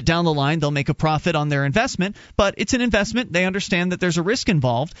hope that down the line they'll make a profit on their investment. But it's an investment. They understand that there's a risk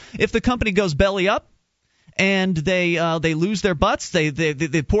involved. If the company goes belly up and they lose their butts, they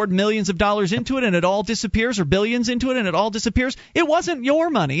poured millions of dollars into it and it all disappears, or billions into it and it all disappears, it wasn't your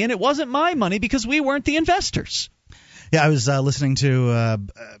money and it wasn't my money because we weren't the investors. Yeah, I was listening to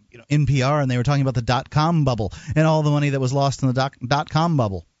NPR, and they were talking about the dot-com bubble and all the money that was lost in the dot-com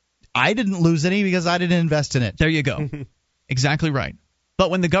bubble. I didn't lose any because I didn't invest in it. There you go. Exactly right. But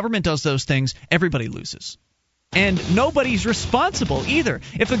when the government does those things, everybody loses. And nobody's responsible either.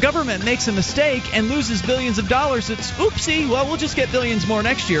 If the government makes a mistake and loses billions of dollars, it's oopsie, well, we'll just get billions more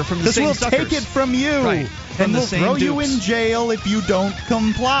next year from the same suckers. We'll take it from you. Right. And we'll throw you in jail if you don't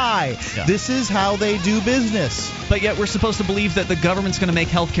comply. Yeah. This is how they do business. But yet we're supposed to believe that the government's going to make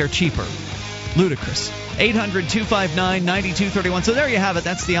healthcare cheaper. Ludicrous. 800-259-9231. So there you have it.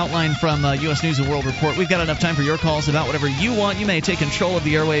 That's the outline from U.S. News & World Report. We've got enough time for your calls about whatever you want. You may take control of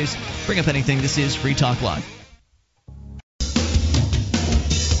the airwaves. Bring up anything. This is Free Talk Live.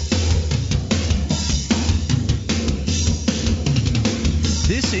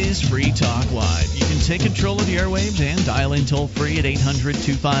 This is Free Talk Live. You can take control of the airwaves and dial in toll-free at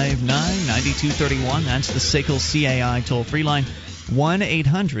 800-259-9231. That's the SACL CAI toll-free line.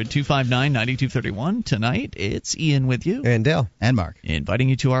 1-800-259-9231. Tonight, it's Ian with you. And Dale. And Mark. Inviting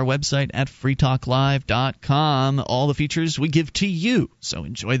you to our website at freetalklive.com. All the features we give to you, so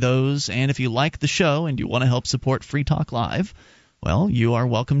enjoy those. And if you like the show and you want to help support Free Talk Live, well, you are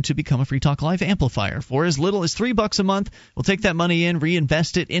welcome to become a Free Talk Live amplifier. For as little as $3 a month, we'll take that money in,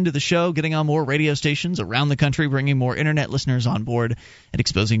 reinvest it into the show, getting on more radio stations around the country, bringing more internet listeners on board, and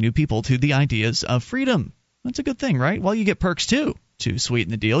exposing new people to the ideas of freedom. That's a good thing, right? Well, you get perks, too. To sweeten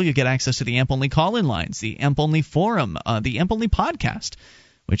the deal, you get access to the AMP-only call-in lines, the AMP-only forum, the AMP-only podcast,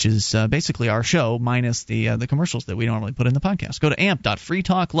 which is basically our show minus the commercials that we normally put in the podcast. Go to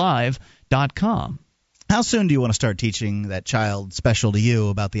amp.freetalklive.com. How soon do you want to start teaching that child special to you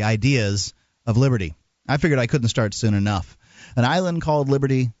about the ideas of liberty? I figured I couldn't start soon enough. An Island Called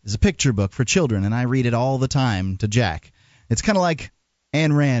Liberty is a picture book for children, and I read it all the time to Jack. It's kind of like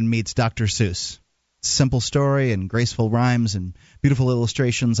Ayn Rand meets Dr. Seuss. Simple story and graceful rhymes and beautiful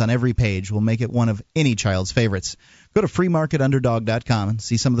illustrations on every page will make it one of any child's favorites. Go to freemarketunderdog.com and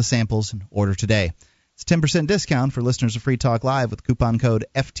see some of the samples and order today. It's a 10% discount for listeners of Free Talk Live with coupon code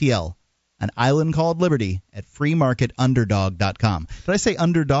FTL. An Island Called Liberty at freemarketunderdog.com. Did I say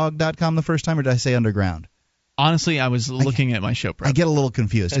underdog.com the first time, or did I say underground? Honestly, I was looking at my show prep. I get a little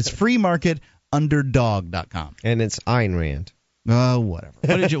confused. It's freemarketunderdog.com. And it's Ayn Rand. Oh, whatever.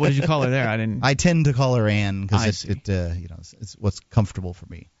 What did you call her there? I tend to call her Ann because it's what's comfortable for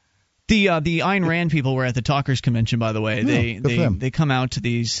me. The Ayn Rand people were at the Talkers Convention, by the way. They come out to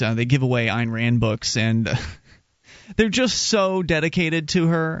these. They give away Ayn Rand books, and they're just so dedicated to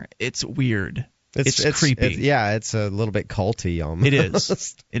her. It's weird. It's creepy. It's a little bit culty almost. It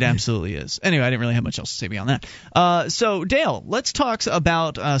is. It absolutely is. Anyway, I didn't really have much else to say beyond that. So, Dale, let's talk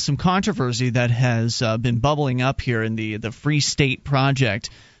about some controversy that has been bubbling up here in the Free State Project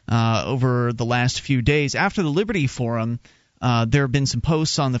over the last few days. After the Liberty Forum, there have been some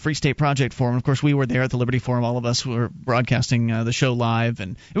posts on the Free State Project forum. Of course, we were there at the Liberty Forum. All of us were broadcasting the show live,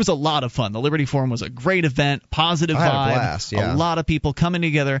 and it was a lot of fun. The Liberty Forum was a great event, positive vibe, I had a blast, yeah. A lot of people coming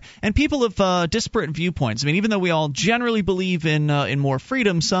together, and people of disparate viewpoints. I mean, even though we all generally believe in more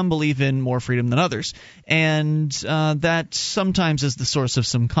freedom, some believe in more freedom than others, and that sometimes is the source of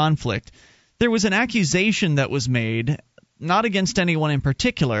some conflict. There was an accusation that was made, not against anyone in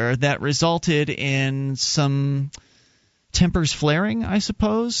particular, that resulted in some tempers flaring, I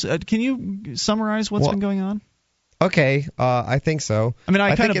suppose. Can you summarize what's been going on? Okay, I think so. I mean,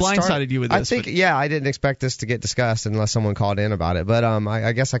 I kind of blindsided you with this. I didn't expect this to get discussed unless someone called in about it. But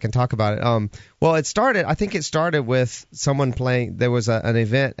I guess I can talk about it. I think it started with someone playing. There was an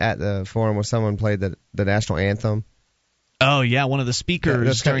event at the forum where someone played the national anthem. Oh yeah, one of the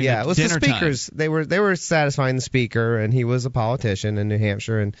speakers during it was dinner the speakers. Time. They were satisfying the speaker, and he was a politician in New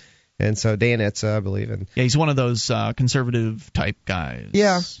Hampshire, and so Dan Itza, I believe. Yeah, he's one of those conservative type guys.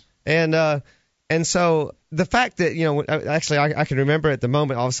 Yeah, and so the fact that actually I can remember at the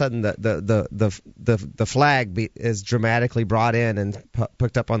moment all of a sudden the flag is dramatically brought in and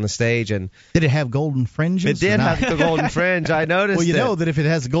put up on the stage. And did it have golden fringes? It did have the golden fringe. I noticed. Well, you know that if it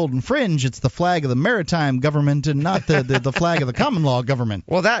has a golden fringe, it's the flag of the maritime government and not the flag of the common law government.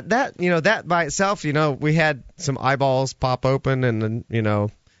 Well, that by itself, we had some eyeballs pop open,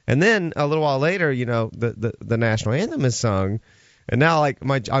 and then a little while later, the national anthem is sung. And now, like,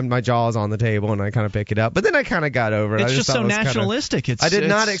 my jaw's on the table, and I kind of pick it up. But then I kind of got over it. It's just so nationalistic. I did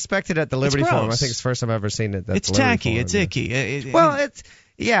not expect it at the Liberty Forum. I think it's the first time I've ever seen it. It's tacky. It's icky. But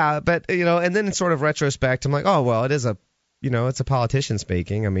and then in sort of retrospect, I'm like, oh well, it is it's a politician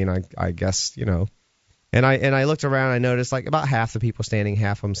speaking. I mean, I guess and I looked around, I noticed like about half the people standing,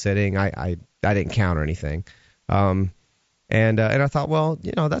 half of them sitting. I didn't count or anything. And I thought, well,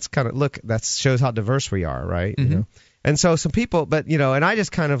 that's kind of that shows how diverse we are, right? Mm-hmm. And so some people, but and I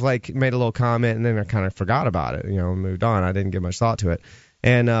just kind of like made a little comment, and then I kind of forgot about it, moved on. I didn't give much thought to it,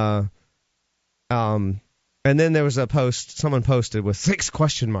 and then there was a post someone posted with 6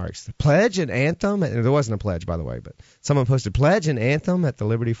 question marks: the pledge and anthem. And there wasn't a pledge, by the way, but someone posted pledge and anthem at the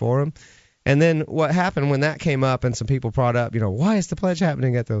Liberty Forum. And then what happened when that came up, and some people brought up, why is the pledge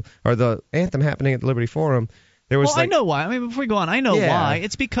happening or the anthem happening at the Liberty Forum? I know why. I mean, before we go on, I know why.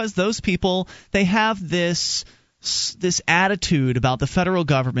 It's because those people, they have this attitude about the federal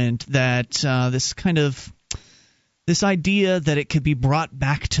government that this idea that it could be brought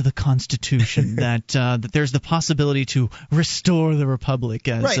back to the Constitution, that there's the possibility to restore the republic,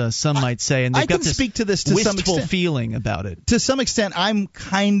 as some might say, and they've got this wistful feeling about it. To some extent, I'm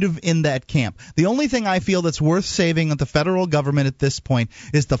kind of in that camp. The only thing I feel that's worth saving of the federal government at this point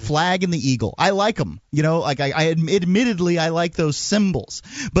is the flag and the eagle. I like them, admittedly I like those symbols,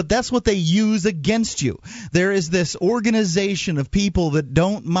 but that's what they use against you. There is this organization of people that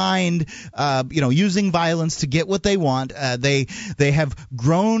don't mind, using violence to get what they want. They have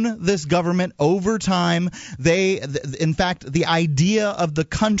grown this government over time. In fact, the idea of the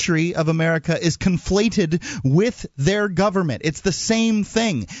country of America is conflated with their government. It's the same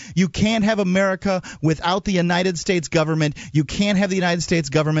thing. You can't have America without the United States government. You can't have the United States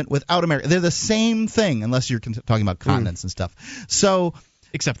government without America. They're the same thing, unless you're talking about continents and stuff. So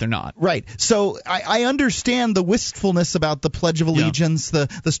Except they're not. Right. So I understand the wistfulness about the Pledge of Allegiance, the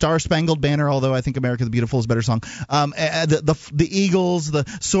Star-Spangled Banner, although I think America the Beautiful is a better song. The Eagles, the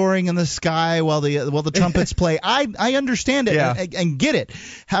soaring in the sky while the trumpets play. I understand it and get it.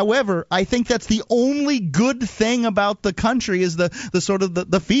 However, I think that's the only good thing about the country is the sort of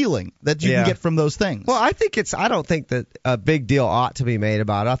the feeling that you can get from those things. Well, I don't think that a big deal ought to be made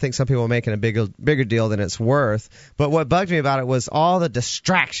about it. I think some people are making a bigger deal than it's worth. But what bugged me about it was all the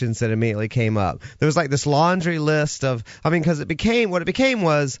distractions that immediately came up. There was like this laundry list of, because it became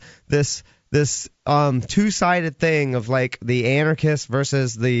was this two-sided thing of like the anarchists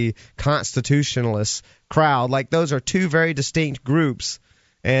versus the constitutionalist crowd. Like those are two very distinct groups,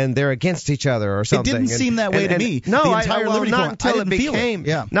 and they're against each other or something. It didn't seem that way to me. No, not until it became.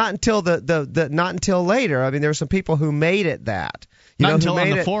 Not until not until later. I mean, there were some people who made it that. Not until on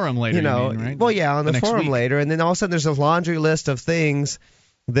the forum later, you mean, right? Well, yeah, on the forum later, and then all of a sudden there's a laundry list of things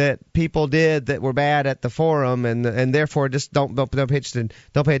that people did that were bad at the forum, and therefore just don't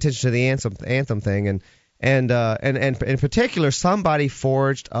pay attention to the anthem thing, and in particular somebody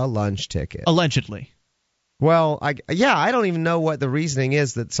forged a lunch ticket. Allegedly. Well, I don't even know what the reasoning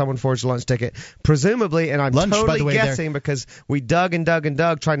is that someone forged a lunch ticket. Presumably, and I'm totally guessing because we dug and dug and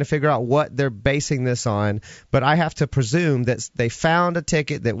dug trying to figure out what they're basing this on, but I have to presume that they found a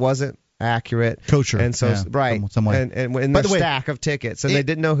ticket that wasn't accurate, kosher, and so some way. And in their stack of tickets, and they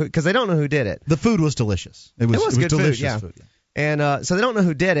didn't know who, because they don't know who did it. The food was delicious. It was good delicious food. And so they don't know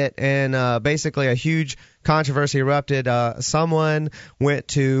who did it, and basically a huge controversy erupted. Someone went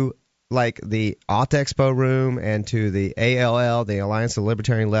to like the Alt Expo room and to the ALL, the Alliance of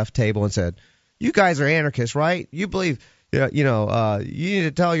Libertarian Left table, and said, "You guys are anarchists, right? You believe, you need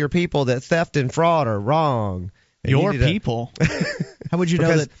to tell your people that theft and fraud are wrong." Your people. How would you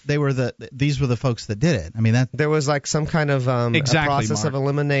know that these were the folks that did it? I mean, that there was like some kind of a process of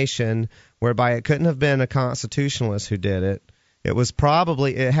elimination whereby it couldn't have been a constitutionalist who did it.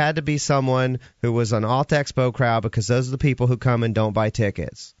 It had to be someone who was an Alt Expo crowd, because those are the people who come and don't buy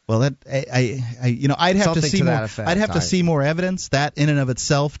tickets. Well, I'd have to see more. I'd have to see more evidence. That in and of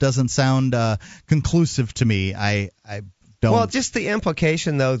itself doesn't sound conclusive to me. I don't. Well, just the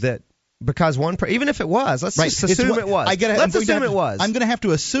implication though that. Because even if it was, let's just assume it was. Let's assume it was. I'm going to have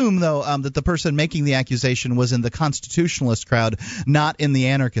to assume, though, that the person making the accusation was in the constitutionalist crowd, not in the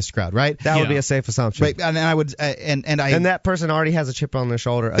anarchist crowd, right? That would be a safe assumption. Right, and I would, and that person already has a chip on their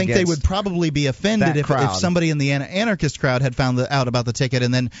shoulder. I think they would probably be offended if somebody in the anarchist crowd had found out about the ticket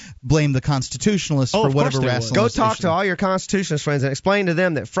and then blamed the constitutionalists for whatever rationalization. Go talk to all your constitutionalist friends and explain to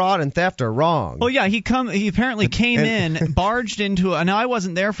them that fraud and theft are wrong. Well, yeah, he apparently came in, barged into. Now I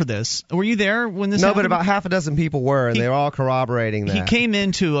wasn't there for this. Were you there when this happened? No, but about half a dozen people were, and they were all corroborating that. He came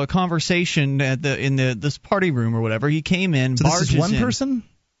into a conversation in this party room or whatever. He came in, so barges this is one in. person?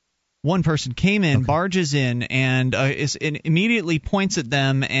 One person came in, barges in, and immediately points at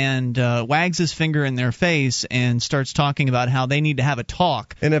them and wags his finger in their face and starts talking about how they need to have a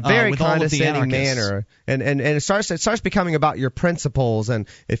talk in a very with condescending manner, and it starts becoming about your principles. And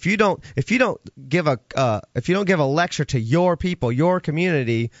if you don't give a lecture to your people, your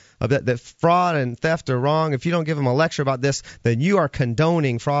community, that fraud and theft are wrong, if you don't give them a lecture about this, then you are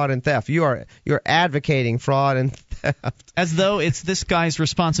condoning fraud and theft. You're advocating fraud and theft, as though it's this guy's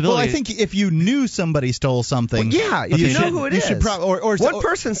responsibility. Well, I think if you knew somebody stole something, if you know who it is. Or one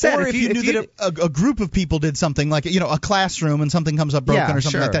person said, or if you knew that a group of people did something, like a classroom, and something comes up broken or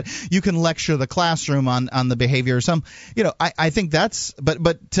something like that, you can lecture the classroom on the behavior or some. I think that's.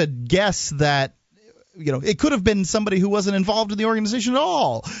 But to guess that. It could have been somebody who wasn't involved in the organization at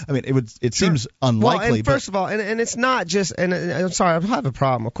all. I mean, it seems unlikely. Well, and first of all, and it's not just. And I'm sorry, I have a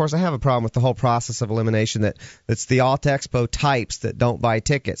problem. Of course, I have a problem with the whole process of elimination. That's the Alt Expo types that don't buy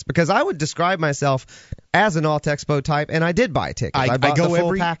tickets. Because I would describe myself as an Alt Expo type, and I did buy tickets. I bought the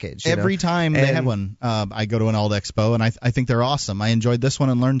full package. Every time they have one, I go to an Alt Expo, and I think they're awesome. I enjoyed this one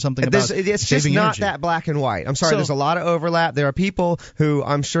and learned something about it's just not energy. That black and white. I'm sorry, there's a lot of overlap. There are people who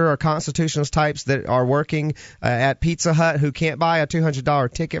I'm sure are constitutionalist types that are working at Pizza Hut who can't buy a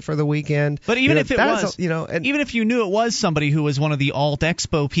 $200 ticket for the weekend. But even if it was, even if you knew it was somebody who was one of the Alt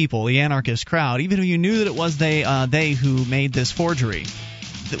Expo people, the anarchist crowd, even if you knew that it was they who made this forgery,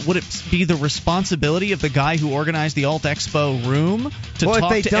 would it be the responsibility of the guy who organized the Alt Expo room to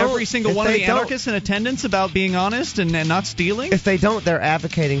talk to every single one of the anarchists in attendance about being honest and not stealing? If they don't, they're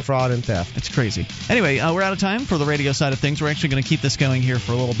advocating fraud and theft. It's crazy. Anyway, we're out of time for the radio side of things. We're actually going to keep this going here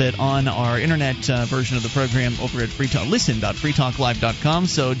for a little bit on our internet version of the program over at listen.freetalklive.com.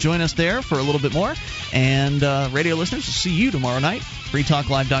 So join us there for a little bit more. And radio listeners, we'll see you tomorrow night.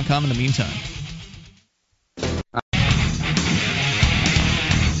 freetalklive.com in the meantime.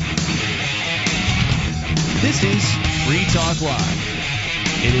 This is Free Talk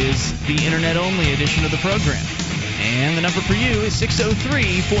Live. It is the internet-only edition of the program. And the number for you is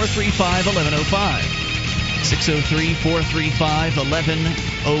 603-435-1105.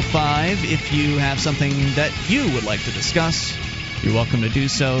 603-435-1105. If you have something that you would like to discuss, you're welcome to do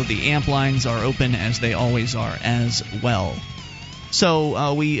so. The amp lines are open, as they always are, as well.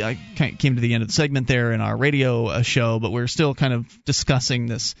 So we came to the end of the segment there in our radio show, but we're still kind of discussing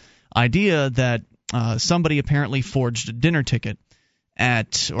this idea that somebody apparently forged a dinner ticket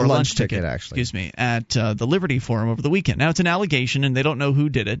or lunch ticket, actually. At the Liberty Forum over the weekend. Now, it's an allegation, and they don't know who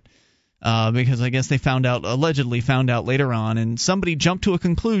did it, because I guess they allegedly found out later on, and somebody jumped to a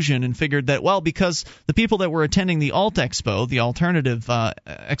conclusion and figured that, well, because the people that were attending the Alt Expo, the alternative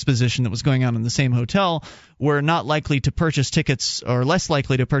exposition that was going on in the same hotel, were not likely to purchase tickets, or less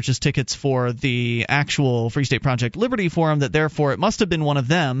likely to purchase tickets for the actual Free State Project Liberty Forum, that therefore it must have been one of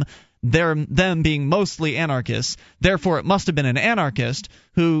them, them being mostly anarchists. Therefore, it must have been an anarchist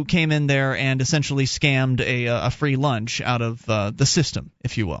who came in there and essentially scammed a free lunch out of the system,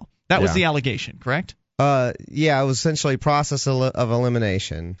 if you will. That was the allegation, correct? Yeah, it was essentially process of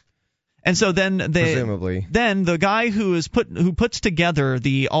elimination. And so then presumably, the guy who puts together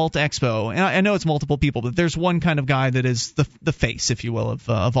the Alt Expo, and I know it's multiple people, but there's one kind of guy that is the face, if you will,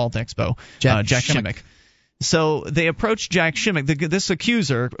 of Alt Expo, Jack Shimmick. So they approach Jack Shimmick. This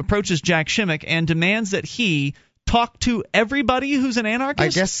accuser approaches Jack Shimmick and demands that he talk to everybody who's an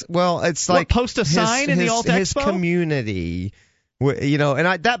anarchist. I guess. Well, it's like post a sign in the Alt Expo. His community,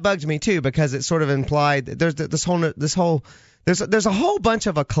 and that bugged me too, because it sort of implied that there's there's a whole bunch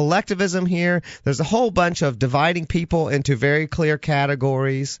of a collectivism here. There's a whole bunch of dividing people into very clear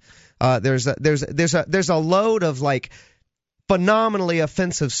categories. There's a load of like phenomenally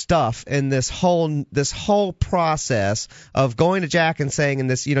offensive stuff in this whole process of going to Jack and saying,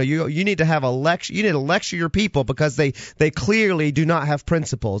 you need to have a lecture. You need to lecture your people because they clearly do not have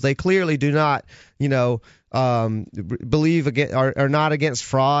principles. They clearly do not believe are not against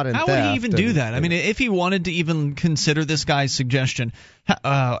fraud and theft. How would he even do that? I mean, if he wanted to even consider this guy's suggestion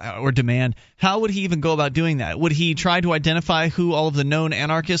or demand, how would he even go about doing that? Would he try to identify who all of the known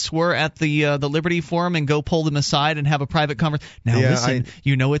anarchists were at the Liberty Forum and go pull them aside and have a private conversation? Now, listen,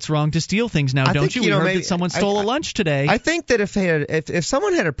 it's wrong to steal things now, don't you? We heard that someone stole a lunch today. I think that if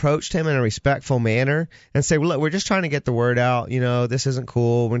someone had approached him in a respectful manner and say, well, look, we're just trying to get the word out, this isn't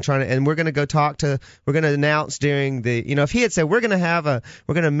cool. We're going to go we're going to announce during the, if he had said, we're going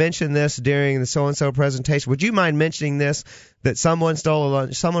to mention this during the so-and-so presentation, would you mind mentioning this, that someone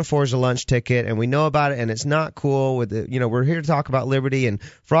forged a lunch ticket and we know about it and it's not cool with it, we're here to talk about liberty and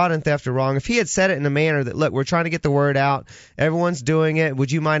fraud and theft are wrong. If he had said it in a manner that, look, we're trying to get the word out, everyone's doing it,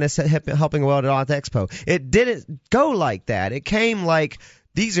 would you mind us helping well at Alt Expo? It didn't go like that. It came like,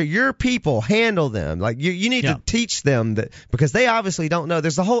 these are your people, handle them. Like you need to teach them that, because they obviously don't know.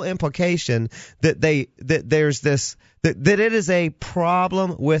 There's the whole implication that there's this that it is a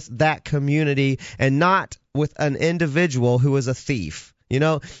problem with that community and not with an individual who is a thief.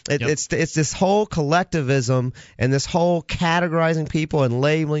 It's this whole collectivism and this whole categorizing people and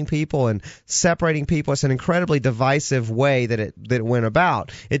labeling people and separating people. It's an incredibly divisive way that it went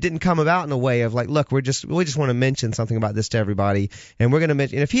about. It didn't come about in a way of like, look, we just want to mention something about this to everybody, and we're going to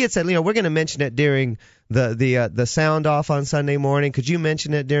mention. And if he had said, we're going to mention it during the sound off on Sunday morning, could you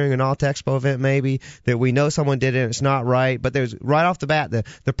mention it during an Alt Expo event maybe, that we know someone did it and it's not right? But there's right off the bat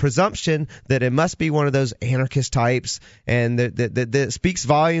the presumption that it must be one of those anarchist types, and that speaks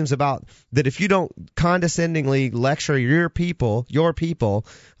volumes about that if you don't condescendingly lecture your people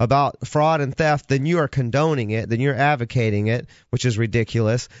about fraud and theft, then you are condoning it, then you're advocating it, which is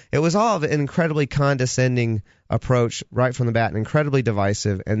ridiculous. It was all of an incredibly condescending approach right from the bat, and incredibly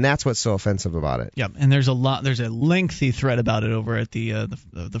divisive, and that's what's so offensive about it. Yeah, and there's a lengthy thread about it over at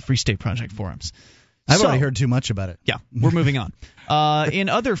the Free State Project forums. I've already heard too much about it. Yeah, we're moving on. In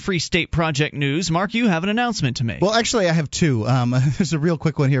other Free State Project news, Mark, you have an announcement to make. Well, actually, I have two. There's a real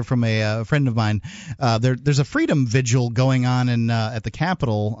quick one here from a friend of mine. There's a freedom vigil going on at the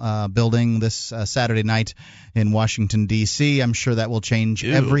Capitol building this Saturday night in Washington, D.C. I'm sure that will change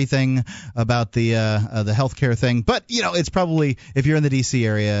everything about the healthcare thing. But, it's probably, if you're in the D.C.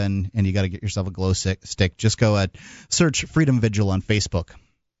 area and you got to get yourself a glow stick, just go search Freedom Vigil on Facebook.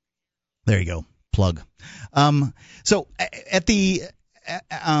 There you go. Plug. So at the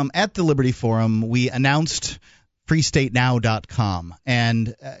Liberty Forum, we announced freestatenow.com,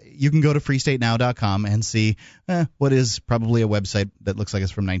 and you can go to freestatenow.com and see what is probably a website that looks like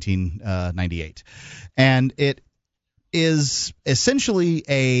it's from 1998, and it is essentially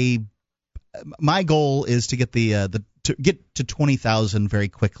my goal is to get the to get to 20,000 very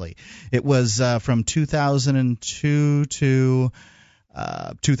quickly. It was from 2002 to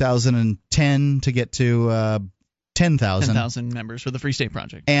 2010 to get to 10,000. 10,000 members for the Free State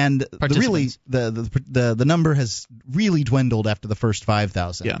Project. And the number has really dwindled after the first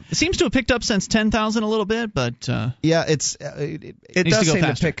 5,000. Yeah, it seems to have picked up since 10,000 a little bit, but yeah, it does seem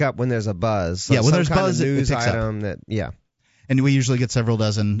to pick up when there's a buzz. So when there's buzz, news it picks item up. Yeah. And we usually get several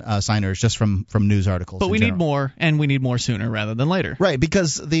dozen signers just from news articles. But we need more, and we need more sooner rather than later. Right,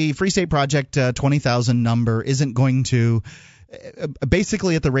 because the Free State Project 20,000 number isn't going to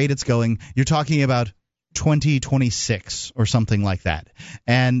basically at the rate it's going, you're talking about 2026 or something like that.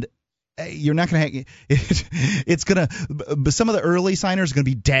 And you're not going to it's going to some of the early signers are going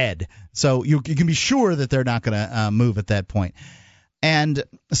to be dead. So you can be sure that they're not going to move at that point. And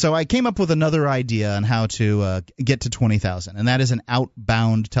so I came up with another idea on how to get to 20,000, and that is an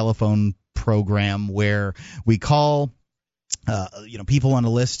outbound telephone program where we call people on a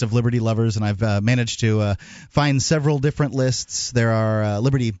list of Liberty lovers, and I've managed to find several different lists. There are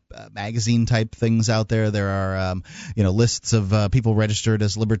Liberty magazine type things out there. There are lists of people registered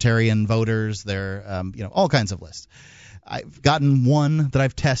as libertarian voters. There are all kinds of lists. I've gotten one that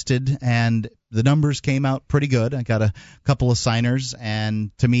I've tested, and the numbers came out pretty good. I got a couple of signers, and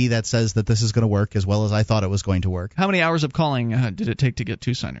to me that says that this is going to work as well as I thought it was going to work. How many hours of calling did it take to get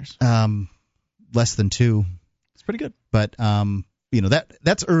 2 signers? Less than 2. It's pretty good. But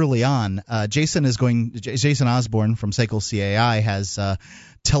that's early on. Jason Osborne from SACL CAI has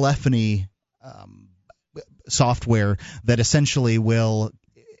telephony software that essentially will.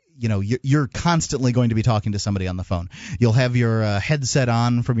 You're constantly going to be talking to somebody on the phone. You'll have your headset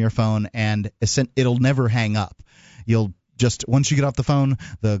on from your phone, and it'll never hang up. You'll just once you get off the phone,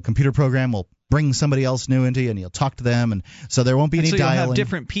 the computer program will bring somebody else new into you, and you'll talk to them, and so there won't be any dialing. You'll have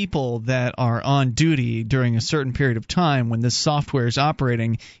different people that are on duty during a certain period of time. When this software is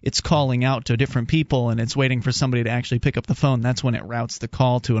operating, it's calling out to different people, and it's waiting for somebody to actually pick up the phone. That's when it routes the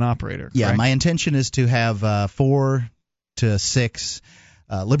call to an operator. Yeah, correct? My intention is to have 4 to 6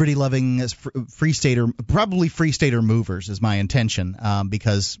 liberty-loving free stater movers is my intention,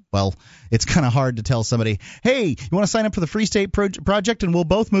 because, well, it's kind of hard to tell somebody, hey, you want to sign up for the Free State Project and we'll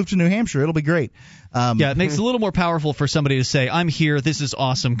both move to New Hampshire. It'll be great. It makes it a little more powerful for somebody to say, I'm here, this is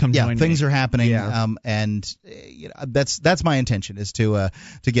awesome, come join me. Yeah, things are happening, and that's my intention is to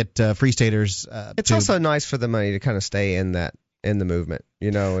get free staters. It's also nice for the money to kind of stay in the movement,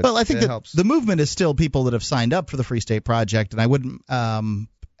 Well, I think that helps. The movement is still people that have signed up for the Free State Project, and I wouldn't,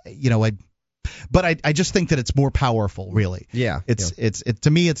 but I just think that it's more powerful, really. Yeah. It's to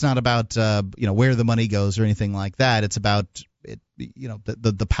me, it's not about where the money goes or anything like that. It's about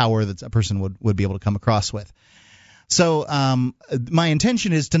the power that a person would be able to come across with. So my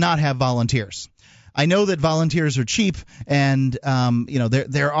intention is to not have volunteers. I know that volunteers are cheap, and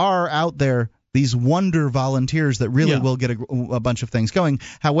there are out there these wonder volunteers that really will get a bunch of things going.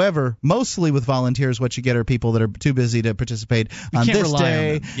 However, mostly with volunteers, what you get are people that are too busy to participate on this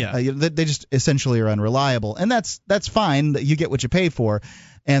day. They just essentially are unreliable, and that's fine. You get what you pay for,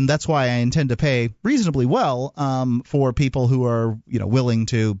 and that's why I intend to pay reasonably well for people who are willing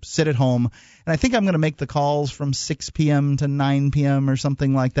to sit at home. And I think I'm going to make the calls from 6 p.m. to 9 p.m. or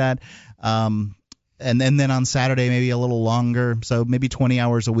something like that. And then on Saturday, maybe a little longer, so maybe 20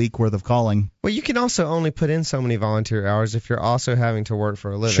 hours a week worth of calling. Well, you can also only put in so many volunteer hours if you're also having to work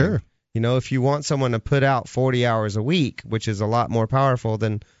for a living. Sure. If you want someone to put out 40 hours a week, which is a lot more powerful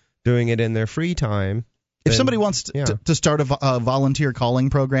than doing it in their free time. If somebody wants to start a volunteer calling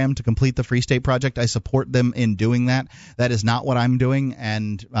program to complete the Free State Project, I support them in doing that. That is not what I'm doing,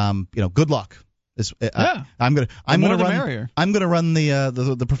 and good luck. I'm gonna run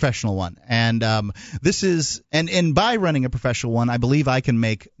the professional one, and this is and by running a professional one, I believe I can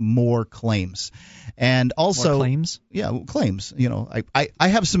make more claims, and also more claims. Yeah, claims. I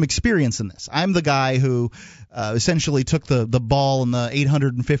have some experience in this. I'm the guy who essentially took the ball in the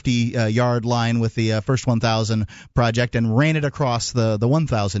 850 yard line with the first 1,000 project and ran it across the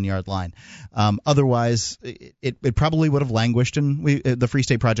 1,000 yard line. Otherwise, it probably would have languished, and the Free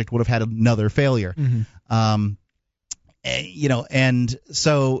State Project would have had another failure. Mm-hmm. And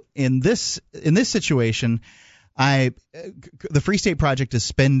so in this situation, the Free State Project is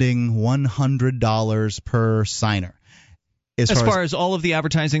spending $100 per signer. As far as all of the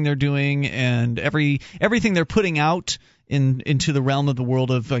advertising they're doing and everything they're putting out into the realm of the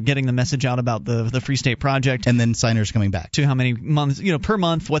world of getting the message out about the Free State Project, and then signers coming back to how many months per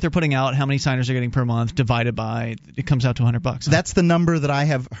month, what they're putting out, how many signers are getting per month divided by, it comes out to $100. That's the number that I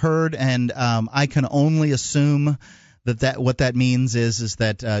have heard, and I can only assume what that means is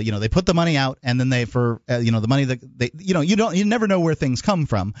that they put the money out, and then they the money that they you never know where things come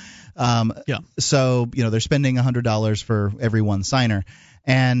from. So they're spending $100 for every one signer,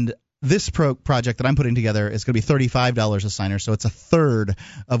 and this project that I'm putting together is going to be $35 a signer, so it's a third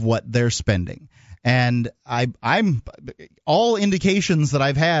of what they're spending. And I'm all indications that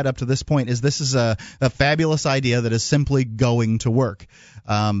I've had up to this point is this is a fabulous idea that is simply going to work.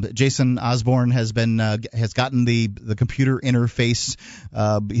 Jason Osborne has gotten the computer interface.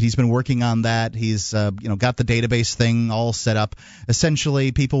 He's been working on that. He's got the database thing all set up.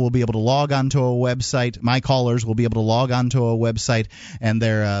 Essentially, people will be able to log onto a website. My callers will be able to log onto a website, and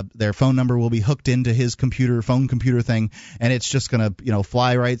their phone number will be hooked into his phone computer thing, and it's just going to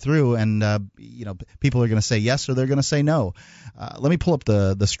fly right through, and people are going to say yes or they're going to say no. Let me pull up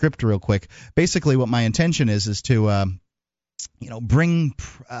the script real quick. Basically, what my intention is to bring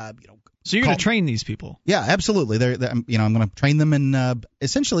So you're going to train these people? Yeah, absolutely. I'm going to train them in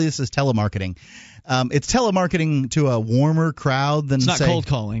essentially this is telemarketing. It's telemarketing to a warmer crowd than it's not cold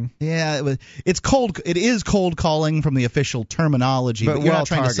calling. Yeah, it's cold. It is cold calling from the official terminology, but you're not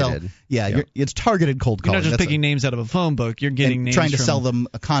trying targeted. To sell. Yeah, it's targeted cold calling. You're not just picking names out of a phone book. You're getting names trying to sell them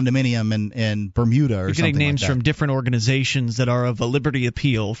a condominium in Bermuda or something like that. You're getting names from different organizations that are of a liberty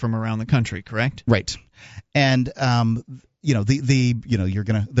appeal from around the country, correct? Right, and they're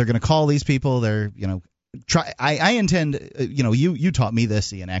gonna call these people. They're I intend, you taught me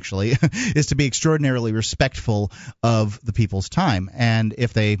this, Ian, actually, is to be extraordinarily respectful of the people's time. And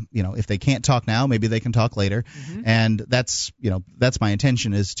if they can't talk now, maybe they can talk later. Mm-hmm. And that's my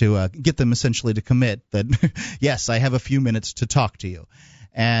intention, is to get them essentially to commit that, yes, I have a few minutes to talk to you.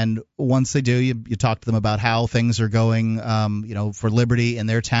 And once they do, you talk to them about how things are going, for liberty in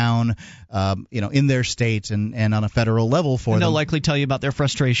their town, in their state, and on a federal level for them. And they'll likely tell you about their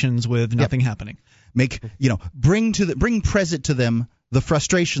frustrations with nothing happening. Bring present to them the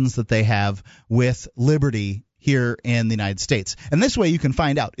frustrations that they have with liberty here in the United States. And this way you can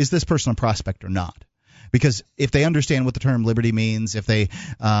find out, is this person a prospect or not? Because if they understand what the term liberty means, if they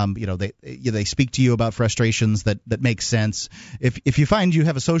speak to you about frustrations that make sense, if you find you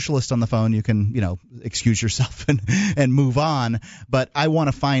have a socialist on the phone, you can excuse yourself and move on. But I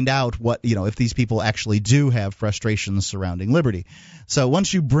want to find out what if these people actually do have frustrations surrounding liberty. So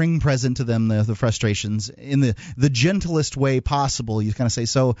once you bring present to them the frustrations in the gentlest way possible, you kind of say,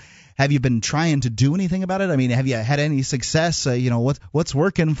 so have you been trying to do anything about it? I mean, have you had any success? What's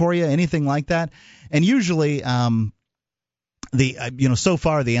working for you? Anything like that? And usually, so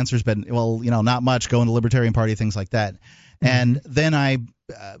far the answer's been, not much. Go in the Libertarian Party, things like that. Mm-hmm. And then I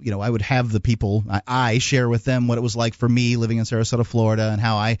would have the people, I share with them what it was like for me living in Sarasota, Florida, and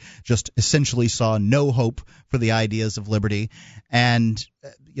how I just essentially saw no hope for the ideas of liberty. And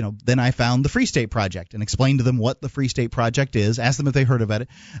then I found the Free State Project and explained to them what the Free State Project is, asked them if they heard about it,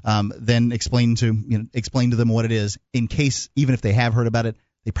 then explain to them what it is, in case, even if they have heard about it,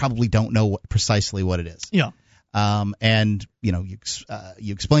 they probably don't know precisely what it is. Yeah. And you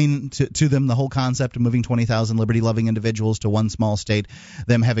explain to them the whole concept of moving 20,000 liberty-loving individuals to one small state,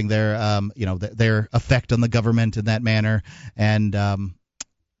 them having their their effect on the government in that manner, and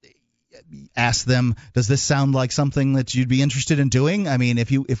ask them, does this sound like something that you'd be interested in doing? I mean, if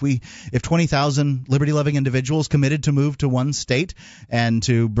 20,000 liberty-loving individuals committed to move to one state and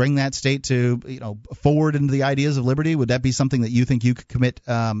to bring that state to forward into the ideas of liberty, would that be something that you think you could commit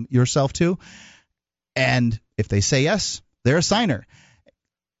yourself to? And if they say yes, they're a signer.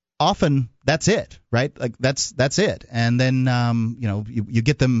 Often that's it, right? Like that's it. And then you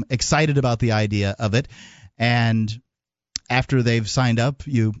get them excited about the idea of it, and after they've signed up,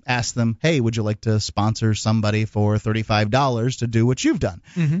 you ask them, hey, would you like to sponsor somebody for $35 to do what you've done?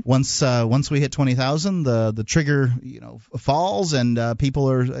 Mm-hmm. Once we hit 20,000, the trigger falls, and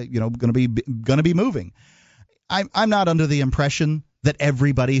people are going to be moving. I'm not under the impression that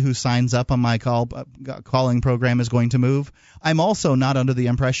everybody who signs up on my calling program is going to move. I'm also not under the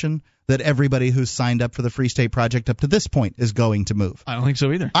impression that everybody who's signed up for the Free State Project up to this point is going to move. I don't think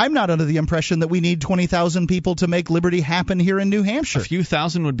so either. I'm not under the impression that we need 20,000 people to make liberty happen here in New Hampshire. A few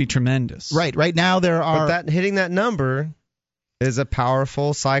thousand would be tremendous. Right. Right now there are... But hitting that number is a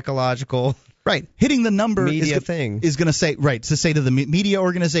powerful psychological... Right. Hitting the number is going to say, right, to say to the media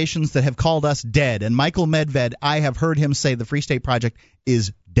organizations that have called us dead. And Michael Medved, I have heard him say the Free State Project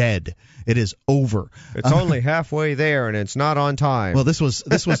is dead. It is over. It's only halfway there, and it's not on time. Well, this was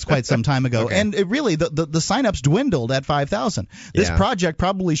quite some time ago. Okay. And it really, the sign-ups dwindled at 5,000. This project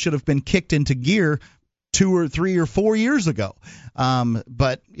probably should have been kicked into gear 2 or 3 or 4 years ago.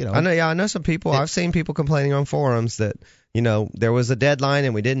 But I know some people. I've seen people complaining on forums that there was a deadline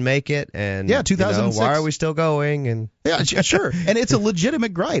and we didn't make it, and 2006. Why are we still going? And sure, and it's a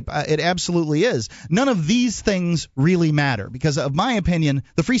legitimate gripe. It absolutely is. None of these things really matter because, of my opinion,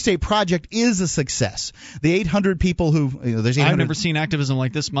 the Free State Project is a success. The 800 people who there's 800, I've never seen activism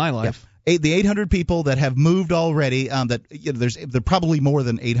like this in my life. Yeah. The 800 people that have moved already. There are probably more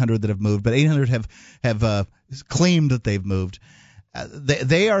than 800 that have moved, but 800 have claimed that they've moved.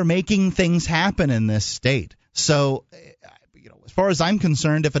 They are making things happen in this state. So, as far as I'm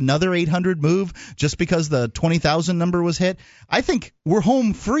concerned, if another 800 move just because the 20,000 number was hit, I think we're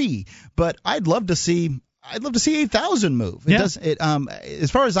home free. But I'd love to see 8,000 move. Yeah.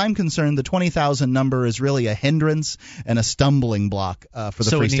 As far as I'm concerned, the 20,000 number is really a hindrance and a stumbling block for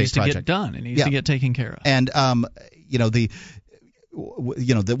the Free State Project. So it needs to get done. It needs to get taken care of. And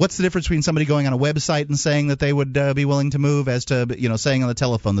what's the difference between somebody going on a website and saying that they would be willing to move as to saying on the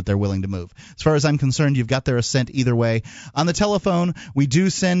telephone that they're willing to move? As far as I'm concerned, you've got their assent either way. On the telephone, we do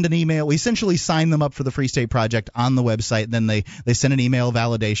send an email. We essentially sign them up for the Free State Project on the website, and then they send an email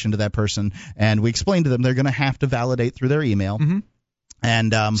validation to that person, and we explain to them they're going to have to validate through their email. Mm-hmm.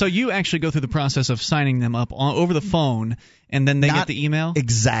 And so you actually go through the process of signing them up over the phone, and then they get the email?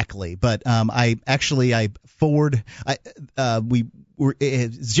 Exactly, but I forward.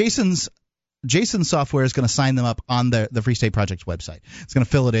 Jason's software is going to sign them up on the Free State Project's website. It's going to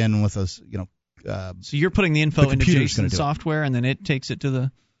fill it in with us, so you're putting the info into Jason's software, and then it takes it to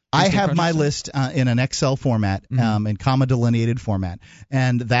the. I have my list in an Excel format, in comma delineated format,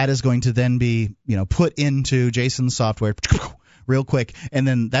 and that is going to then be put into Jason's software real quick, and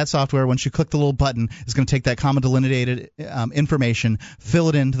then that software, once you click the little button, is going to take that comma delineated information, fill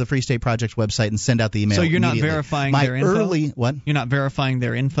it into the Free State Project website, and send out the email. So you're not verifying their info? What? You're not verifying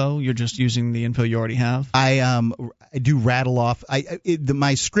their info? You're just using the info you already have? I do rattle off.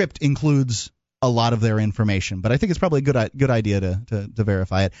 My script includes a lot of their information, but I think it's probably a good idea to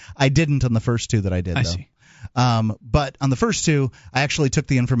verify it. I didn't on the first two that I did, though. I see. But on the first two, I actually took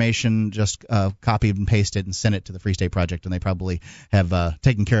the information, just copied and pasted and sent it to the Free State Project, and they probably have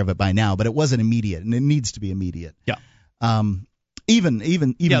taken care of it by now. But it wasn't immediate, and it needs to be immediate. Yeah. Even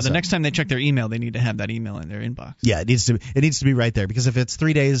the next time they check their email, they need to have that email in their inbox. Yeah, it needs to be right there, because if it's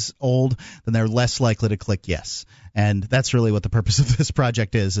 3 days old, then they're less likely to click yes. And that's really what the purpose of this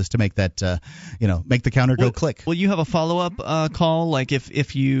project is to make that make the counter go click. Will you have a follow-up call? Like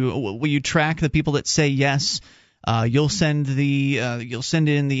will you track the people that say yes? You'll send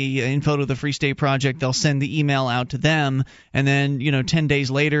in the info to the Free State Project. They'll send the email out to them, and then 10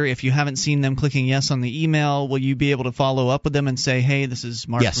 days later, if you haven't seen them clicking yes on the email, will you be able to follow up with them and say, "Hey, this is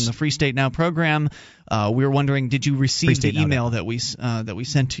Mark from the Free State Now program. We were wondering, did you receive the email that we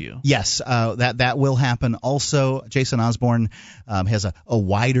sent to you?" Yes, that will happen. Also, Jason Osborne has a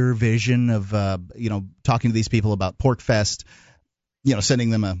wider vision of talking to these people about PorcFest.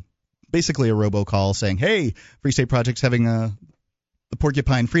 Sending them basically a robocall saying, "Hey, Free State Project's having the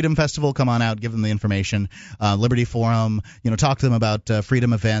Porcupine Freedom Festival. Come on out, give them the information. Liberty Forum, talk to them about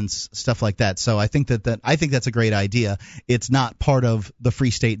freedom events, stuff like that." So I think that's a great idea. It's not part of the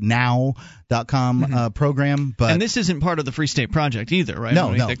FreeStateNow.com program, but and this isn't part of the Free State Project either, right? No,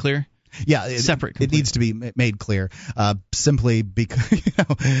 make that clear. Yeah, separate. It needs to be made clear. Simply because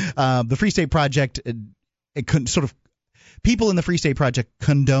the Free State Project, it couldn't sort of. People in the Free State Project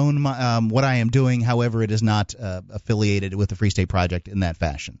condone what I am doing. However, it is not affiliated with the Free State Project in that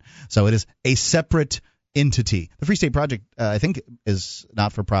fashion. So it is a separate entity. The Free State Project, I think, is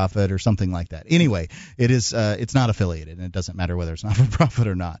not for profit or something like that. Anyway, it is. It's not affiliated, and it doesn't matter whether it's not for profit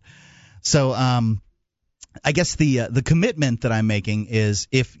or not. So I guess the commitment that I'm making is,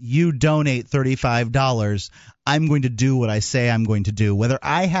 if you donate $35, I'm going to do what I say I'm going to do. Whether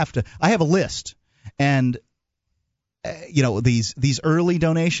I have a list, and these early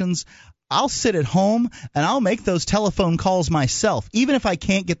donations, I'll sit at home and I'll make those telephone calls myself, even if I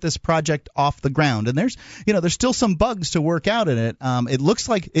can't get this project off the ground. And there's still some bugs to work out in it. It looks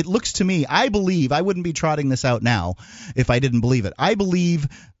to me, I believe, I wouldn't be trotting this out now if I didn't believe it. I believe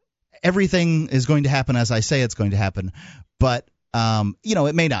everything is going to happen as I say it's going to happen, but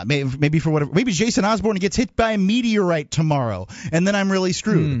it may not. Maybe for whatever. Maybe Jason Osborne gets hit by a meteorite tomorrow, and then I'm really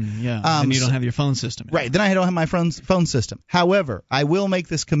screwed. And you don't have your phone system anymore. Right. Then I don't have my phone system. However, I will make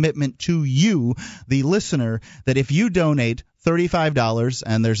this commitment to you, the listener, that if you donate $35,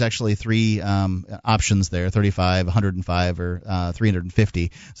 and there's actually three options there: $35, $105, or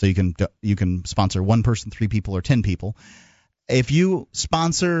 $350. So you can sponsor one person, 3 people, or 10 people. If you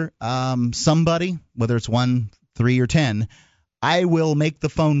sponsor somebody, whether it's 1, 3, or 10. I will make the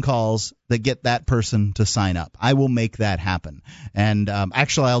phone calls that get that person to sign up. I will make that happen. And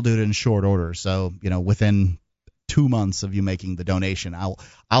actually, I'll do it in short order. So, within 2 months of you making the donation,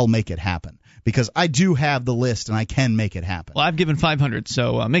 I'll make it happen, because I do have the list and I can make it happen. Well, I've given 500,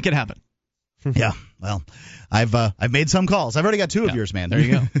 so make it happen. Yeah, well, I've made some calls. I've already got 2 of yours, man. There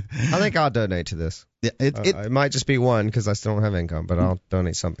you go. I think I'll donate to this. Yeah, it might just be one because I still don't have income, but I'll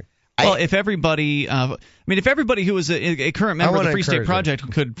donate something. Well, if everybody, if everybody who is a current member of the Free State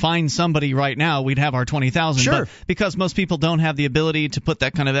Project could find somebody right now, we'd have our 20,000. Sure. But because most people don't have the ability to put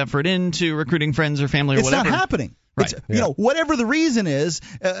that kind of effort into recruiting friends or family or whatever, it's not happening. Right. Whatever the reason is,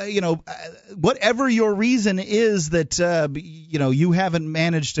 whatever your reason is that you haven't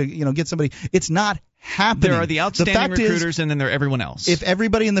managed to get somebody, it's not happening. There are the outstanding recruiters, and then there are everyone else. If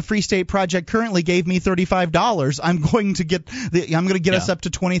everybody in the Free State Project currently gave me $35, I'm going to get us up to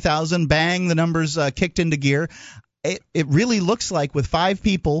 20,000. Bang, the numbers kicked into gear. It really looks like with 5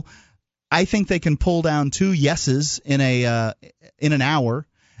 people, I think they can pull down 2 yeses in an hour,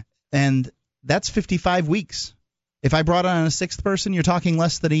 and that's 55 weeks. If I brought on a 6th person, you're talking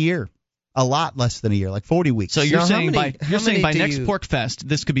less than a year. A lot less than a year, like 40 weeks. So you're saying by next Pork Fest,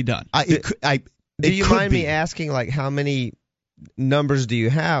 this could be done. Do you mind me asking, like, how many numbers do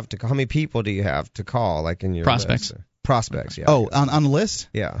you have how many people do you have to call, like, in your prospects? List? Prospects, yeah. Oh, on the list?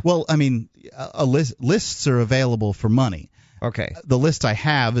 Yeah. Well, lists are available for money. Okay. The list I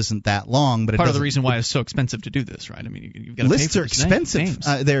have isn't that long, but part of the reason why it's so expensive to do this, right? I mean, you've got to lists pay for are expensive.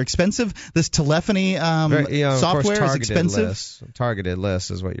 They're expensive. This telephony software is expensive. Targeted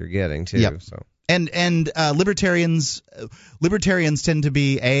lists is what you're getting too. Yep. So. And libertarians tend to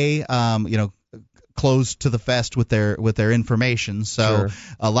be closed to the fest with their information. So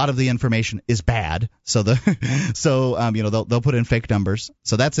a lot of the information is bad. So they'll put in fake numbers.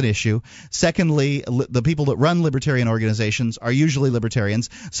 So that's an issue. Secondly, the people that run libertarian organizations are usually libertarians.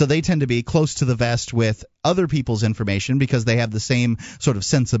 So they tend to be close to the vest with other people's information because they have the same sort of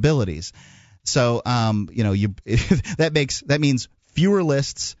sensibilities. So that means fewer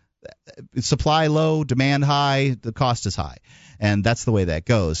lists. Supply low, demand high, the cost is high. And that's the way that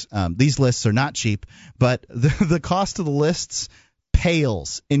goes. These lists are not cheap, but the cost of the lists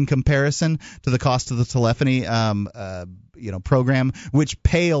pales in comparison to the cost of the telephony program, which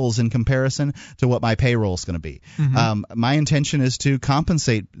pales in comparison to what my payroll is going to be. Mm-hmm. My intention is to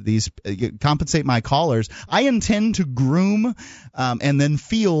compensate my callers. I intend to groom and then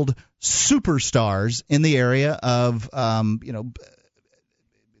field superstars in the area of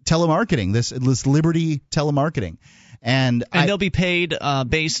telemarketing, this Liberty telemarketing. And they'll be paid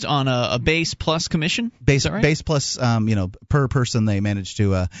based on a base plus commission? Base plus, per person they manage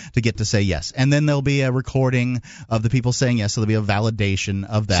to get to say yes. And then there'll be a recording of the people saying yes, so there'll be a validation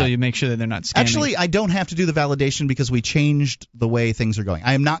of that. So you make sure that they're not scamming. Actually, I don't have to do the validation because we changed the way things are going.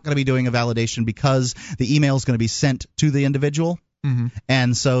 I am not going to be doing a validation because the email is going to be sent to the individual. Mm-hmm.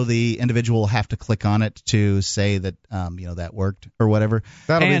 And so the individual will have to click on it to say that that worked or whatever.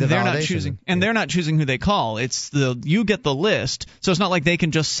 That'll be the they're validation. Not choosing, and they're not choosing who they call. It's you get the list, so it's not like they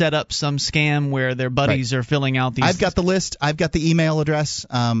can just set up some scam where their buddies are filling out these. I've got the list. I've got the email address.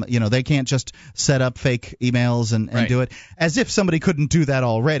 They can't just set up fake emails and do it as if somebody couldn't do that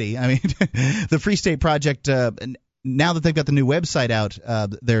already. I mean, the Free State Project. Now that they've got the new website out,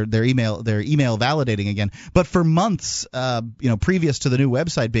 their email validating again. But for months, previous to the new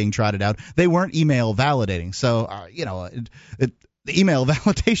website being trotted out, they weren't email validating. So, the email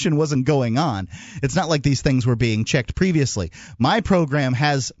validation wasn't going on. It's not like these things were being checked previously. My program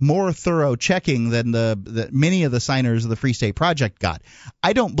has more thorough checking than the many of the signers of the Free State Project got.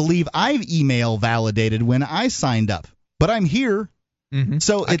 I don't believe I've email validated when I signed up, but I'm here. Mm-hmm.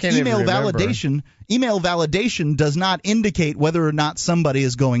 So it's email validation. Email validation does not indicate whether or not somebody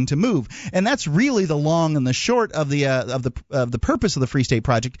is going to move, and that's really the long and the short of the purpose of the Free State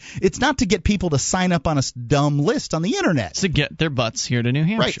Project. It's not to get people to sign up on a dumb list on the internet. It's to get their butts here to New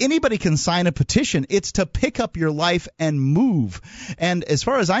Hampshire. Right. Anybody can sign a petition. It's to pick up your life and move. And as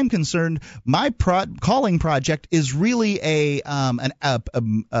far as I'm concerned, my calling project is really a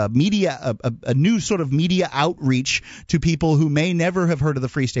new sort of media outreach to people who may never have heard of the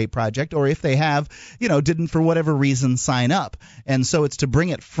Free State Project, or if they have, didn't for whatever reason sign up. And so it's to bring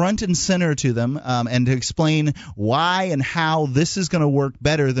it front and center to them and to explain why and how this is going to work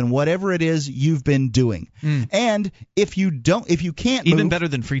better than whatever it is you've been doing. And if you can't even move, better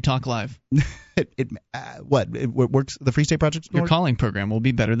than Free Talk Live. It works. The Free State Project. Your calling program will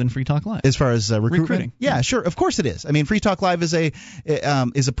be better than Free Talk Live as far as recruiting. Yeah, sure. Of course it is. I mean, Free Talk Live is a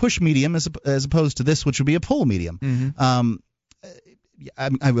push medium as opposed to this, which would be a pull medium. Mm-hmm.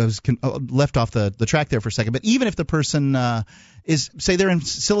 I was left off the track there for a second. But even if the person is, say, they're in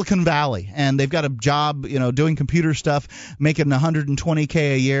Silicon Valley and they've got a job, doing computer stuff, making $120K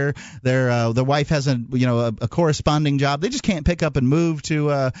a year. Their wife has a corresponding job. They just can't pick up and move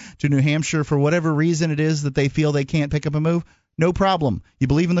to New Hampshire for whatever reason it is that they feel they can't pick up and move. No problem. You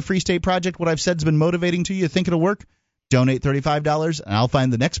believe in the Free State Project? What I've said has been motivating to you. You think it'll work? Donate $35, and I'll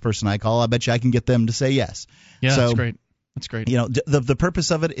find the next person I call. I bet you I can get them to say yes. Yeah, so, that's great. That's great. The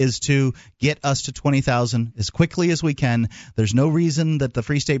purpose of it is to get us to 20,000 as quickly as we can. There's no reason that the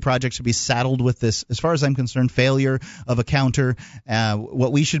Free State Project should be saddled with this, as far as I'm concerned, failure of a counter.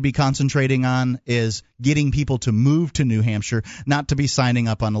 What we should be concentrating on is getting people to move to New Hampshire, not to be signing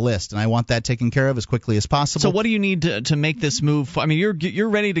up on a list. And I want that taken care of as quickly as possible. So what do you need to make this move? I mean, you're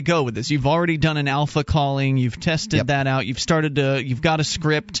ready to go with this. You've already done an alpha calling. You've tested that out. You've got a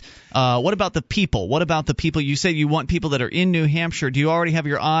script. What about the people? What about the people? You say you want people that are in New Hampshire. Do you already have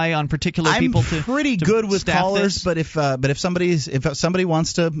your eye on particular people? I'm pretty good with callers, but if somebody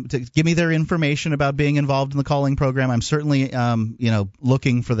wants to give me their information about being involved in the calling program, I'm certainly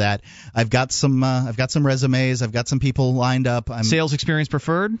looking for that. I've got some resumes. I've got some people lined up. Sales experience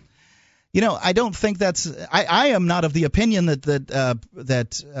preferred? I don't think that's. I am not of the opinion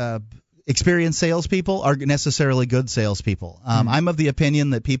that experienced salespeople are necessarily good salespeople. I'm of the opinion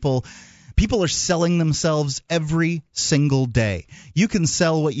that people are selling themselves every single day. You can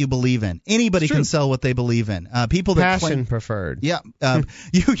sell what you believe in. Anybody can sell what they believe in. People that passion preferred. Yeah.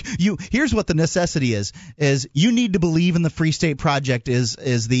 You here's what the necessity is you need to believe in the Free State Project is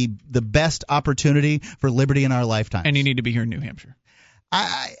the best opportunity for liberty in our lifetime. And you need to be here in New Hampshire.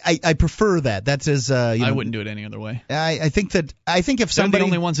 I prefer that. That's as I wouldn't do it any other way. I think if somebody, they're the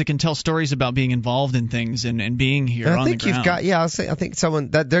only ones that can tell stories about being involved in things and being here on the ground. I think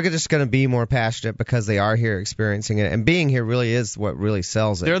someone that they're just going to be more passionate because they are here experiencing it, and being here really is what really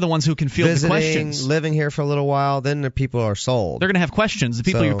sells it. They're the ones who can field the questions. Living here for a little while, then the people are sold. They're going to have questions. The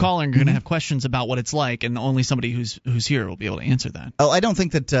people you're calling are going to have questions about what it's like, and only somebody who's here will be able to answer that. Oh, I don't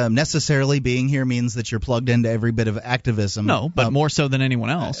think that necessarily being here means that you're plugged into every bit of activism. No, but more so than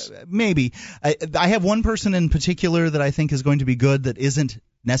anyone else. Maybe. I have one person in particular that I think is going to be good that isn't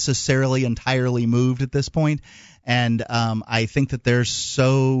necessarily entirely moved at this point. And I think that they're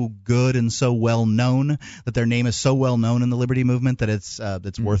so good and so well known, that their name is so well known in the Liberty movement that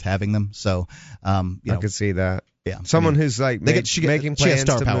it's worth having them. So I could see that. Yeah. Someone who's like making plans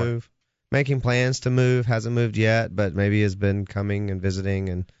to move. Making plans to move, hasn't moved yet, but maybe has been coming and visiting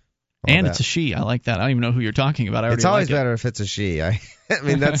and it's a she. I like that. I don't even know who you're talking about. It's always better if it's a she. I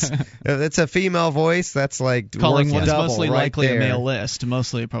mean, it's a female voice. That's like calling what's double mostly right likely there. a male list.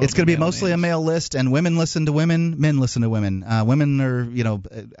 Mostly, probably. It's going to be mostly a male list, and women listen to women, men listen to women. Women are,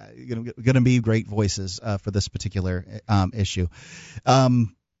 going to be great voices for this particular issue.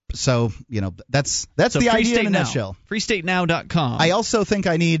 So, that's the idea in a nutshell. FreeStateNow.com. I also think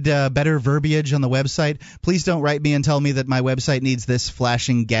I need better verbiage on the website. Please don't write me and tell me that my website needs this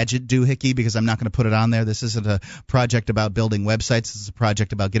flashing gadget doohickey, because I'm not going to put it on there. This isn't a project about building websites. This is a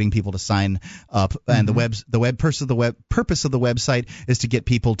project about getting people to sign up. And the purpose of the website is to get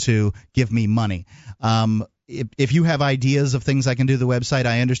people to give me money. If you have ideas of things I can do to the website,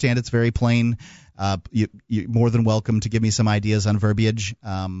 I understand it's very plain. You're more than welcome to give me some ideas on verbiage.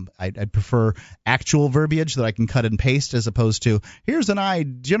 I'd prefer actual verbiage that I can cut and paste, as opposed to here's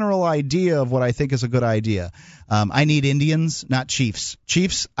general idea of what I think is a good idea. I need Indians, not chiefs.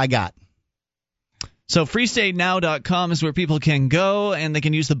 Chiefs, I got. So FreeStateNow.com is where people can go, and they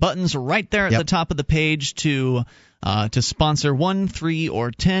can use the buttons right there at the top of the page to sponsor 1, 3, or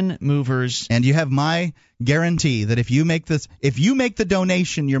 10 movers. And you have my guarantee that if you make the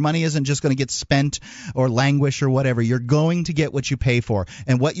donation, your money isn't just going to get spent or languish or whatever. You're going to get what you pay for.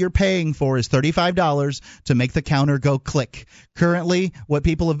 And what you're paying for is $35 to make the counter go click. Currently, what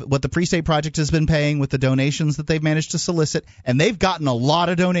the Free State Project has been paying with the donations that they've managed to solicit, and they've gotten a lot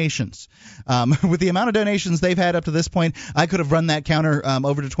of donations. With the amount of donations they've had up to this point, I could have run that counter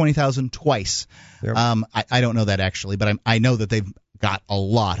over to 20,000 twice. Yep. I don't know that actually, but I know that they've got a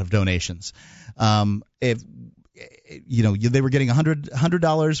lot of donations. If they were getting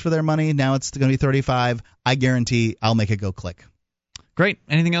 $100 for their money, now it's going to be $35. I guarantee I'll make it go click. Great.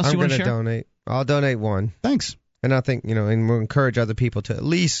 Anything else you want to share? Donate. I'll donate one. Thanks. And I think and we'll encourage other people to at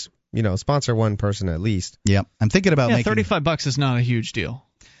least sponsor one person at least. Yeah, I'm thinking about making $35 is not a huge deal.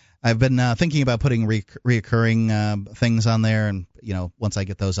 I've been thinking about putting reoccurring things on there, and once I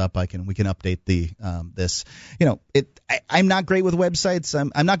get those up, we can update this. I'm not great with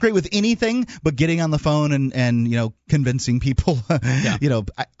websites. I'm not great with anything, but getting on the phone and convincing people. Yeah.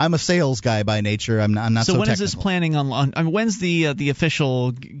 I'm a sales guy by nature. I'm not so technical. So when is this planning on? When's the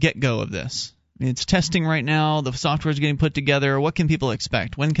official get go of this? It's testing right now. The software is getting put together. What can people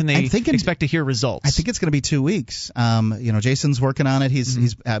expect? When can they expect to hear results? I think it's going to be 2 weeks. Jason's working on it.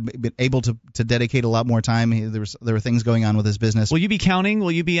 He's been able to dedicate a lot more time. There were things going on with his business. Will you be counting?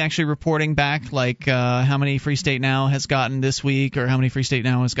 Will you be actually reporting back, like how many Free State Now has gotten this week, or how many Free State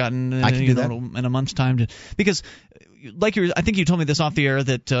Now has gotten I can do that. in a month's time? Because I think you told me this off the air,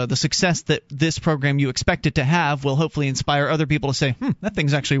 that the success that this program you expect it to have will hopefully inspire other people to say, that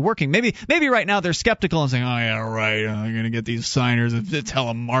thing's actually working. Maybe right now they're skeptical and saying, oh yeah, right, I'm going to get these signers. It's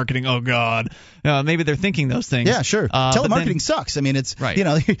telemarketing. Oh God. Maybe they're thinking those things. Yeah, sure. Telemarketing sucks. I mean, it's right.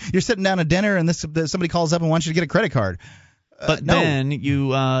 You're sitting down at dinner and somebody calls up and wants you to get a credit card. But then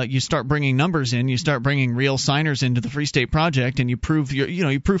you start bringing numbers in, you start bringing real signers into the Free State Project, and you prove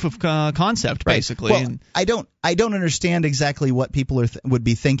your proof of concept, right. basically. Well, I don't understand exactly what people would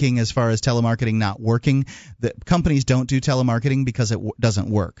be thinking as far as telemarketing not working. The companies don't do telemarketing because it doesn't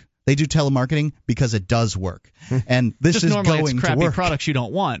work. They do telemarketing because it does work, and this just is normally going it's crappy to work. Products you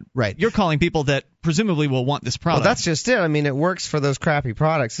don't want. Right. You're calling people that presumably will want this product. Well, that's just it. I mean, it works for those crappy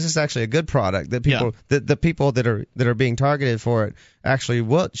products. This is actually a good product that people, the people that are being targeted for it actually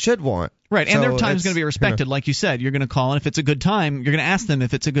should want. Right, and their time's going to be respected, like you said. You're going to call, and if it's a good time, you're going to ask them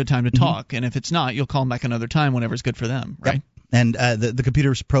if it's a good time to talk, and if it's not, you'll call them back another time whenever's good for them, right? Yep. And the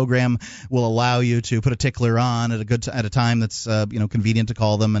computer's program will allow you to put a tickler on at a time that's convenient to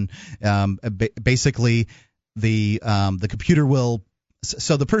call them, and basically the computer will.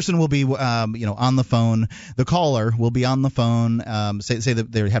 So the person will be on the phone. The caller will be on the phone. Say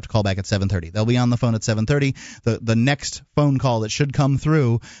that they have to call back at 7:30. They'll be on the phone at 7:30. The next phone call that should come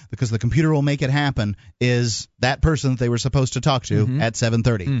through, because the computer will make it happen, is that person that they were supposed to talk to at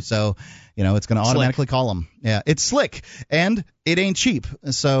 7:30. So it's going to automatically call them. Yeah, it's slick, and it ain't cheap.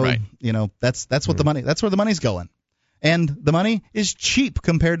 So that's what the money. That's where the money's going, and the money is cheap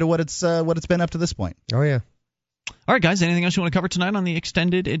compared to what it's been up to this point. Oh yeah. All right, guys, anything else you want to cover tonight on the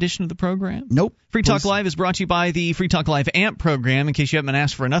extended edition of the program? Nope. Free Talk Live is brought to you by the Free Talk Live AMP program. In case you haven't been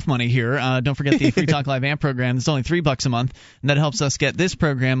asked for enough money here, don't forget the Free Talk Live AMP program. It's only $3 a month, and that helps us get this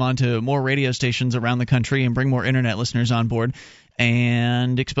program onto more radio stations around the country and bring more internet listeners on board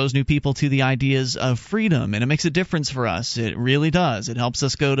and expose new people to the ideas of freedom. And it makes a difference for us. It really does. It helps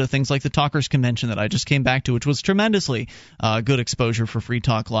us go to things like the Talkers Convention that I just came back to, which was tremendously good exposure for Free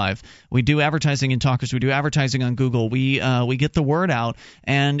Talk Live. We do advertising in Talkers. We do advertising on Google. We get the word out,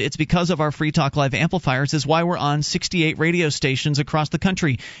 and it's because of our Free Talk Live amplifiers is why we're on 68 radio stations across the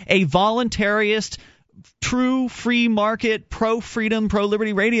country. A voluntarist, true free market, pro-freedom,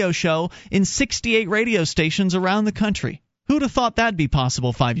 pro-liberty radio show in 68 radio stations around the country. Who'd have thought that'd be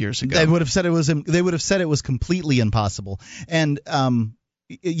possible 5 years ago? They would have said it was completely impossible. And donating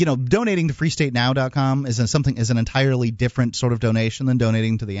to freestatenow.com is an entirely different sort of donation than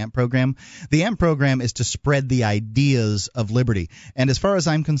donating to the AMP program. The AMP program is to spread the ideas of liberty. And as far as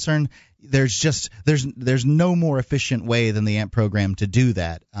I'm concerned, there's no more efficient way than the AMP program to do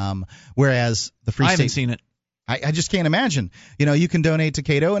that. Whereas the Free State, I haven't seen it. I just can't imagine. You can donate to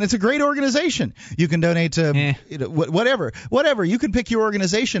Cato, and it's a great organization. You can donate to whatever. You can pick your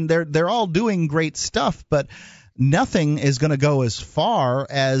organization. They're all doing great stuff, but nothing is going to go as far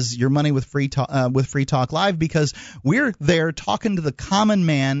as your money with Free Talk Live, because we're there talking to the common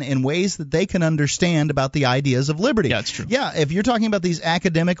man in ways that they can understand about the ideas of liberty. Yeah, that's true. Yeah, if you're talking about these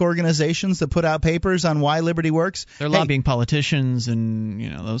academic organizations that put out papers on why liberty works, they're lobbying politicians and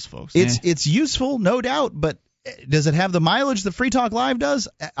those folks. It's useful, no doubt, but does it have the mileage that Free Talk Live does?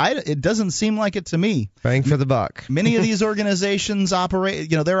 It doesn't seem like it to me. Bang for the buck. Many of these organizations operate,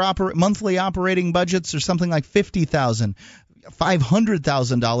 their monthly operating budgets are something like $50,000,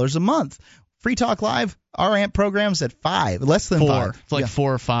 $500,000 a month. Free Talk Live, our AMP program's at less than $4. $5. It's like $4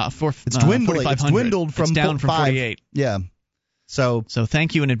 or $5. It's dwindling. It's dwindled from down from 48. Yeah. So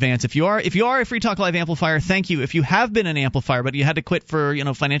thank you in advance. If you are a Free Talk Live amplifier, thank you. If you have been an amplifier but you had to quit for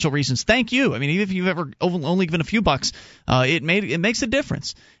financial reasons, thank you. I mean, even if you've ever only given a few bucks, it makes a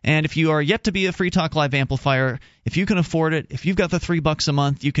difference. And if you are yet to be a Free Talk Live amplifier, if you can afford it, if you've got the $3 a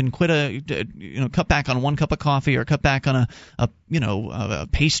month, you can cut back on 1 cup of coffee or cut back on a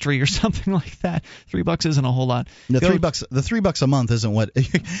pastry or something like that. $3 isn't a whole lot. The $3 a month isn't what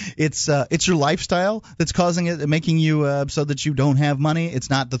it's your lifestyle that's causing it, making you so that you don't have money, it's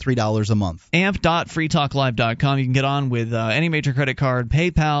not the $3 a month. amp.freetalklive.com. You can get on with any major credit card,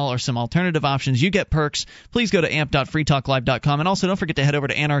 PayPal, or some alternative options. You get perks. Please go to amp.freetalklive.com. And also don't forget to head over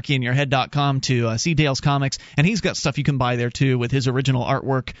to anarchyinyourhead.com to see Dale's comics. And he's got stuff you can buy there, too, with his original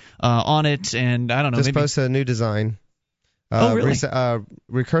artwork on it. And I don't know. Just posted a new design. Really?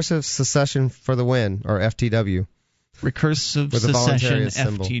 Recursive Succession for the Win, or FTW. Recursive Succession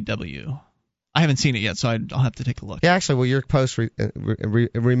FTW. I haven't seen it yet, so I'll have to take a look. Yeah, actually, well, your post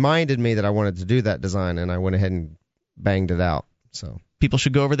reminded me that I wanted to do that design, and I went ahead and banged it out. So people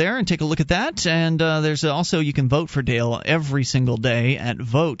should go over there and take a look at that. And there's also, you can vote for Dale every single day at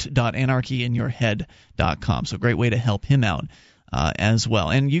vote.anarchyinyourhead.com. So great way to help him out as well.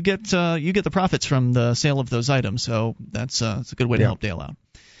 And you get the profits from the sale of those items. So it's a good way to help Dale out.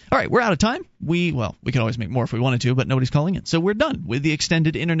 All right, we're out of time. We can always make more if we wanted to, but nobody's calling in. So we're done with the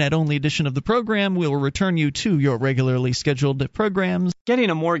extended internet-only edition of the program. We'll return you to your regularly scheduled programs. Getting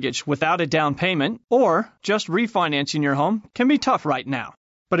a mortgage without a down payment or just refinancing your home can be tough right now.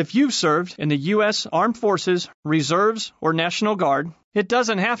 But if you've served in the U.S. Armed Forces, Reserves, or National Guard, it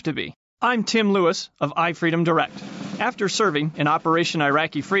doesn't have to be. I'm Tim Lewis of iFreedom Direct. After serving in Operation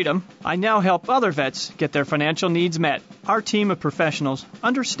Iraqi Freedom, I now help other vets get their financial needs met. Our team of professionals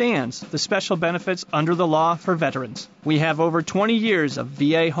understands the special benefits under the law for veterans. We have over 20 years of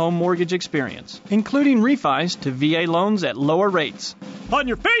VA home mortgage experience, including refis to VA loans at lower rates. On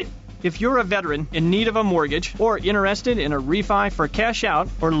your feet! If you're a veteran in need of a mortgage or interested in a refi for cash out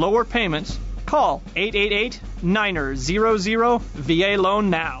or lower payments, call 888-900-VA-LOAN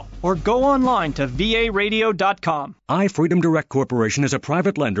now. Or go online to varadio.com. iFreedom Direct Corporation is a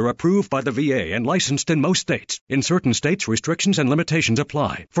private lender approved by the VA and licensed in most states. In certain states, restrictions and limitations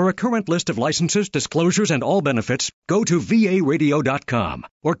apply. For a current list of licenses, disclosures, and all benefits, go to varadio.com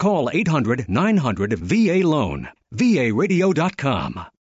or call 800-900-VA-LOAN. varadio.com.